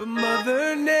 But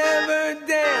mother never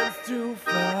danced through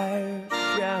fire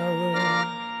shower.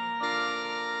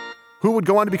 Who would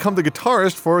go on to become the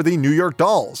guitarist for the New York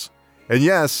Dolls. And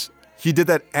yes, he did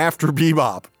that after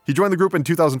Bebop. He joined the group in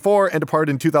 2004 and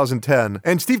departed in 2010.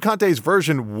 And Steve Conte's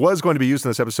version was going to be used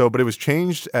in this episode, but it was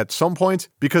changed at some point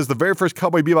because the very first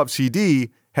Cowboy Bebop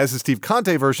CD has the Steve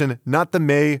Conte version, not the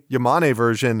Mai Yamane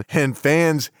version, and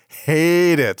fans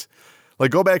hate it.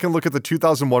 Like, go back and look at the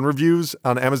 2001 reviews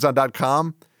on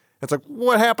Amazon.com. It's like,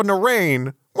 what happened to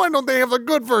Rain? Why don't they have a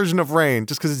good version of Rain?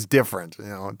 Just because it's different.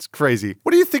 It's crazy.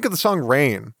 What do you think of the song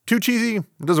Rain? Too cheesy?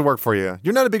 It doesn't work for you.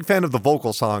 You're not a big fan of the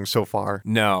vocal songs so far.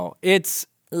 No, it's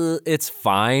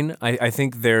fine. I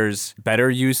think there's better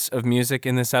use of music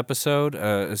in this episode,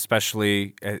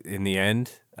 especially in the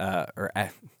end,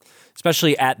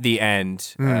 especially at the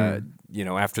end,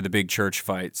 after the big church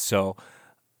fight. So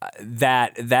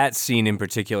that scene in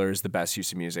particular is the best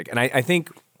use of music. And I think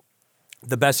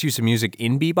the best use of music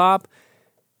in Bebop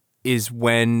is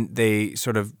when they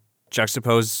sort of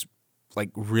juxtapose like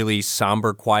really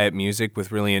somber, quiet music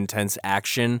with really intense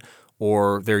action,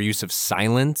 or their use of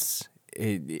silence.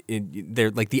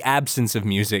 They're like the absence of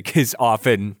music is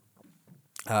often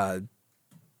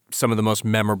some of the most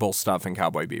memorable stuff in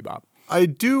Cowboy Bebop. I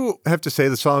do have to say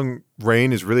the song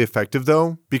Rain is really effective,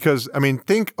 though, because, I mean,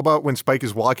 think about when Spike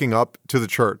is walking up to the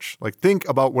church. Like, think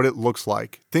about what it looks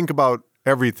like. Think about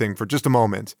everything for just a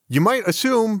moment. You might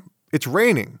assume it's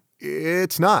raining.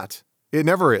 It's not. It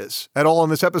never is at all in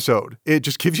this episode. It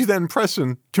just gives you that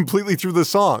impression completely through the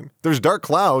song. There's dark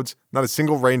clouds, not a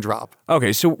single raindrop.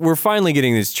 Okay, so we're finally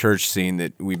getting this church scene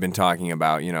that we've been talking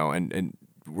about, you know, and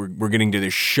we're getting to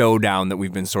this showdown that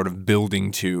we've been sort of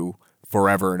building to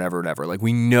forever and ever and ever. Like,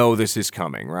 we know this is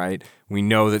coming, right? We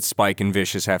know that Spike and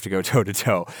Vicious have to go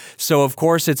toe-to-toe. So, of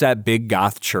course, it's at Big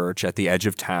Goth Church at the edge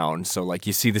of town. So, like,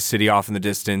 you see the city off in the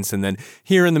distance, and then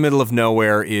here in the middle of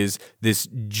nowhere is this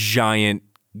giant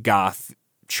goth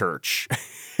church.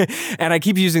 And I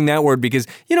keep using that word because,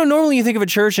 you know, normally you think of a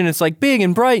church and it's like big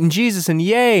and bright and Jesus and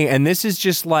yay. And this is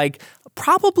just like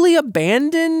probably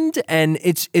abandoned, and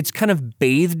it's kind of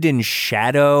bathed in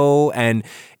shadow, and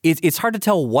it's hard to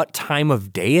tell what time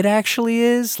of day it actually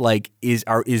is. Like, is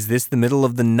this the middle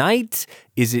of the night?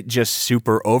 Is it just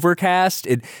super overcast?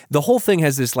 The whole thing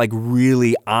has this like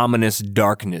really ominous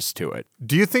darkness to it.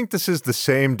 Do you think this is the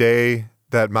same day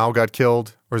that Mao got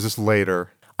killed, or is this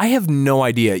later? I have no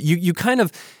idea. You kind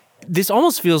of, this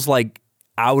almost feels like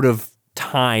out of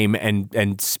time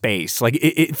and space. Like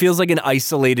it feels like an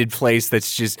isolated place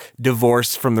that's just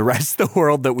divorced from the rest of the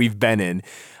world that we've been in.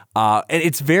 And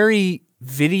it's very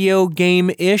video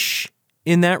game-ish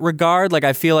in that regard. Like,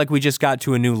 I feel like we just got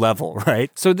to a new level,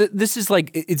 right? So this is like,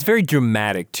 it's very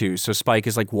dramatic too. So Spike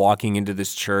is like walking into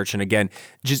this church, and again,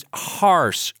 just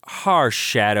harsh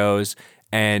shadows.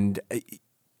 And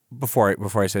before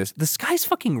I say this, the sky's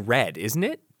fucking red, isn't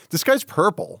it? The sky's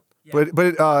purple, yeah.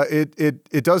 but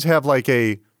it does have like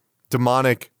a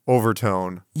demonic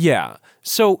overtone. Yeah.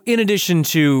 So in addition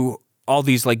to all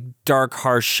these like dark,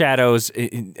 harsh shadows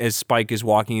as Spike is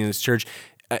walking in this church,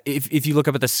 if you look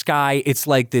up at the sky, it's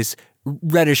like this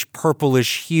reddish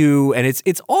purplish hue, and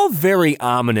it's all very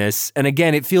ominous. And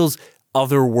again, it feels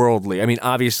otherworldly. I mean,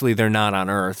 obviously they're not on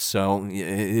Earth, so it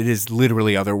is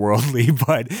literally otherworldly,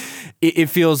 but it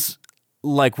feels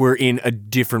like we're in a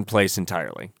different place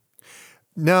entirely.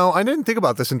 Now, I didn't think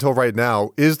about this until right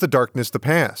now. Is the darkness the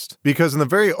past? Because in the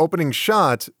very opening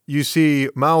shot, you see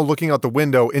Mao looking out the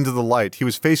window into the light. He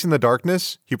was facing the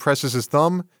darkness. He presses his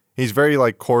thumb. He's very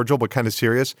like cordial, but kind of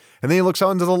serious. And then he looks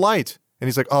out into the light, and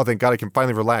he's like, oh, thank God I can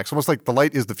finally relax. Almost like the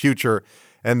light is the future.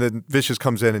 And then Vicious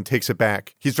comes in and takes it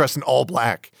back. He's dressed in all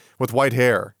black with white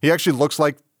hair. He actually looks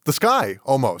like the sky,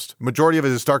 almost. Majority of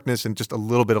it is darkness and just a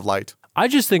little bit of light. I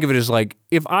just think of it as like,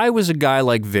 if I was a guy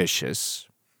like Vicious.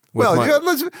 Well,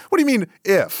 what do you mean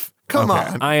if? Come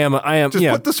on. I am. Just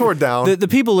put the sword down. The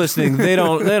people listening, they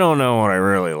don't know what I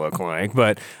really look like.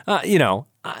 But, you know,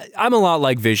 I'm a lot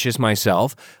like Vicious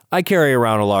myself. I carry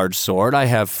around a large sword. I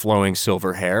have flowing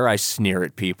silver hair. I sneer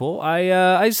at people.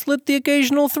 I slit the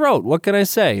occasional throat. What can I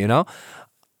say, you know?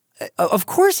 Of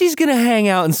course he's going to hang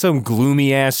out in some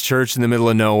gloomy-ass church in the middle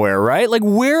of nowhere, right? Like,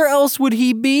 where else would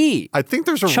he be? I think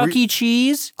there's a Chuck E.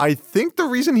 Cheese? I think the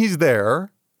reason he's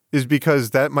there is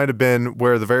because that might have been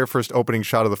where the very first opening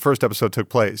shot of the first episode took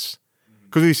place.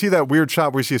 Because we see that weird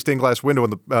shot where we see a stained glass window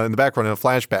in the background in a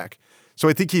flashback. So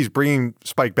I think he's bringing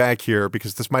Spike back here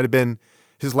because this might have been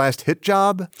his last hit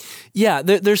job. Yeah,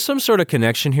 there's some sort of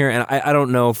connection here, and I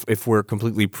don't know if we're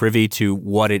completely privy to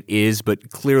what it is, but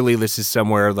clearly this is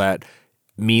somewhere that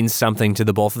means something to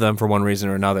the both of them for one reason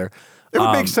or another. It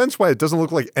would make sense why it doesn't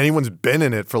look like anyone's been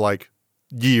in it for like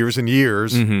years and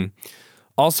years. Mm-hmm.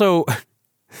 Also,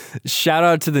 shout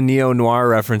out to the neo-noir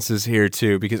references here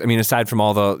too, because I mean, aside from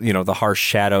all the, you know, the harsh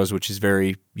shadows, which is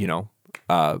very, you know,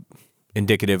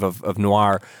 indicative of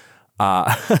noir,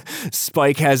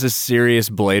 Spike has a serious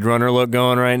Blade Runner look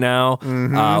going right now,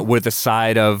 with the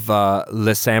side of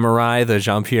Le Samurai, the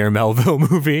Jean-Pierre Melville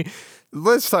movie.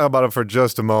 Let's talk about it for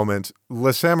just a moment.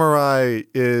 Le Samurai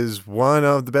is one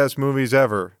of the best movies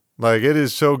ever. Like, it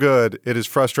is so good. It is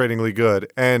frustratingly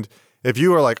good. And if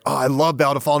you are like, oh, I love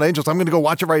Battle of Fallen Angels, I'm going to go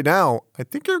watch it right now, I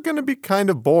think you're going to be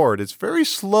kind of bored. It's very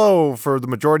slow for the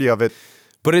majority of it.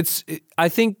 But I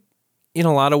think, in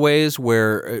a lot of ways,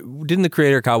 where didn't the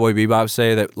creator of Cowboy Bebop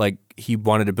say that like he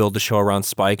wanted to build the show around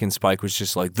Spike, and Spike was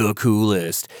just like the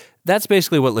coolest? That's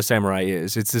basically what Le Samurai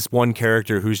is. It's this one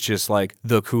character who's just like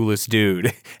the coolest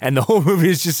dude, and the whole movie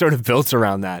is just sort of built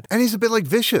around that. And he's a bit like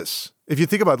Vicious. If you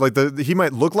think about it, like he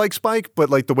might look like Spike, but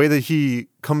like the way that he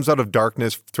comes out of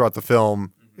darkness throughout the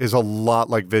film is a lot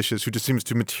like Vicious, who just seems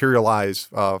to materialize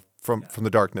from the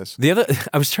darkness.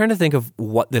 I was trying to think of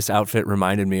what this outfit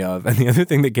reminded me of, and the other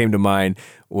thing that came to mind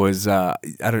was,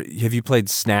 have you played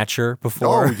Snatcher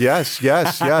before? Oh, yes.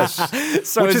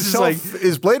 So Which it's just itself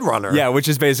is Blade Runner. Yeah, which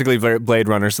is basically Blade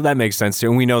Runner, so that makes sense too.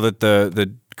 And we know that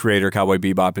the creator, Cowboy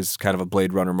Bebop, is kind of a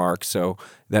Blade Runner mark, so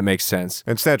that makes sense.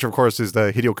 And Snatcher, of course, is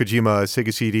the Hideo Kojima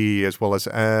Sega CD as well as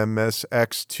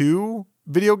MSX2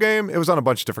 video game. It was on a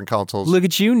bunch of different consoles. Look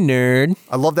at you, nerd.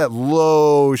 I love that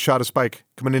low shot of Spike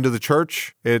coming into the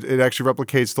church. It actually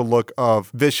replicates the look of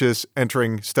Vicious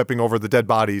stepping over the dead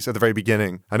bodies at the very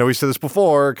beginning. I know we said this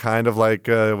before, kind of like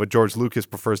what George Lucas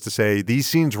prefers to say, these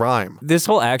scenes rhyme. This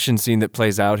whole action scene that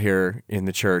plays out here in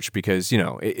the church, because,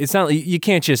 it's not, you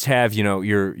can't just have,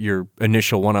 your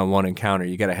initial one-on-one encounter.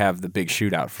 You got to have the big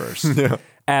shootout first. Yeah.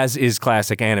 As is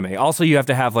classic anime. Also, you have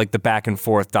to have like the back and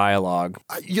forth dialogue.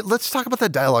 Let's talk about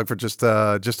that dialogue for just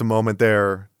a moment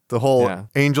there. The whole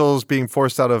angels being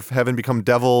forced out of heaven become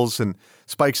devils, and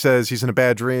Spike says he's in a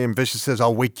bad dream. Vicious says,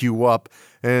 I'll wake you up.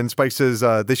 And Spike says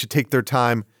they should take their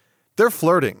time. They're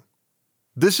flirting.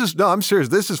 I'm serious.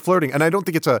 This is flirting. And I don't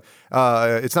think it's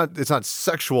not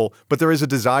sexual, but there is a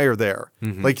desire there.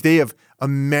 Mm-hmm. Like they have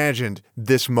imagined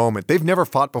this moment. They've never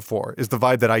fought before is the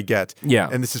vibe that I get. Yeah.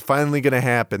 And this is finally going to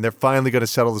happen. They're finally going to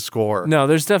settle the score. No,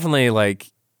 there's definitely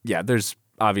there's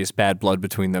obvious bad blood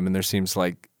between them. And there seems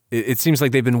like, it seems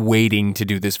like they've been waiting to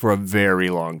do this for a very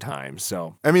long time.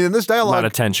 So, I mean, in this dialogue, a lot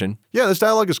of tension. Yeah, this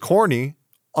dialogue is corny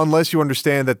unless you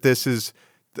understand that this is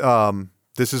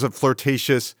a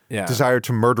flirtatious desire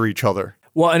to murder each other.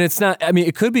 Well, and it's not, I mean,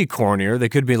 it could be cornier. They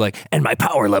could be like, and my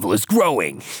power level is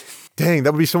growing. Dang,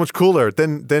 that would be so much cooler.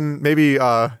 Then maybe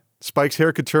Spike's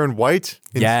hair could turn white.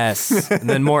 Yes, and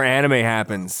then more anime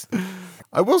happens.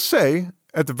 I will say,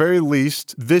 at the very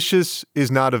least, Vicious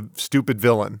is not a stupid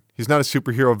villain. He's not a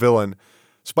superhero villain.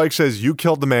 Spike says, you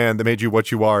killed the man that made you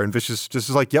what you are. And Vicious just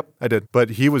is like, yep, I did.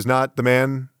 But he was not the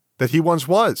man that he once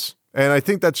was. And I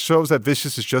think that shows that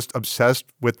Vicious is just obsessed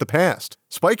with the past.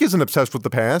 Spike isn't obsessed with the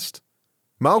past.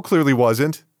 Mao clearly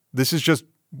wasn't. This is just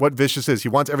what Vicious is. He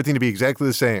wants everything to be exactly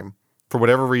the same for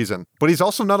whatever reason. But he's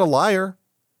also not a liar.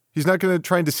 He's not going to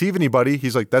try and deceive anybody.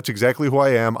 He's like, that's exactly who I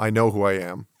am. I know who I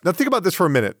am. Now think about this for a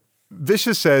minute.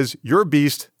 Vicious says, you're a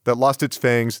beast that lost its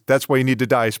fangs. That's why you need to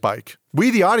die, Spike.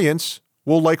 We, the audience,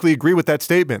 will likely agree with that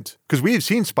statement because we've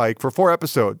seen Spike for 4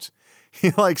 episodes.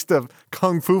 He likes to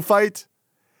kung fu fight.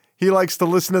 He likes to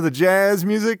listen to the jazz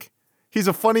music. He's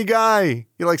a funny guy.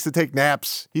 He likes to take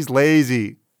naps. He's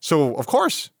lazy. So, of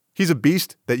course, he's a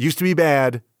beast that used to be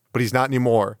bad, but he's not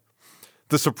anymore.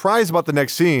 The surprise about the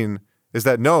next scene is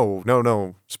that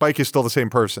no, Spike is still the same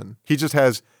person. He just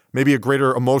has maybe a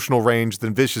greater emotional range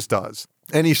than Vicious does.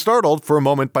 And he's startled for a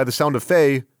moment by the sound of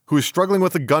Faye, who is struggling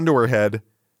with a gun to her head.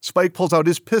 Spike pulls out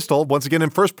his pistol, once again in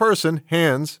first person,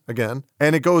 hands again,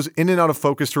 and it goes in and out of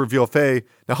focus to reveal Faye.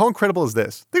 Now, how incredible is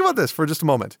this? Think about this for just a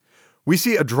moment. We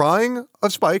see a drawing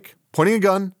of Spike pointing a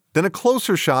gun, then a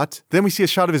closer shot, then we see a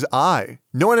shot of his eye.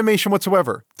 No animation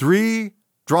whatsoever. 3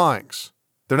 drawings.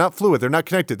 They're not fluid. They're not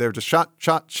connected. They're just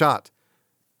shot.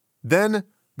 Then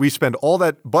we spend all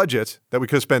that budget that we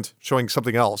could have spent showing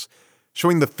something else,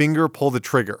 showing the finger pull the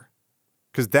trigger,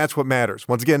 because that's what matters.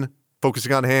 Once again,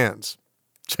 focusing on hands.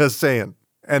 Just saying.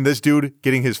 And this dude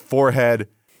getting his forehead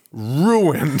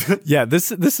ruined. Yeah,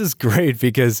 this is great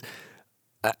because,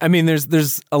 I mean,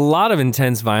 there's a lot of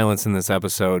intense violence in this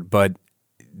episode, but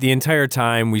the entire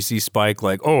time we see Spike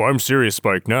like, oh, I'm serious,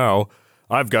 Spike, now.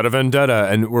 I've got a vendetta,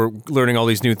 and we're learning all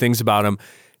these new things about him.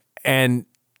 And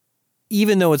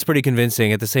even though it's pretty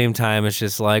convincing, at the same time, it's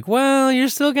just like, well, you're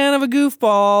still kind of a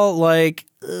goofball, like,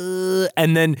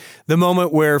 and then the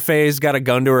moment where Faye's got a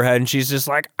gun to her head and she's just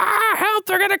like, help,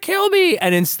 they're gonna kill me.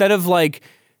 And instead of like,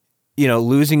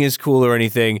 losing his cool or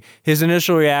anything, his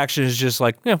initial reaction is just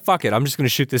like, yeah, fuck it, I'm just gonna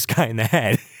shoot this guy in the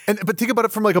head. But think about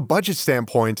it from like a budget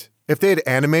standpoint. If they had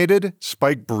animated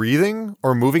Spike breathing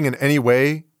or moving in any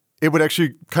way, it would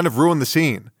actually kind of ruin the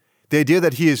scene. The idea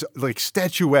that he is like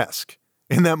statuesque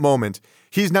in that moment,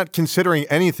 he's not considering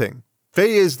anything.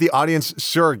 Faye is the audience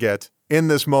surrogate in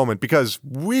this moment because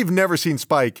we've never seen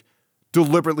Spike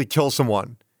deliberately kill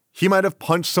someone. He might have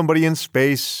punched somebody in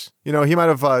space. He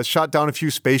might have shot down a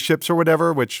few spaceships or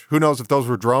whatever, which who knows if those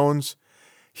were drones.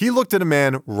 He looked at a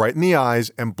man right in the eyes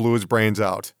and blew his brains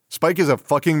out. Spike is a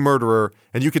fucking murderer,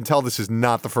 and you can tell this is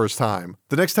not the first time.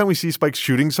 The next time we see Spike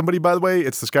shooting somebody, by the way,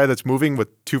 it's this guy that's moving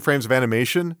with 2 frames of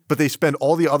animation, but they spend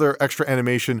all the other extra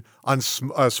animation on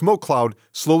a smoke cloud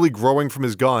slowly growing from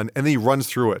his gun, and then he runs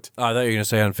through it. Oh, I thought you were going to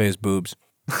say on Faye's boobs.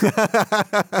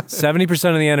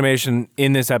 70% of the animation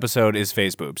in this episode is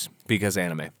Faye's boobs, because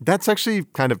anime. That's actually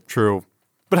kind of true.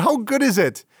 But how good is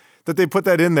it? that they put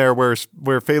that in there where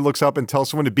Faye looks up and tells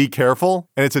someone to be careful,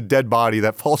 and it's a dead body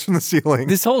that falls from the ceiling.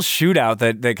 This whole shootout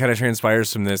that kind of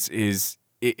transpires from this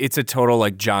it's a total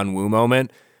like John Woo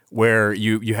moment where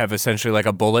you have essentially like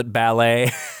a bullet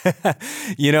ballet.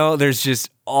 There's just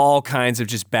all kinds of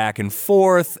just back and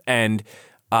forth and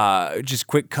just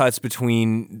quick cuts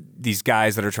between these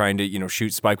guys that are trying to,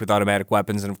 shoot Spike with automatic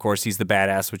weapons. And of course, he's the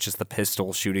badass with just the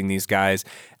pistol shooting these guys.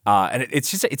 And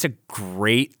it's a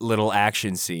great little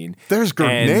action scene. There's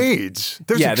grenades.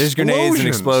 There's grenades and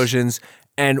explosions.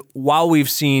 And while we've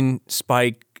seen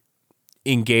Spike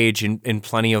engage in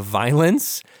plenty of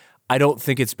violence, I don't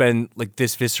think it's been like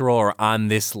this visceral or on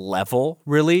this level,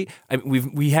 really. I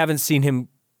mean, we haven't seen him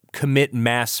commit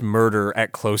mass murder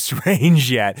at close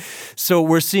range yet. So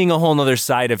we're seeing a whole nother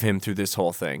side of him through this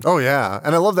whole thing. Oh, yeah.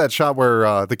 And I love that shot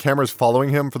where the camera's following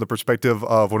him from the perspective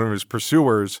of one of his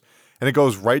pursuers, and it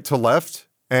goes right to left,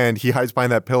 and he hides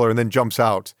behind that pillar and then jumps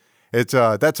out. That's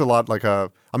a lot like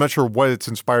I'm not sure what it's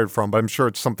inspired from, but I'm sure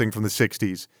it's something from the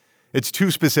 60s. It's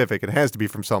too specific. It has to be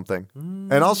from something.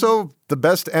 And also, the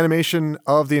best animation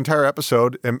of the entire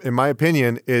episode, in my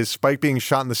opinion, is Spike being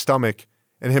shot in the stomach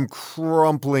and him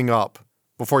crumpling up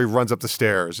before he runs up the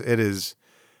stairs. It is,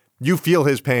 you feel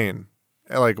his pain,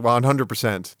 like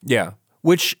 100%. Yeah,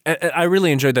 which I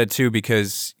really enjoyed that too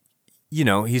because,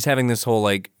 he's having this whole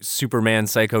like Superman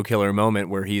psycho killer moment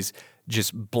where he's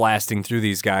just blasting through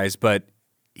these guys, but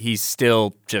he's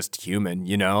still just human,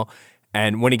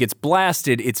 And when he gets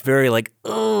blasted, it's very like,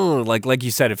 oh, like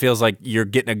you said, it feels like you're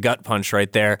getting a gut punch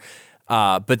right there.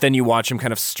 But then you watch him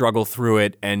kind of struggle through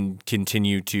it and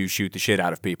continue to shoot the shit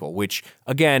out of people, which,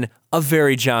 again, a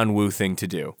very John Woo thing to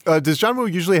do. Does John Woo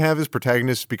usually have his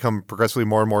protagonists become progressively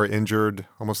more and more injured,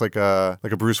 almost like a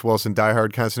Bruce Willis in Die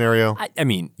Hard kind of scenario? I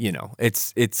mean,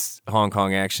 it's Hong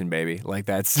Kong action, baby. Like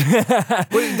that's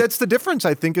Well, that's the difference,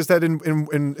 I think, is that in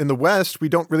the West, we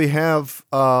don't really have,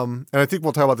 and I think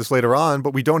we'll talk about this later on,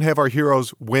 but we don't have our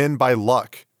heroes win by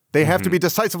luck. They have to be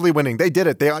decisively winning. They did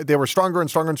it. They were stronger and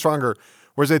stronger and stronger.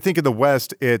 Whereas I think in the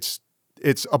West, it's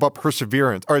about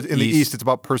perseverance. Or in the East, it's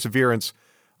about perseverance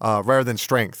rather than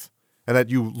strength. And that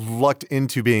you lucked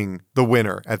into being the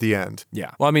winner at the end.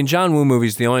 Yeah. Well, I mean, John Woo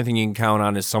movies, the only thing you can count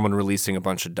on is someone releasing a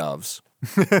bunch of doves.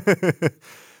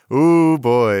 Ooh,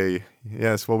 boy.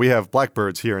 Yes, well, we have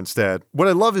blackbirds here instead. What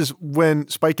I love is when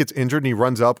Spike gets injured and he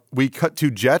runs up, we cut to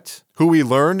Jet, who we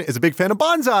learn is a big fan of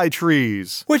bonsai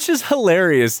trees. Which is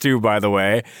hilarious, too, by the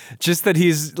way. Just that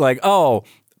he's like,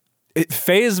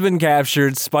 Faye has been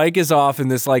captured, Spike is off in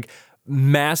this, like,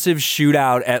 massive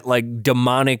shootout at, like,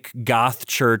 demonic goth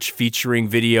church featuring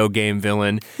video game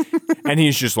villain. And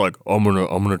he's just like, I'm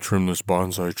gonna trim this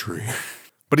bonsai tree.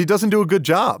 But he doesn't do a good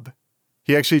job.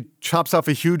 He actually chops off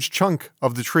a huge chunk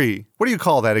of the tree. What do you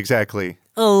call that exactly?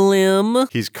 A limb.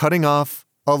 He's cutting off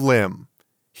a limb.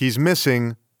 He's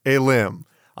missing a limb.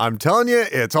 I'm telling you,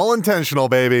 it's all intentional,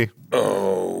 baby.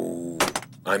 Oh,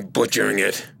 I'm butchering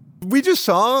it. We just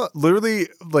saw literally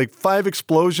like 5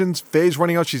 explosions. Faye's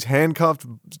running out. She's handcuffed.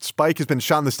 Spike has been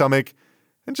shot in the stomach.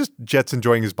 And just Jet's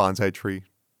enjoying his bonsai tree.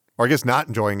 Or I guess not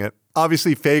enjoying it.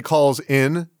 Obviously, Faye calls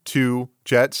in to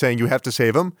Jet saying, you have to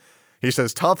save him. He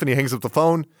says tough and he hangs up the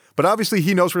phone. But obviously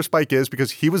he knows where Spike is because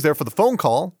he was there for the phone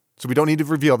call. So we don't need to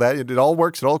reveal that. It all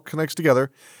works. It all connects together.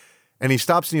 And he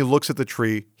stops and he looks at the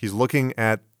tree. He's looking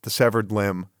at the severed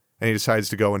limb. And he decides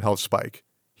to go and help Spike.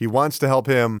 He wants to help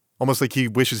him almost like he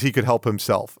wishes he could help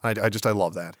himself. I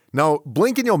love that. Now,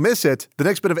 blink and you'll miss it. The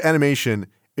next bit of animation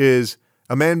is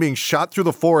a man being shot through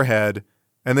the forehead.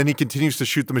 And then he continues to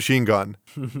shoot the machine gun.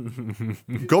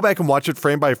 Go back and watch it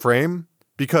frame by frame.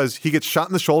 Because he gets shot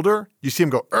in the shoulder, you see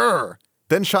him go, "Urgh!"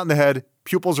 Then shot in the head,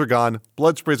 pupils are gone,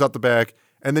 blood sprays out the back,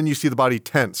 and then you see the body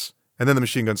tense, and then the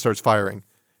machine gun starts firing.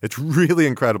 It's really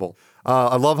incredible.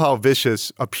 I love how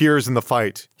Vicious appears in the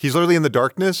fight. He's literally in the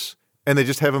darkness, and they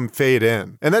just have him fade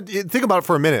in. And think about it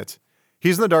for a minute.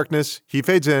 He's in the darkness, he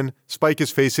fades in, Spike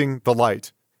is facing the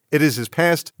light. It is his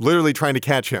past literally trying to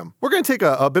catch him. We're going to take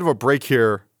a bit of a break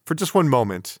here for just one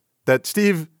moment. That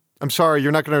Steve... I'm sorry,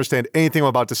 you're not going to understand anything I'm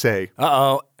about to say.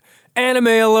 Uh-oh. Anime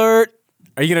alert!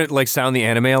 Are you going to, like, sound the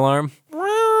anime alarm?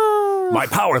 My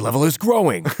power level is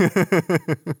growing.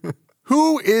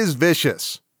 Who is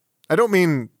Vicious? I don't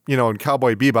mean, in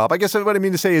Cowboy Bebop. I guess what I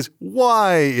mean to say is,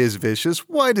 why is Vicious?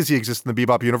 Why does he exist in the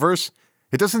Bebop universe?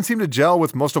 It doesn't seem to gel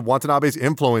with most of Watanabe's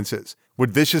influences.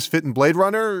 Would Vicious fit in Blade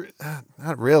Runner?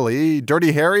 Not really.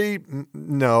 Dirty Harry?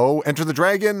 No. Enter the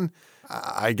Dragon?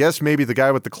 I guess maybe the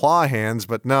guy with the claw hands,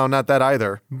 but no, not that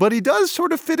either. But he does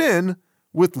sort of fit in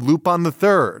with Lupin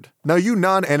III. Now, you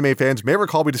non-anime fans may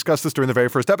recall we discussed this during the very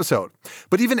first episode,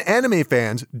 but even anime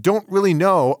fans don't really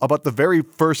know about the very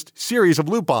first series of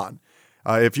Lupin.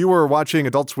 If you were watching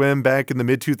Adult Swim back in the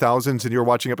mid-2000s and you were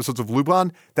watching episodes of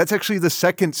Lupin, that's actually the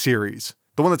second series,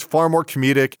 the one that's far more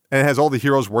comedic and has all the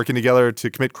heroes working together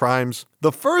to commit crimes.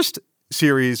 The first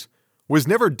series was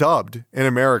never dubbed in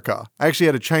America. I actually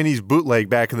had a Chinese bootleg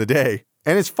back in the day,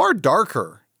 and it's far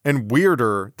darker and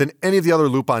weirder than any of the other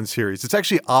Lupin series. It's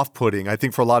actually off-putting, I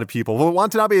think, for a lot of people. But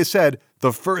Watanabe has said,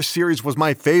 the first series was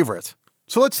my favorite.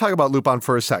 So let's talk about Lupin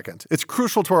for a second. It's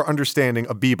crucial to our understanding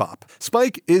of Bebop.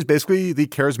 Spike is basically the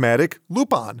charismatic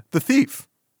Lupin, the thief.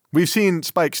 We've seen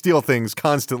Spike steal things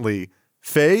constantly.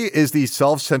 Faye is the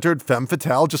self-centered femme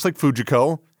fatale, just like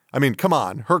Fujiko. I mean, come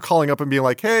on, her calling up and being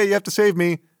like, hey, you have to save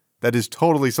me. That is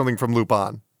totally something from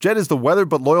Lupin. Jet is the weathered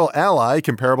but loyal ally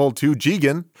comparable to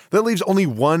Jigen. That leaves only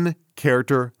one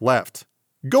character left.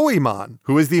 Goemon,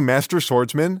 who is the master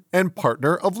swordsman and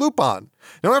partner of Lupin.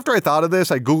 Now, after I thought of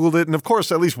this, I Googled it, and of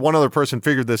course, at least one other person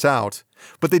figured this out.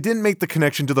 But they didn't make the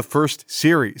connection to the first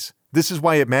series. This is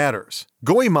why it matters.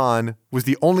 Goemon was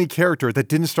the only character that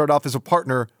didn't start off as a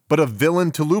partner, but a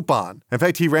villain to Lupin. In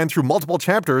fact, he ran through multiple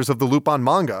chapters of the Lupin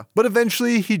manga, but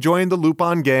eventually he joined the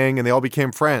Lupin gang and they all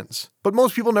became friends. But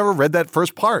most people never read that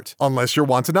first part, unless you're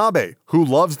Watanabe, who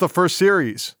loves the first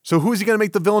series. So who is he going to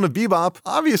make the villain of Bebop?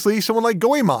 Obviously, someone like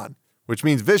Goemon, which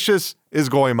means Vicious is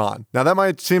Goemon. Now that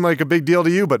might seem like a big deal to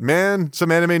you, but man,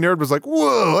 some anime nerd was like,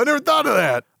 whoa, I never thought of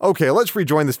that. Okay, let's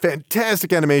rejoin this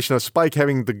fantastic animation of Spike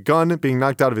having the gun being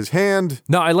knocked out of his hand.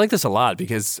 No, I like this a lot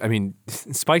because, I mean,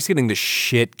 Spike's getting the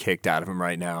shit kicked out of him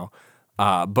right now.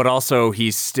 But also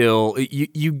he's still,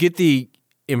 you get the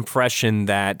impression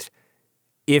that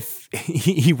if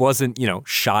he wasn't,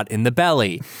 shot in the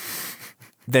belly,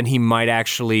 then he might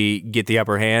actually get the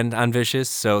upper hand on Vicious.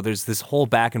 So there's this whole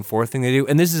back and forth thing they do.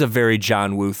 And this is a very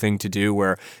John Woo thing to do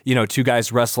where, two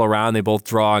guys wrestle around, they both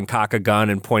draw and cock a gun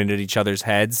and point it at each other's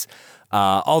heads.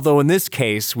 Although in this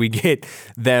case, we get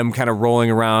them kind of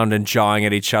rolling around and jawing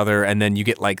at each other, and then you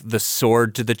get like the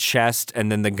sword to the chest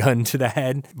and then the gun to the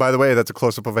head. By the way, that's a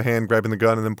close-up of a hand grabbing the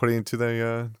gun and then putting it to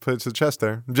the chest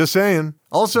there. I'm just saying.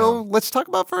 Also, let's talk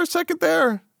about for a second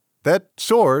there. That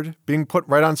sword being put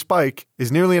right on Spike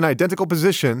is nearly an identical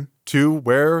position to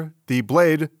where the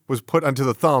blade was put onto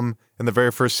the thumb in the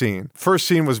very first scene. First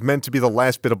scene was meant to be the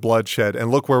last bit of bloodshed, and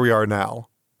look where we are now.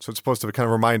 So it's supposed to kind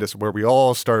of remind us where we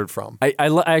all started from.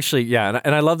 Actually, yeah,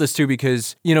 and I love this too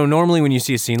because, normally when you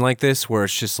see a scene like this where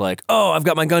it's just like, oh, I've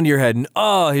got my gun to your head, and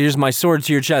oh, here's my sword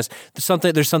to your chest,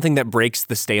 there's something that breaks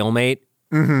the stalemate.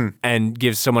 Mm-hmm. And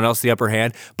gives someone else the upper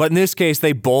hand. But in this case,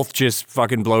 they both just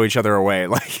fucking blow each other away.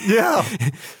 Yeah.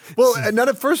 Well, not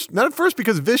at first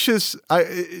because Vicious,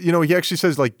 he actually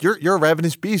says like, you're a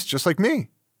ravenous beast just like me.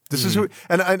 This is who,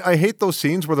 and I hate those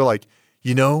scenes where they're like,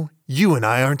 you and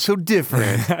I aren't so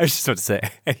different. I was just about to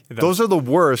say. Those are the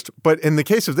worst. But in the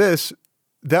case of this,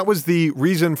 that was the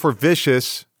reason for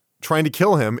Vicious trying to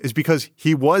kill him is because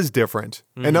he was different.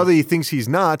 Mm-hmm. And now that he thinks he's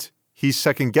not, he's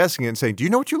second guessing it and saying, do you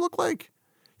know what you look like?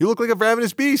 You look like a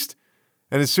ravenous beast.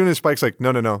 And as soon as Spike's like,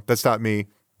 no, that's not me.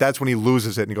 That's when he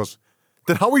loses it. And he goes,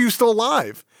 then how are you still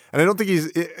alive? And I don't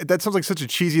think that sounds like such a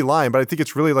cheesy line, but I think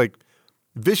it's really like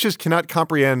Vicious cannot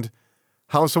comprehend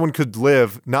how someone could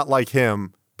live not like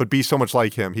him, but be so much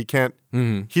like him. He can't,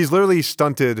 he's literally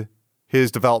stunted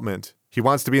his development. He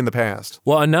wants to be in the past.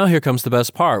 Well, and now here comes the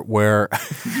best part where,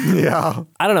 yeah,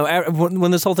 I don't know,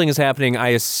 when this whole thing is happening, I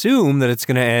assume that it's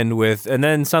going to end with, and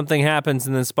then something happens,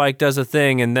 and then Spike does a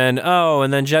thing, and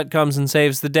then Jet comes and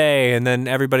saves the day, and then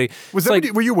everybody...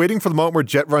 Were you waiting for the moment where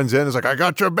Jet runs in and is like, I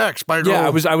got your back, Spike?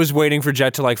 Yeah, I was waiting for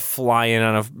Jet to like fly in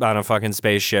on a fucking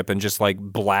spaceship and just like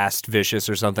blast Vicious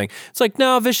or something. It's like,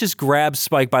 no, Vicious grabs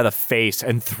Spike by the face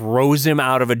and throws him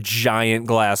out of a giant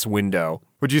glass window.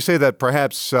 Would you say that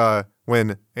perhaps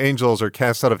when angels are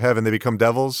cast out of heaven, they become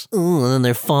devils? Ooh, and then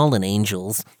they're fallen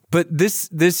angels. But this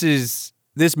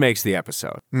makes the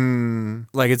episode.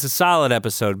 Like, it's a solid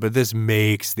episode, but this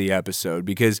makes the episode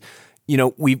because,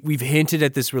 we've hinted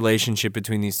at this relationship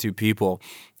between these two people,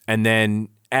 and then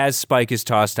as Spike is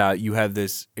tossed out, you have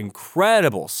this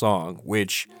incredible song,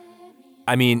 which,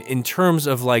 I mean, in terms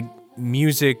of like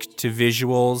music to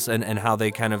visuals and how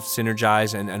they kind of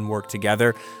synergize and work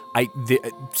together,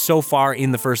 so far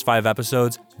in the first 5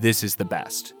 episodes, this is the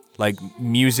best. Like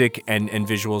music and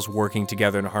visuals working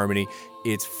together in harmony.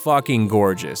 It's fucking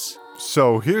gorgeous.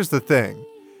 So here's the thing.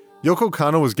 Yoko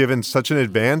Kanno was given such an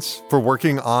advance for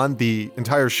working on the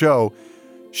entire show.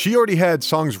 She already had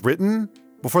songs written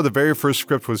before the very first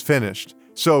script was finished.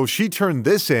 So she turned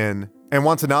this in, and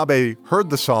Watanabe heard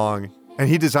the song, and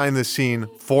he designed this scene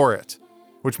for it.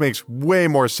 which makes way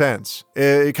more sense.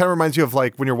 It kind of reminds you of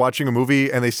like when you're watching a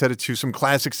movie and they set it to some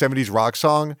classic 70s rock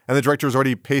song and the director has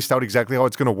already paced out exactly how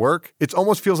it's going to work. It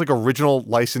almost feels like original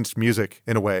licensed music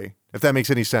in a way, if that makes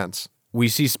any sense. We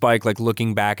see Spike like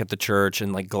looking back at the church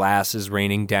and like glass is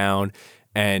raining down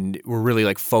and we're really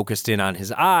like focused in on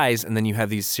his eyes. And then you have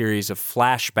these series of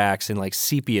flashbacks in like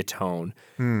sepia tone.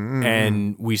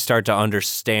 And we start to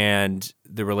understand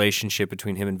the relationship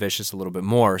between him and Vicious a little bit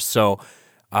more. So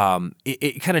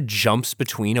it kind of jumps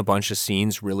between a bunch of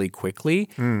scenes really quickly,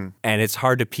 and it's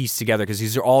hard to piece together because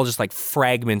these are all just like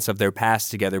fragments of their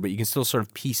past together, but you can still sort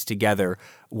of piece together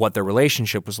what their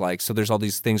relationship was like. So there's all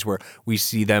these things where we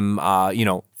see them,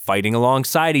 fighting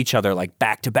alongside each other, like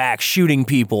back to back, shooting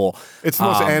people. It's the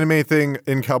most anime thing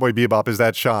in Cowboy Bebop is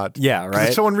that shot. Yeah, right?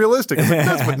 It's so unrealistic. It's like,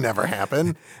 that would never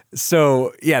happen.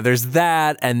 So yeah, there's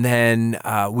that, and then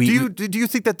Do you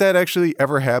think that actually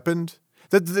ever happened?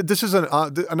 This is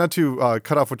not to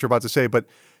cut off what you're about to say, but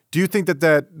do you think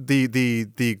that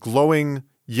the glowing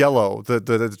yellow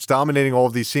that's dominating all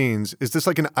of these scenes, is this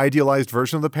like an idealized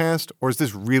version of the past, or is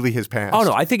this really his past? Oh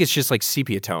no, I think it's just like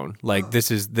sepia tone. Like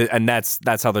this is and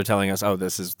that's how they're telling us. Oh,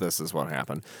 this is what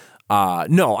happened.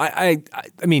 No, I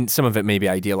mean, some of it may be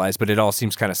idealized, but it all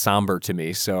seems kind of somber to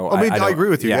me. So I agree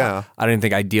with you. Yeah, I didn't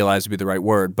think idealized would be the right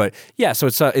word, but yeah. So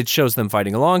it shows them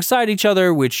fighting alongside each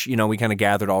other, which we kind of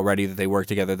gathered already that they worked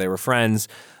together, they were friends,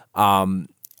 and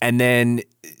then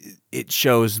it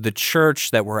shows the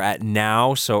church that we're at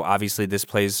now. So obviously this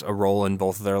plays a role in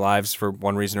both of their lives for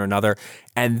one reason or another.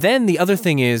 And then the other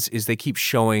thing is they keep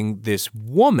showing this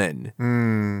woman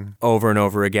over and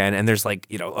over again. And there's like,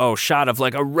 shot of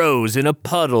like a rose in a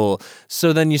puddle.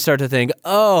 So then you start to think,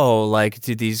 like,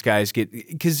 did these guys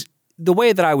because the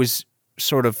way that I was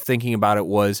sort of thinking about it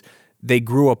was they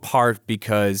grew apart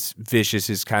because Vicious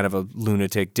is kind of a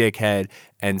lunatic dickhead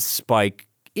and Spike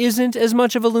isn't as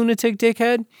much of a lunatic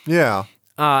dickhead. Yeah.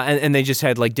 And they just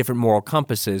had like different moral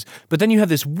compasses. But then you have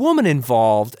this woman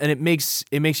involved, and it makes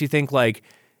you think like,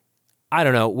 I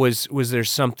don't know, was there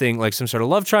something like some sort of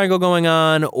love triangle going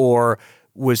on, or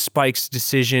was Spike's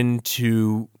decision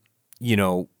to,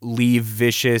 leave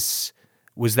Vicious,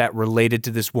 was that related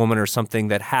to this woman or something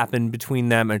that happened between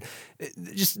them? And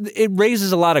it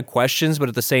raises a lot of questions, but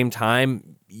at the same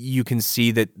time, you can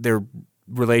see that their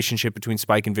relationship between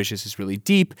Spike and Vicious is really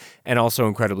deep and also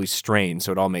incredibly strained,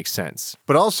 so it all makes sense.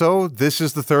 But also, this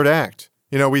is the third act.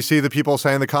 We see the people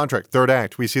signing the contract, third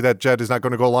act. We see that Jed is not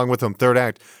going to go along with them, third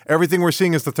act. Everything we're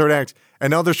seeing is the third act,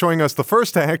 and now they're showing us the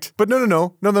first act, but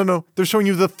no. They're showing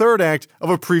you the third act of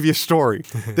a previous story.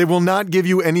 They will not give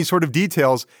you any sort of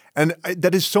details, and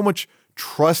that is so much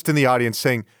trust in the audience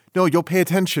saying, no, you'll pay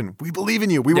attention. We believe in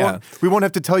you. We won't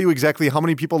have to tell you exactly how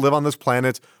many people live on this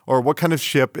planet or what kind of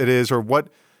ship it is or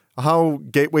how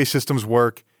gateway systems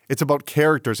work. It's about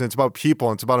characters and it's about people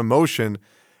and it's about emotion.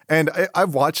 And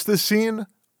I've watched this scene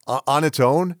on its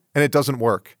own and it doesn't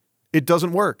work. It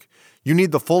doesn't work. You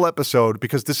need the full episode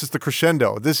because this is the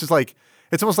crescendo. This is like,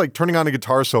 it's almost like turning on a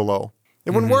guitar solo.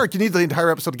 It wouldn't work. You need the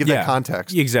entire episode to give that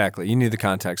context. Exactly. You need the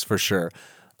context for sure.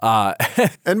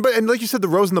 And like you said, the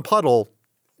rose in the puddle,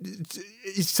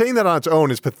 saying that on its own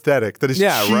is pathetic. That is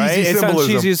cheesy right? It symbolism. sounds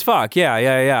cheesy as fuck.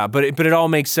 Yeah. But it all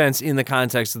makes sense in the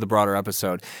context of the broader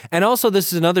episode. And also,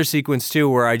 this is another sequence too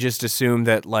where I just assumed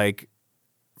that like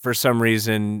for some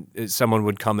reason someone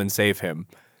would come and save him.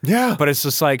 Yeah, but it's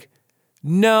just like,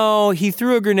 no, he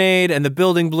threw a grenade and the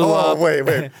building blew up. Oh,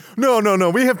 wait. No.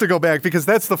 We have to go back because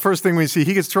that's the first thing we see.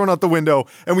 He gets thrown out the window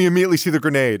and we immediately see the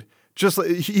grenade. Just like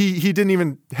he didn't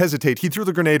even hesitate. He threw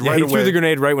the grenade right away. He threw the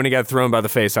grenade right when he got thrown by the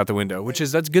face out the window,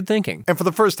 that's good thinking. And for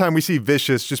the first time, we see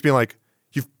Vicious just being like,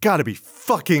 you've got to be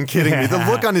fucking kidding me. The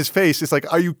look on his face is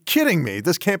like, are you kidding me?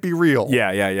 This can't be real.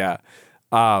 Yeah.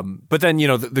 But then,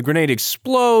 the grenade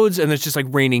explodes and there's just like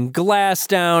raining glass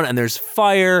down and there's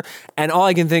fire. And all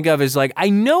I can think of is like, I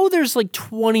know there's like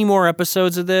 20 more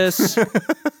episodes of this,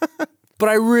 but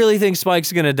I really think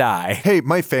Spike's going to die. Hey,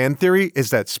 my fan theory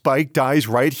is that Spike dies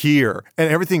right here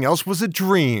and everything else was a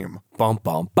dream. Bum,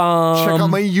 bum, bum. Check out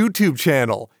my YouTube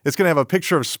channel. It's going to have a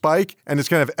picture of Spike and it's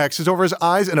going to have X's over his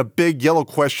eyes and a big yellow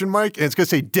question mark and it's going to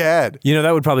say dead.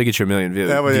 That would probably get you 1 million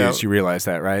views. You realize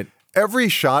that, right? Every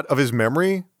shot of his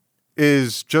memory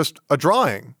is just a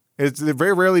drawing. It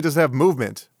very rarely does it have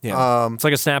movement. Yeah. It's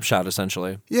like a snapshot,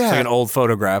 essentially. Yeah. It's like an old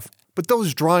photograph. But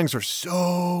those drawings are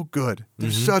so good.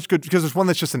 They're such good because there's one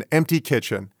that's just an empty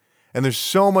kitchen and there's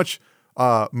so much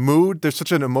mood. There's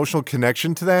such an emotional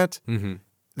connection to that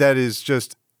that is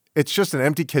just, it's just an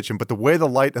empty kitchen, but the way the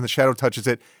light and the shadow touches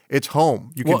it, it's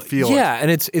home. You can feel it. Yeah, and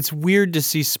it's weird to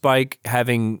see Spike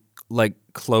having like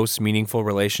close, meaningful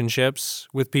relationships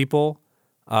with people.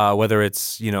 whether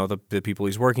it's, the people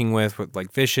he's working with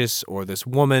like Vicious or this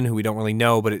woman who we don't really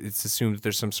know, but it's assumed that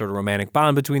there's some sort of romantic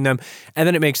bond between them. And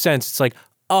then it makes sense. It's like,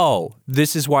 oh,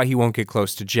 this is why he won't get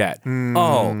close to Jet.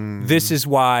 Oh, this is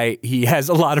why he has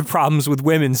a lot of problems with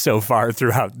women so far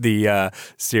throughout the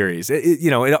series.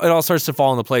 It all starts to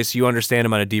fall into place so you understand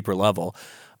him on a deeper level.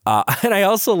 And I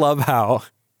also love how,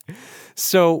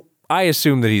 so I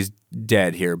assume that he's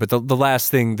dead here, but the last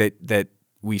thing that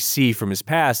we see from his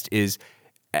past is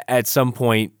at some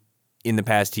point in the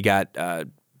past he got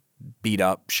beat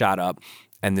up, shot up,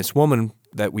 and this woman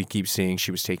that we keep seeing,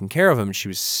 she was taking care of him, and she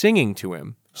was singing to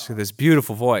him. So this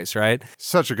beautiful voice, right?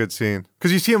 Such a good scene.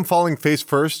 Because you see him falling face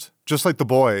first, just like the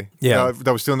boy that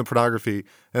was stealing the pornography.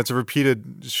 And it's a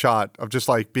repeated shot of just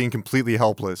like being completely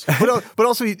helpless. But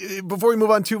also, before we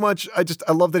move on too much,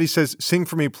 I love that he says, "Sing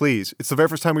for me, please." It's the very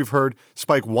first time we've heard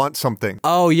Spike want something.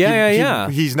 Oh, yeah.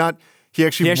 He's not... He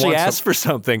actually asks for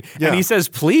something, and he says,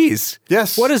 "Please."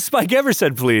 Yes. What has Spike ever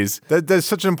said, please? That's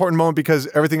such an important moment because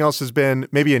everything else has been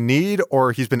maybe a need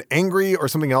or he's been angry or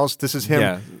something else. This is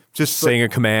him just saying a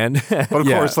command. But of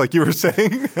course, like you were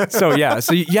saying. So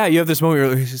you have this moment where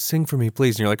you're like, "Sing for me,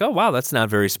 please." And you're like, "Oh, wow, that's not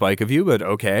very Spike of you, but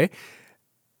okay."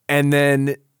 And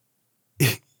then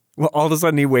all of a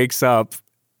sudden he wakes up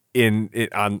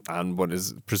on what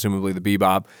is presumably the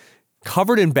Bebop,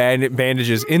 covered in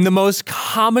bandages in the most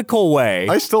comical way.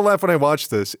 I still laugh when I watch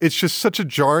this. It's just such a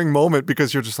jarring moment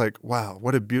because you're just like, wow,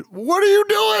 what are you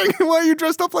doing? Why are you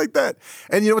dressed up like that?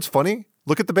 And you know what's funny?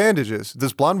 Look at the bandages.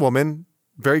 This blonde woman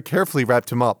very carefully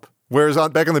wrapped him up. Whereas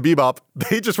back on the Bebop,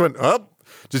 they just went up,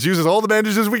 just uses all the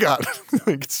bandages we got.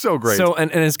 Like, it's so great. So,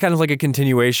 and it's kind of like a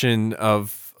continuation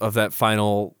of that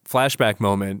final flashback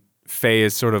moment. Faye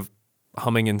is sort of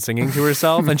humming and singing to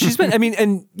herself, and she's been,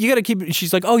 and you got to keep,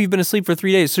 she's like, "Oh, you've been asleep for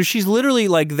 3 days." So she's literally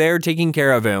like there taking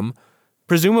care of him,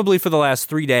 presumably for the last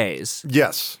 3 days.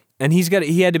 Yes. And he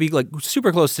had to be like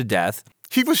super close to death.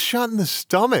 He was shot in the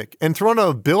stomach and thrown out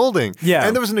of a building. Yeah.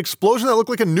 And there was an explosion that looked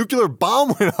like a nuclear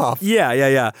bomb went off.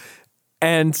 Yeah.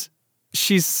 And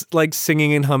she's like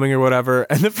singing and humming or whatever.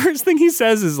 And the first thing he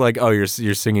says is like, "Oh, your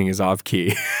singing is off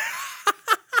key."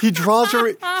 He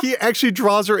actually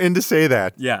draws her in to say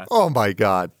that. Yeah. Oh my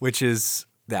God. Which is,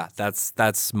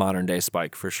 that's modern day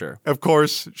Spike for sure. Of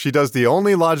course, she does the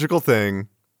only logical thing,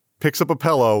 picks up a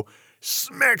pillow,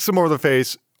 smacks him over the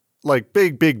face, like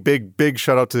big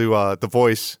shout out to the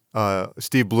voice,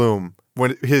 Steve Bloom,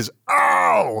 when his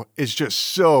 "ow" is just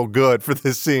so good for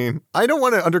this scene. I don't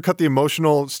want to undercut the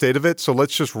emotional state of it, so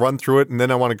let's just run through it, and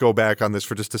then I want to go back on this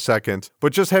for just a second.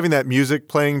 But just having that music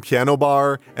playing, piano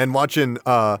bar, and watching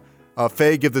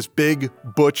Faye give this big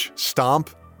butch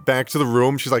stomp back to the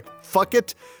room. She's like, "Fuck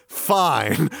it.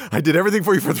 Fine. I did everything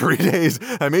for you for 3 days.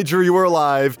 I made sure you were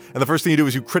alive, and the first thing you do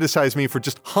is you criticize me for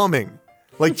just humming."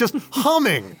 Like, just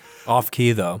humming. Off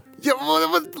key, though. Yeah,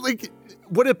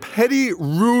 what a petty,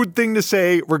 rude thing to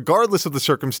say, regardless of the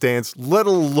circumstance, let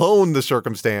alone the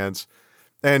circumstance.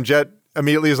 And Jet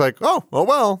immediately is like, oh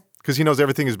well, because he knows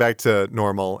everything is back to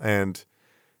normal. And,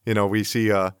 we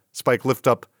see Spike lift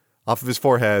up off of his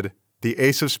forehead the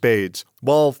ace of spades,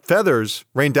 while feathers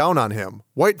rain down on him.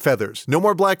 White feathers, no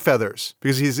more black feathers,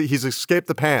 because he's escaped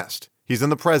the past. He's in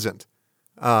the present.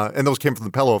 And those came from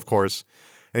the pillow, of course.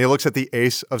 And he looks at the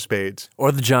ace of spades. Or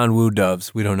the John Woo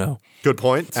doves. We don't know. Good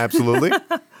point. Absolutely.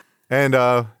 And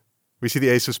we see the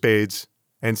ace of spades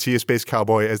and see a space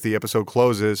cowboy as the episode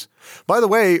closes. By the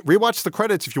way, rewatch the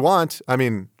credits if you want. I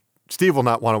mean, Steve will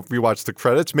not want to rewatch the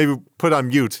credits. Maybe put on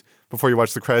mute before you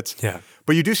watch the credits. Yeah.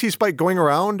 But you do see Spike going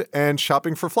around and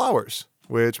shopping for flowers,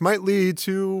 which might lead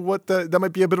to that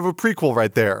might be a bit of a prequel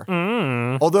right there.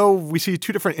 Although we see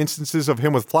two different instances of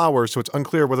him with flowers, so it's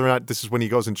unclear whether or not this is when he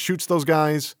goes and shoots those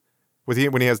guys, when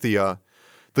he has the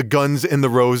guns in the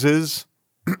roses,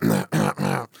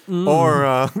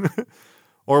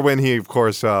 or when he, of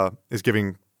course, is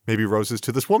giving maybe roses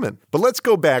to this woman. But let's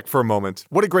go back for a moment.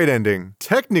 What a great ending.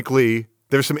 Technically,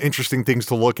 there's some interesting things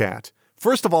to look at.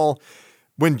 First of all,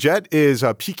 when Jet is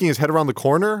peeking his head around the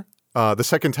corner, the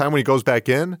second time when he goes back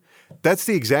in, that's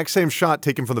the exact same shot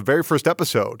taken from the very first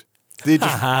episode. They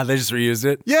just reused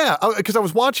it? Yeah, because I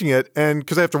was watching it, and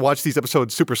because I have to watch these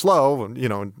episodes super slow, and,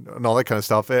 and all that kind of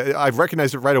stuff, I've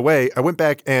recognized it right away. I went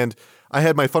back, and I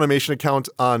had my Funimation account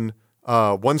on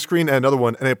one screen and another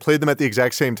one, and I played them at the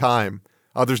exact same time.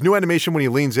 There's new animation when he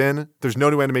leans in. There's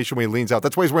no new animation when he leans out.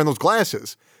 That's why he's wearing those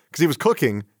glasses, because he was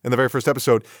cooking in the very first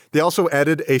episode. They also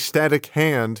added a static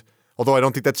hand, although I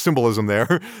don't think that's symbolism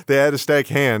there. They added a static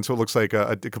hand, so it looks like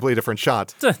a completely different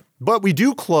shot. But we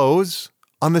do close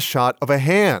on the shot of a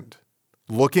hand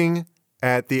looking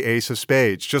at the ace of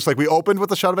spades. Just like we opened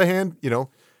with a shot of a hand,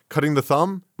 cutting the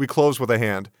thumb, we close with a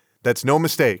hand. That's no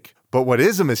mistake. But what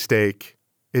is a mistake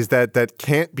is that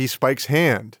can't be Spike's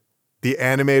hand. The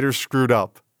animator screwed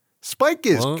up. Spike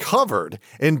is covered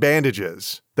in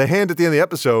bandages. The hand at the end of the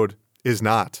episode is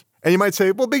not. And you might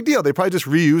say, well, big deal. They probably just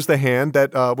reused the hand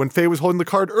that when Faye was holding the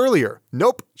card earlier.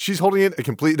 Nope, she's holding it a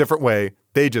completely different way.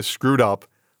 They just screwed up.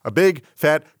 A big,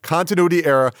 fat continuity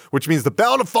error, which means the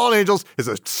Ballad of Fallen Angels is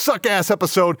a suck-ass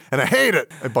episode, and I hate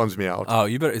it. It bums me out. Oh,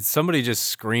 you better. Somebody just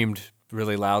screamed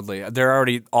really loudly. They're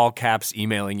already all caps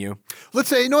emailing you. Let's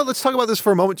talk about this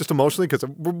for a moment just emotionally, because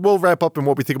we'll wrap up in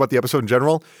what we think about the episode in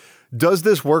general. Does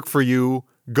this work for you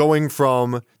going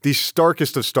from the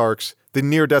starkest of Starks, the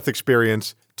near-death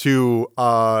experience, to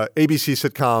ABC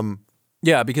sitcom?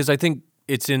 Yeah, because I think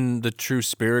it's in the true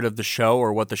spirit of the show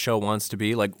or what the show wants to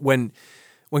be. Like when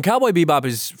Cowboy Bebop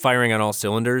is firing on all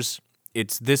cylinders,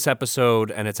 it's this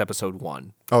episode and it's episode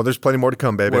 1. Oh, there's plenty more to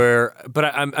come, baby. But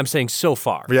I'm saying so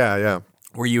far. Yeah.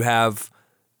 Where you have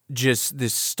just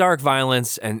this stark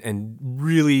violence and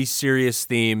really serious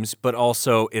themes, but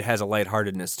also it has a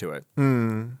lightheartedness to it.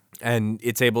 And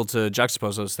it's able to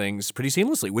juxtapose those things pretty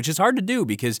seamlessly, which is hard to do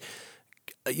because,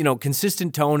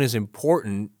 consistent tone is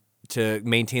important to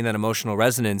maintain that emotional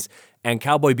resonance. And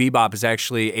Cowboy Bebop is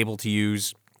actually able to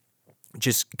use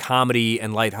just comedy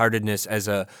and lightheartedness as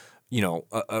a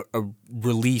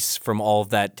release from all of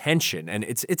that tension. And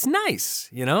it's nice,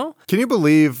 Can you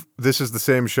believe this is the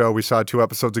same show we saw 2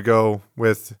 episodes ago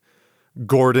with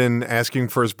Gordon asking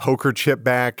for his poker chip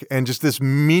back and just this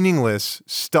meaningless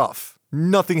stuff?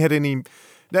 Nothing had any,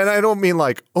 and I don't mean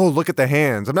like, oh, look at the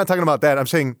hands. I'm not talking about that. I'm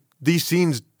saying these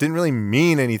scenes didn't really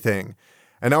mean anything.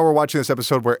 And now we're watching this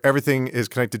episode where everything is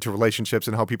connected to relationships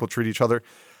and how people treat each other.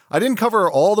 I didn't cover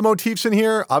all the motifs in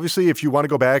here. Obviously, if you want to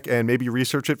go back and maybe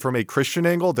research it from a Christian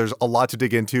angle, there's a lot to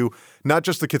dig into. Not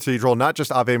just the cathedral, not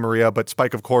just Ave Maria, but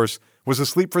Spike, of course, was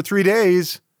asleep for 3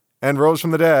 days and rose from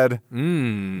the dead.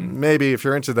 Maybe, if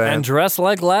you're into that. And dressed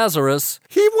like Lazarus.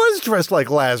 He was dressed like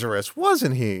Lazarus,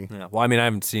 wasn't he? Yeah. Well, I mean, I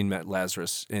haven't seen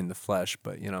Lazarus in the flesh,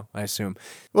 but, I assume.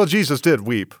 Well, Jesus did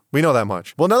weep. We know that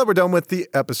much. Well, now that we're done with the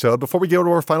episode, before we go to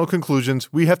our final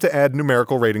conclusions, we have to add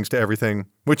numerical ratings to everything,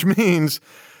 which means,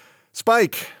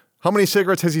 Spike, how many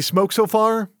cigarettes has he smoked so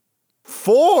far?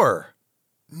 4.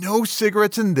 No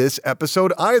cigarettes in this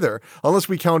episode either, unless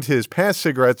we count his past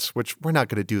cigarettes, which we're not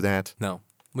going to do that. No.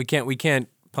 We can't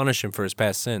punish him for his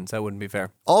past sins. That wouldn't be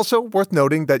fair. Also, worth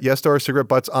noting that yes, there are cigarette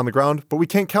butts on the ground, but we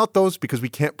can't count those because we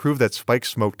can't prove that Spike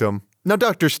smoked them. Now,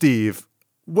 Dr. Steve,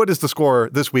 what is the score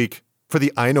this week for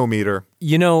the Inometer?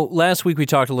 Last week we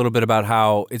talked a little bit about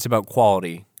how it's about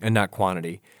quality and not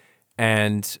quantity.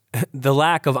 And the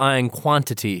lack of iron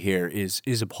quantity here is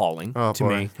appalling to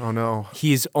me. Oh, no.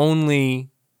 He's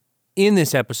only in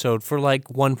this episode for like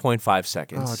 1.5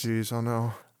 seconds. Oh, geez. Oh,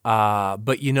 no.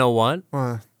 But you know what?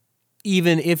 What?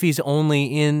 Even if he's only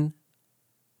in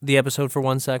the episode for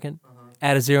 1 second,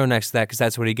 add a 0 next to that because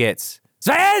that's what he gets.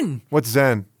 Zen! What's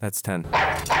Zen? That's 10.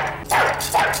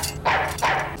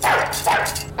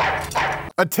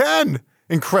 A 10!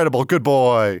 Incredible. Good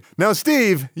boy. Now,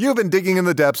 Steve, you've been digging in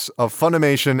the depths of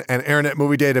Funimation and Internet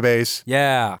Movie Database.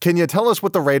 Yeah. Can you tell us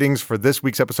what the ratings for this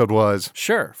week's episode was?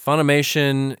 Sure.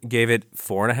 Funimation gave it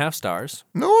 4.5 stars.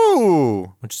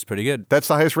 No. Which is pretty good. That's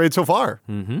the highest rated so far.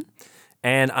 Mm-hmm.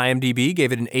 And IMDb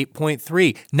gave it an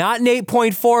 8.3. Not an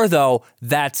 8.4, though.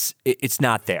 It's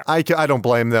not there. I don't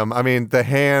blame them. I mean, the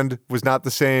hand was not the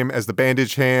same as the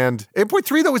bandaged hand.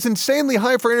 8.3, though, is insanely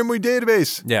high for Internet Movie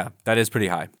Database. Yeah, that is pretty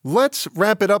high. Let's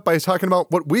wrap it up by talking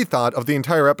about what we thought of the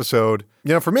entire episode.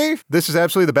 For me, this is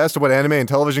absolutely the best of what anime and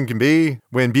television can be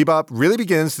when Bebop really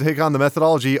begins to take on the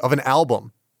methodology of an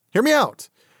album. Hear me out.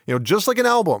 Just like an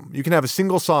album, you can have a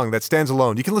single song that stands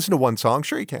alone. You can listen to one song,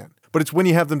 sure you can. But it's when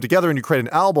you have them together and you create an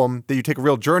album that you take a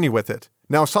real journey with it.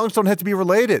 Now, songs don't have to be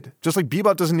related. Just like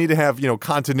Bebop doesn't need to have,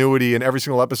 continuity in every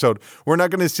single episode. We're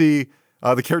not going to see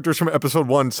the characters from episode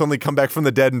 1 suddenly come back from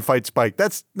the dead and fight Spike.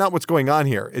 That's not what's going on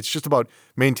here. It's just about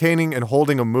maintaining and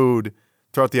holding a mood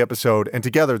throughout the episode, and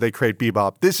together they create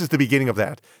Bebop. This is the beginning of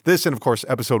that. This and, of course,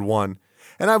 episode 1.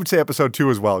 And I would say episode 2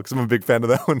 as well, because I'm a big fan of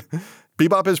that one.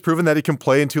 Bebop has proven that it can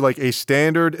play into like a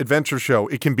standard adventure show.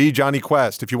 It can be Johnny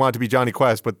Quest if you want it to be Johnny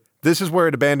Quest, but this is where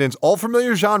it abandons all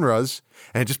familiar genres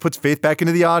and it just puts faith back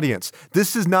into the audience.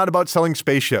 This is not about selling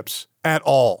spaceships at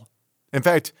all. In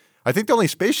fact, I think the only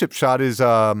spaceship shot is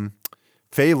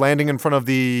Faye landing in front of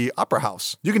the opera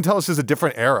house. You can tell this is a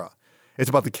different era. It's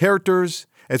about the characters,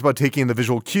 it's about taking the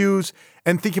visual cues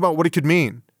and thinking about what it could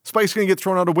mean. Spike's going to get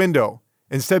thrown out a window.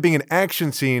 Instead of being an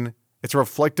action scene, it's a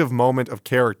reflective moment of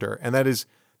character, and that is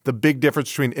the big difference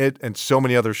between it and so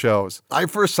many other shows. I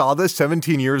first saw this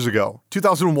 17 years ago,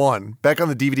 2001, back on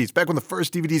the DVDs, back when the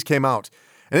first DVDs came out.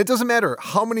 And it doesn't matter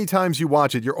how many times you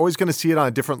watch it, you're always going to see it on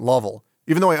a different level.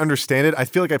 Even though I understand it, I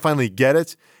feel like I finally get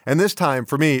it. And this time,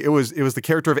 for me, it was the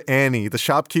character of Annie, the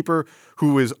shopkeeper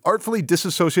who is artfully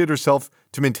disassociated herself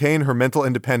to maintain her mental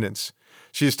independence.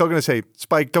 She is still going to say,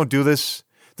 Spike, don't do this.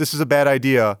 This is a bad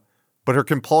idea. But her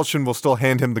compulsion will still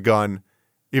hand him the gun,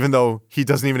 even though he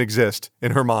doesn't even exist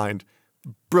in her mind.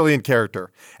 Brilliant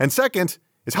character. And second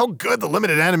is how good the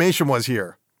limited animation was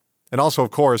here. And also,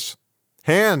 of course,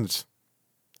 hands.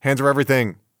 Hands are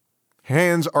everything.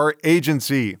 Hands are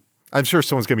agency. I'm sure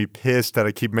someone's going to be pissed that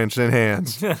I keep mentioning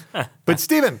hands. But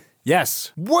Steven.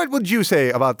 Yes. What would you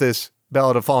say about this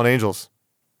Ballad of Fallen Angels?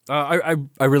 I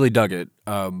really dug it.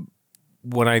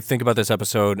 When I think about this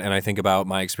episode and I think about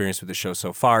my experience with the show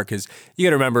so far, because you got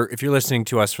to remember, if you're listening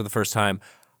to us for the first time,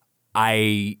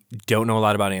 I don't know a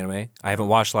lot about anime. I haven't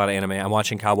watched a lot of anime. I'm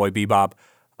watching Cowboy Bebop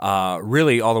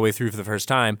really all the way through for the first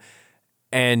time.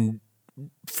 And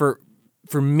for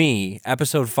me,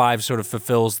 episode 5 sort of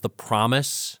fulfills the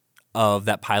promise of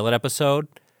that pilot episode.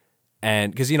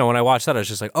 And because, when I watched that, I was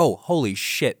just like, oh, holy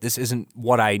shit, this isn't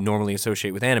what I normally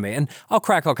associate with anime. And I'll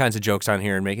crack all kinds of jokes on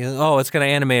here and make it, oh, it's kind of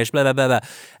anime-ish, blah, blah, blah, blah.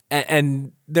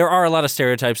 And there are a lot of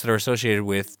stereotypes that are associated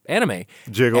with anime.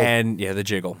 Jiggle. And, yeah, the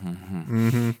jiggle.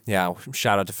 Mm-hmm. Yeah,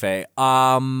 shout out to Faye.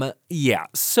 Yeah,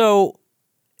 so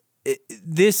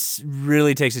this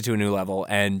really takes it to a new level.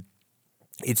 And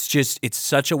it's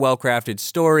such a well-crafted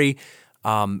story.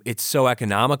 It's so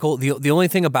economical. The only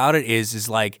thing about it is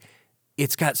like,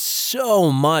 it's got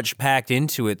so much packed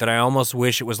into it that I almost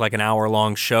wish it was like an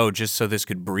hour-long show just so this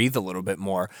could breathe a little bit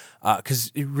more.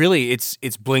 Because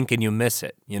it's blink and you miss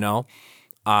it,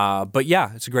 But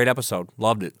yeah, it's a great episode.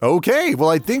 Loved it. Okay, well,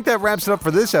 I think that wraps it up for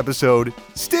this episode.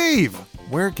 Steve,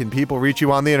 where can people reach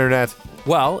you on the internet?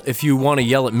 Well, if you want to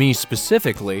yell at me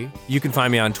specifically, you can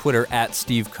find me on Twitter at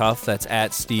Steve Cuff. That's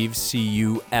at Steve,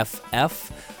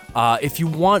 C-U-F-F. If you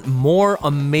want more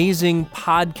amazing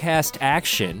podcast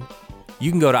action, you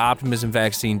can go to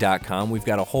optimismvaccine.com. We've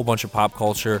got a whole bunch of pop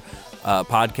culture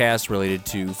podcasts related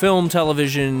to film,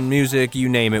 television, music, you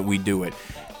name it, we do it.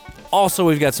 Also,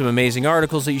 we've got some amazing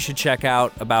articles that you should check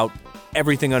out about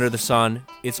everything under the sun.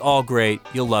 It's all great.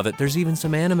 You'll love it. There's even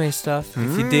some anime stuff.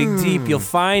 If you dig deep, you'll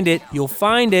find it.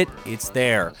 It's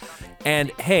there. And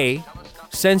hey,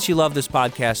 since you love this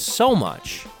podcast so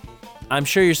much, I'm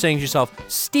sure you're saying to yourself,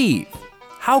 Steve,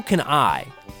 how can I,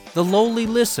 the lowly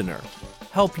listener,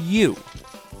 help you,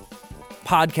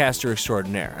 podcaster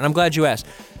extraordinaire? And I'm glad you asked.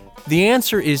 The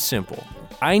answer is simple.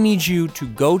 I need you to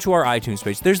go to our iTunes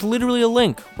page. There's literally a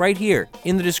link right here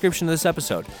in the description of this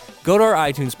episode. Go to our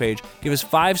iTunes page, give us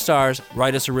 5 stars,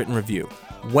 write us a written review.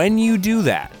 When you do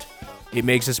that, it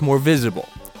makes us more visible.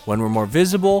 When we're more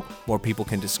visible, more people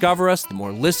can discover us. The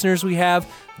more listeners we have,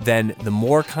 then the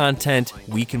more content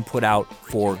we can put out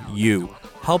for you.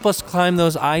 Help us climb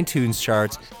those iTunes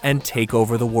charts and take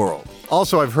over the world.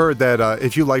 Also, I've heard that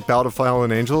if you like Ballad of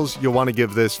Fallen Angels, you'll want to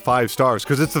give this 5 stars,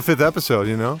 because it's the 5th episode,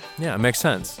 Yeah, it makes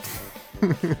sense.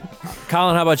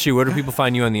 Colin, how about you? Where do people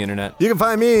find you on the internet? You can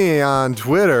find me on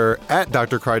Twitter at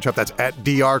Dr. Krychop. That's at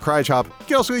Dr. Krychop. You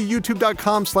can also go to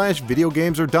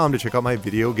youtube.com/videogamesardumb to check out my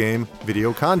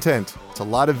video content. It's a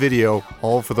lot of video,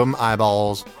 all for them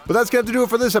eyeballs. But that's going to do it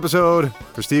for this episode.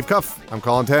 For Steve Cuff, I'm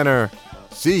Colin Tanner.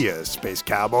 See ya, Space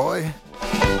Cowboy.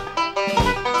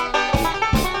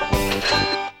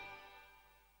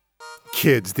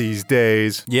 Kids these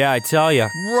days. Yeah, I tell ya.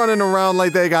 Running around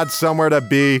like they got somewhere to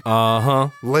be. Uh-huh.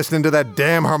 Listening to that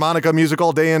damn harmonica music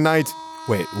all day and night.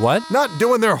 Wait, what? Not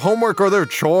doing their homework or their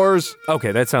chores.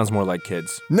 Okay, that sounds more like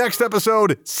kids. Next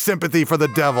episode, Sympathy for the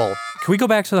Devil. Can we go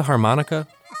back to the harmonica?